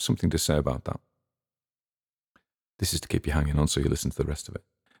I've got something to say about that. This is to keep you hanging on so you listen to the rest of it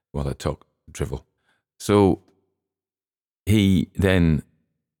while I talk drivel. So he then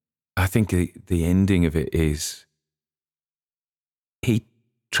I think the ending of it is he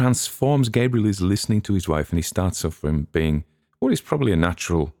transforms. Gabriel is listening to his wife, and he starts off from being what is probably a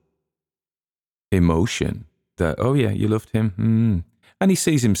natural emotion that, oh yeah, you loved him. And he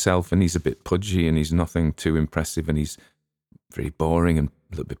sees himself, and he's a bit pudgy, and he's nothing too impressive, and he's very boring and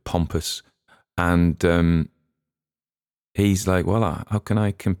a little bit pompous. And he's like, well, how can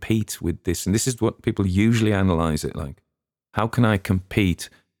I compete with this? And this is what people usually analyze it like. How can I compete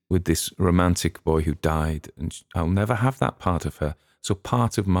with this romantic boy who died? And I'll never have that part of her. So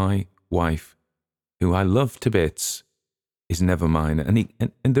part of my wife, who I love to bits, is never mine.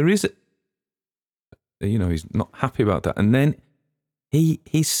 And there is, he's not happy about that. And then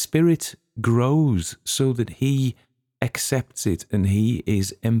his spirit grows so that he accepts it, and he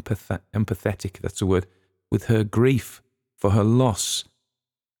is empathetic, that's a word, with her grief for her loss.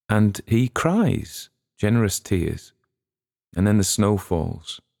 And he cries generous tears. And then the snow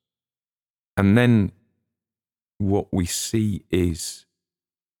falls. And then what we see is,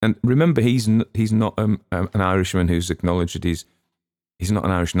 and remember, he's not an Irishman who's acknowledged that he's not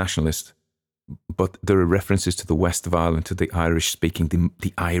an Irish nationalist, but there are references to the west of Ireland, to the Irish-speaking,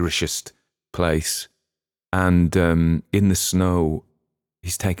 the Irishest place. And in the snow,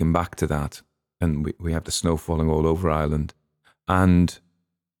 he's taken back to that. And we have the snow falling all over Ireland. And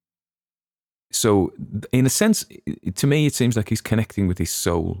so, in a sense, to me, it seems like he's connecting with his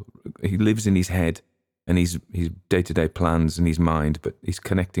soul. He lives in his head and his day-to-day plans in his mind, but he's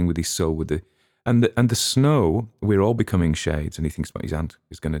connecting with his soul. And the snow, we're all becoming shades, and he thinks about his aunt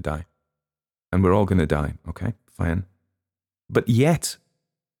who's going to die. And we're all going to die, okay, fine. But yet,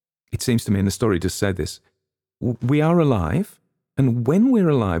 it seems to me, and the story just said this, we are alive, and when we're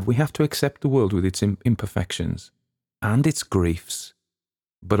alive, we have to accept the world with its imperfections and its griefs,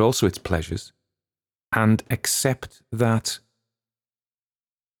 but also its pleasures, and accept that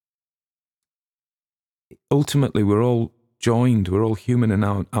ultimately we're all joined, we're all human, and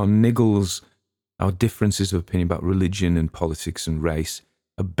our niggles, our differences of opinion about religion and politics and race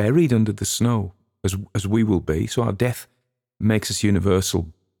are buried under the snow, as we will be. So our death makes us universal,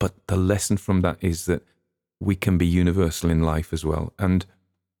 but the lesson from that is that we can be universal in life as well. And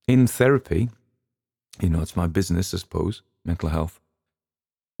in therapy, it's my business, I suppose, mental health.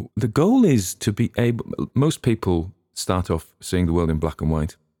 The goal is to be able, most people start off seeing the world in black and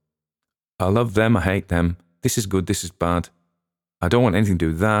white. I love them, I hate them, this is good, this is bad, I don't want anything to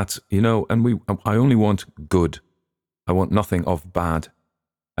do with that, and I only want good. I want nothing of bad.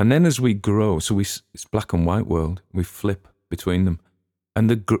 And then as we grow, so it's black and white world, we flip between them. And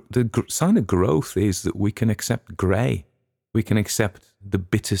the sign of growth is that we can accept grey. We can accept the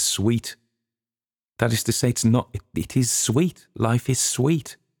bittersweet. That is to say, it is sweet. Life is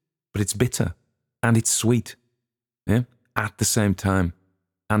sweet, but it's bitter and it's sweet, at the same time.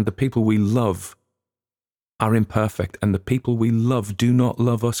 And the people we love are imperfect, and the people we love do not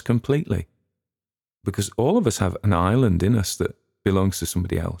love us completely, because all of us have an island in us that belongs to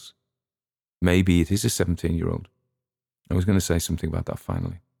somebody else. Maybe it is a 17-year-old. I was going to say something about that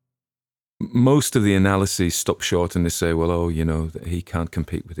finally. Most of the analyses stop short and they say, well, he can't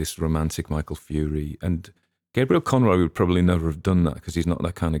compete with this romantic Michael Fury. And Gabriel Conroy would probably never have done that because he's not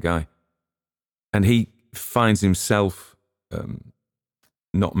that kind of guy. And he finds himself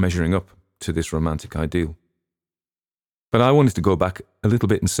not measuring up to this romantic ideal. But I wanted to go back a little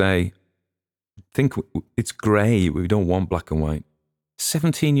bit and say, think it's grey. We don't want black and white.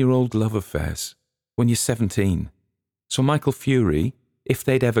 17-year-old love affairs when you're 17. So Michael Fury, if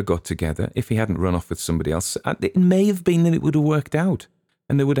they'd ever got together, if he hadn't run off with somebody else, it may have been that it would have worked out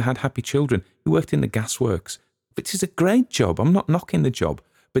and they would have had happy children. He worked in the gasworks, which is a great job. I'm not knocking the job.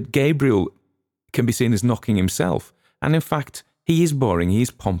 But Gabriel can be seen as knocking himself. And in fact, he is boring, he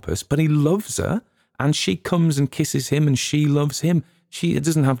is pompous, but he loves her. And she comes and kisses him and she loves him. She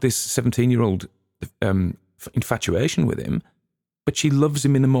doesn't have this 17-year-old infatuation with him, but she loves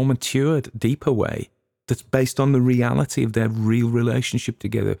him in a more matured, deeper way that's based on the reality of their real relationship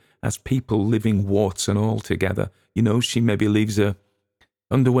together as people living warts and all together. She maybe leaves her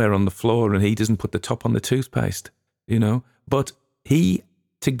underwear on the floor and he doesn't put the top on the toothpaste, But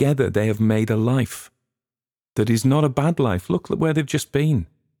together they have made a life that is not a bad life. Look where they've just been.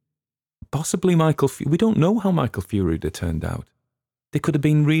 Possibly we don't know how Michael Fury would have turned out. They could have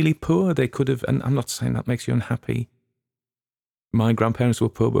been really poor. They could have, and I'm not saying that makes you unhappy. My grandparents were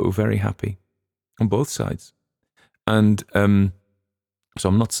poor, but were very happy on both sides. And so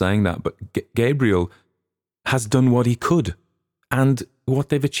I'm not saying that, but Gabriel has done what he could. And what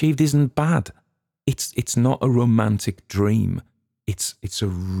they've achieved isn't bad. It's not a romantic dream. It's a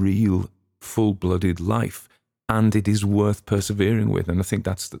real full-blooded life. and it is worth persevering with. And I think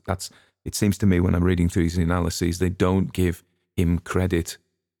that's it seems to me when I'm reading through these analyses, they don't give him credit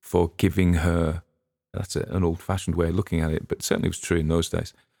for giving her, that's an old-fashioned way of looking at it, but certainly it was true in those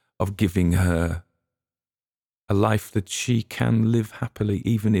days, of giving her a life that she can live happily,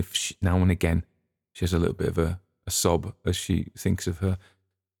 even if now and again she has a little bit of a sob as she thinks of her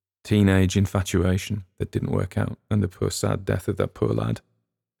teenage infatuation that didn't work out and the poor sad death of that poor lad.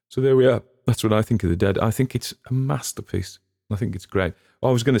 So there we are. That's what I think of The Dead. I think it's a masterpiece. I think it's great.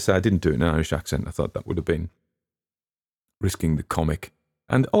 I was going to say I didn't do it in an Irish accent. I thought that would have been risking the comic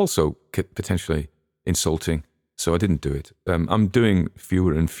and also potentially insulting. So I didn't do it. I'm doing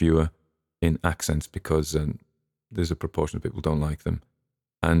fewer and fewer in accents because there's a proportion of people who don't like them.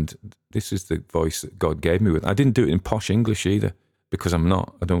 And this is the voice that God gave me with. I didn't do it in posh English either because I'm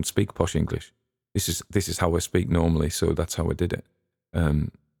not. I don't speak posh English. This is how I speak normally, so that's how I did it.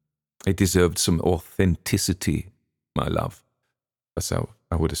 It deserved some authenticity, my love. That's how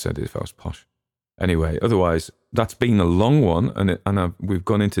I would have said it if I was posh. Anyway, otherwise, that's been a long one, and we've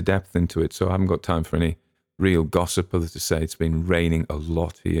gone into depth into it, so I haven't got time for any real gossip other to say it's been raining a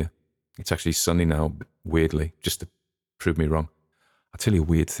lot here. It's actually sunny now, weirdly, just to prove me wrong. I'll tell you a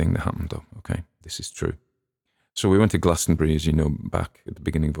weird thing that happened, though, okay? This is true. So we went to Glastonbury, as you know, back at the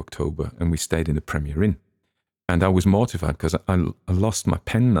beginning of October, and we stayed in the Premier Inn. And I was mortified because I lost my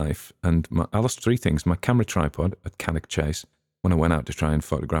penknife and I lost three things. My camera tripod at Cannock Chase when I went out to try and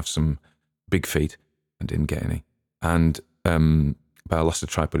photograph some big feet and didn't get any. And but I lost the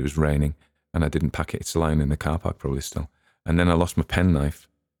tripod, it was raining, and I didn't pack it. It's lying in the car park probably still. And then I lost my penknife.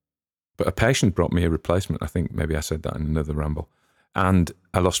 But a patient brought me a replacement. I think maybe I said that in another ramble. And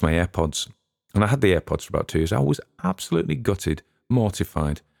I lost my AirPods. And I had the AirPods for about 2 years. I was absolutely gutted,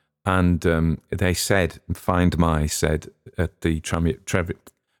 mortified. And they said, Find My said at the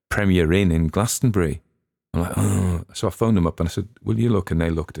Premier Inn in Glastonbury. I'm like, oh. So I phoned them up and I said, will you look? And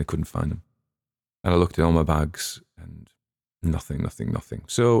they looked and they couldn't find them. And I looked at all my bags and nothing.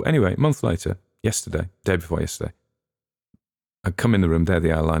 So anyway, a month later, day before yesterday, I come in the room, there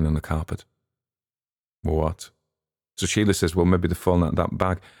they are lying on the carpet. What? So Sheila says, well, maybe they've fallen out of that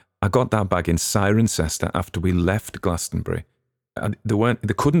bag. I got that bag in Cirencester after we left Glastonbury.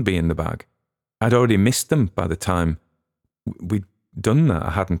 They couldn't be in the bag. I'd already missed them by the time we'd done that.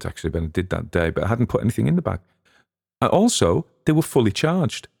 I hadn't actually, but I did that day, but I hadn't put anything in the bag. Also, they were fully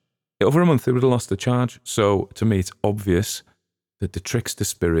charged. Over a month, they would have lost the charge. So to me, it's obvious that the trickster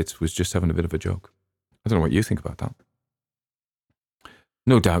spirit was just having a bit of a joke. I don't know what you think about that.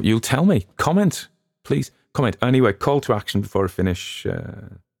 No doubt you'll tell me. Comment, please. Comment. Anyway, call to action before I finish.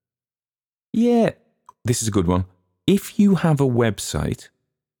 Yeah, this is a good one. If you have a website,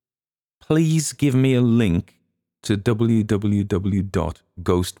 please give me a link to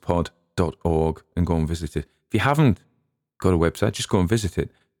www.ghostpod.org and go and visit it. If you haven't got a website, just go and visit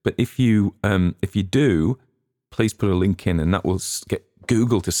it. But if you do, please put a link in, and that will get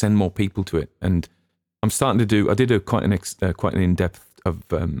Google to send more people to it. And I'm starting to do. I did quite an in-depth of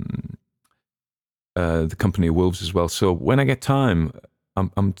the Company of Wolves as well. So when I get time,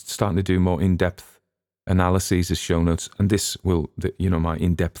 I'm starting to do more in-depth analyses as show notes, and this will, my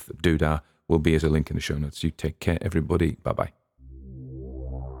in-depth doodah will be as a link in the show notes. You take care, everybody. Bye-bye.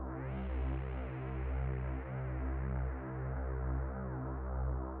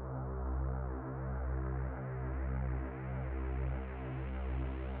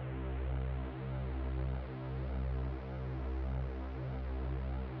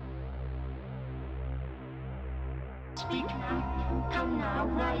 Speak now, come now,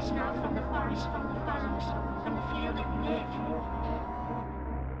 rise now from the forest, from the furrows, from the field of live.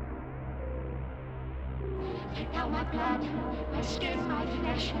 Take out my blood, my skin, my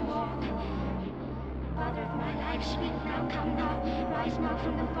flesh and walk. Father of my life, speak now, come now, rise now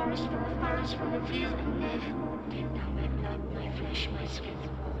from the forest, from the furrows, from the field and live. Take now my blood, my flesh, my skin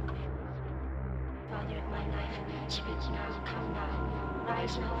and walk. Father of my life, speak now, come now,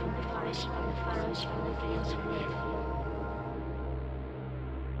 rise now from the forest, from the furrows, from the fields and live.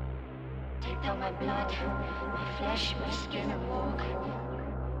 Take down my blood, my flesh, my skin, and walk.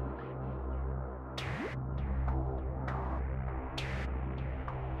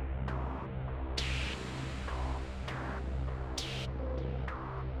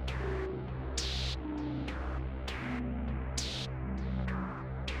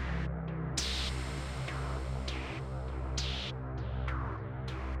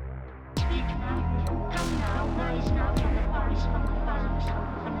 Speak now, come now, rise now from the forest, from the furrows,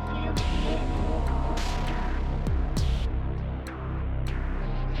 from the field of live.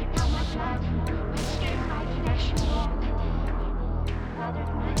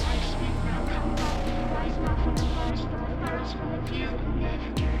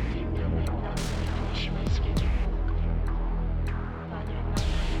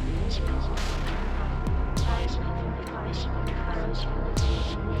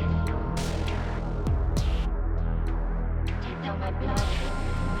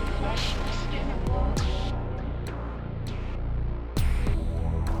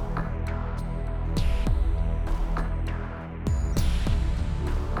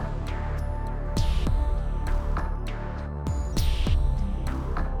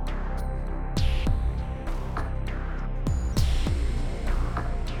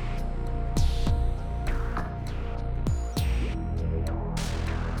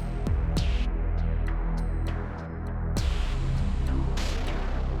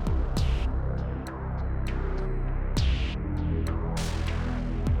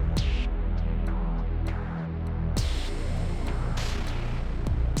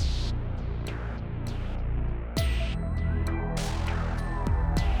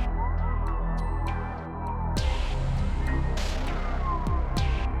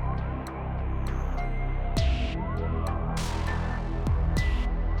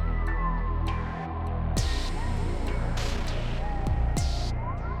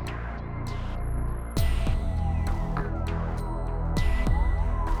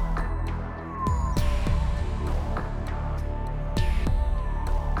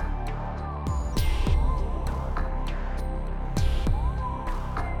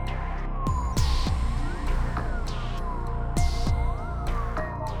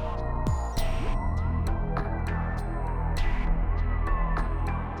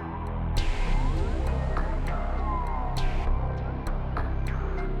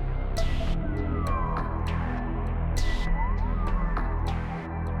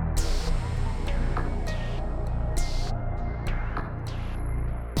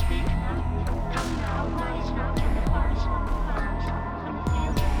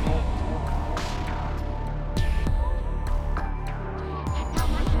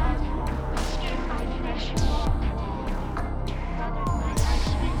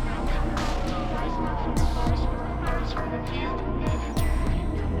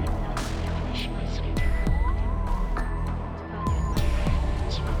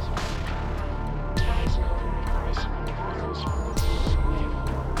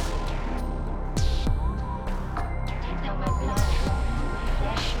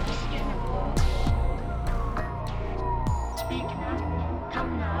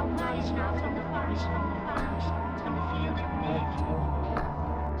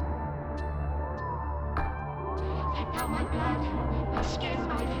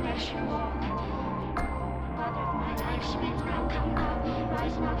 flesh and bone. Father of my life, sweet now, come now.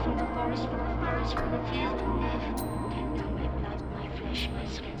 Rise now from the forest, from the furrows, from the field and live. Take now my blood, my flesh, my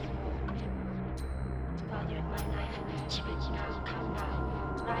skin and bone. Father of my life, sweet now, come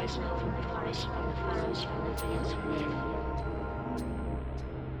now. Rise now from the forest, from the furrows, from the fields and live.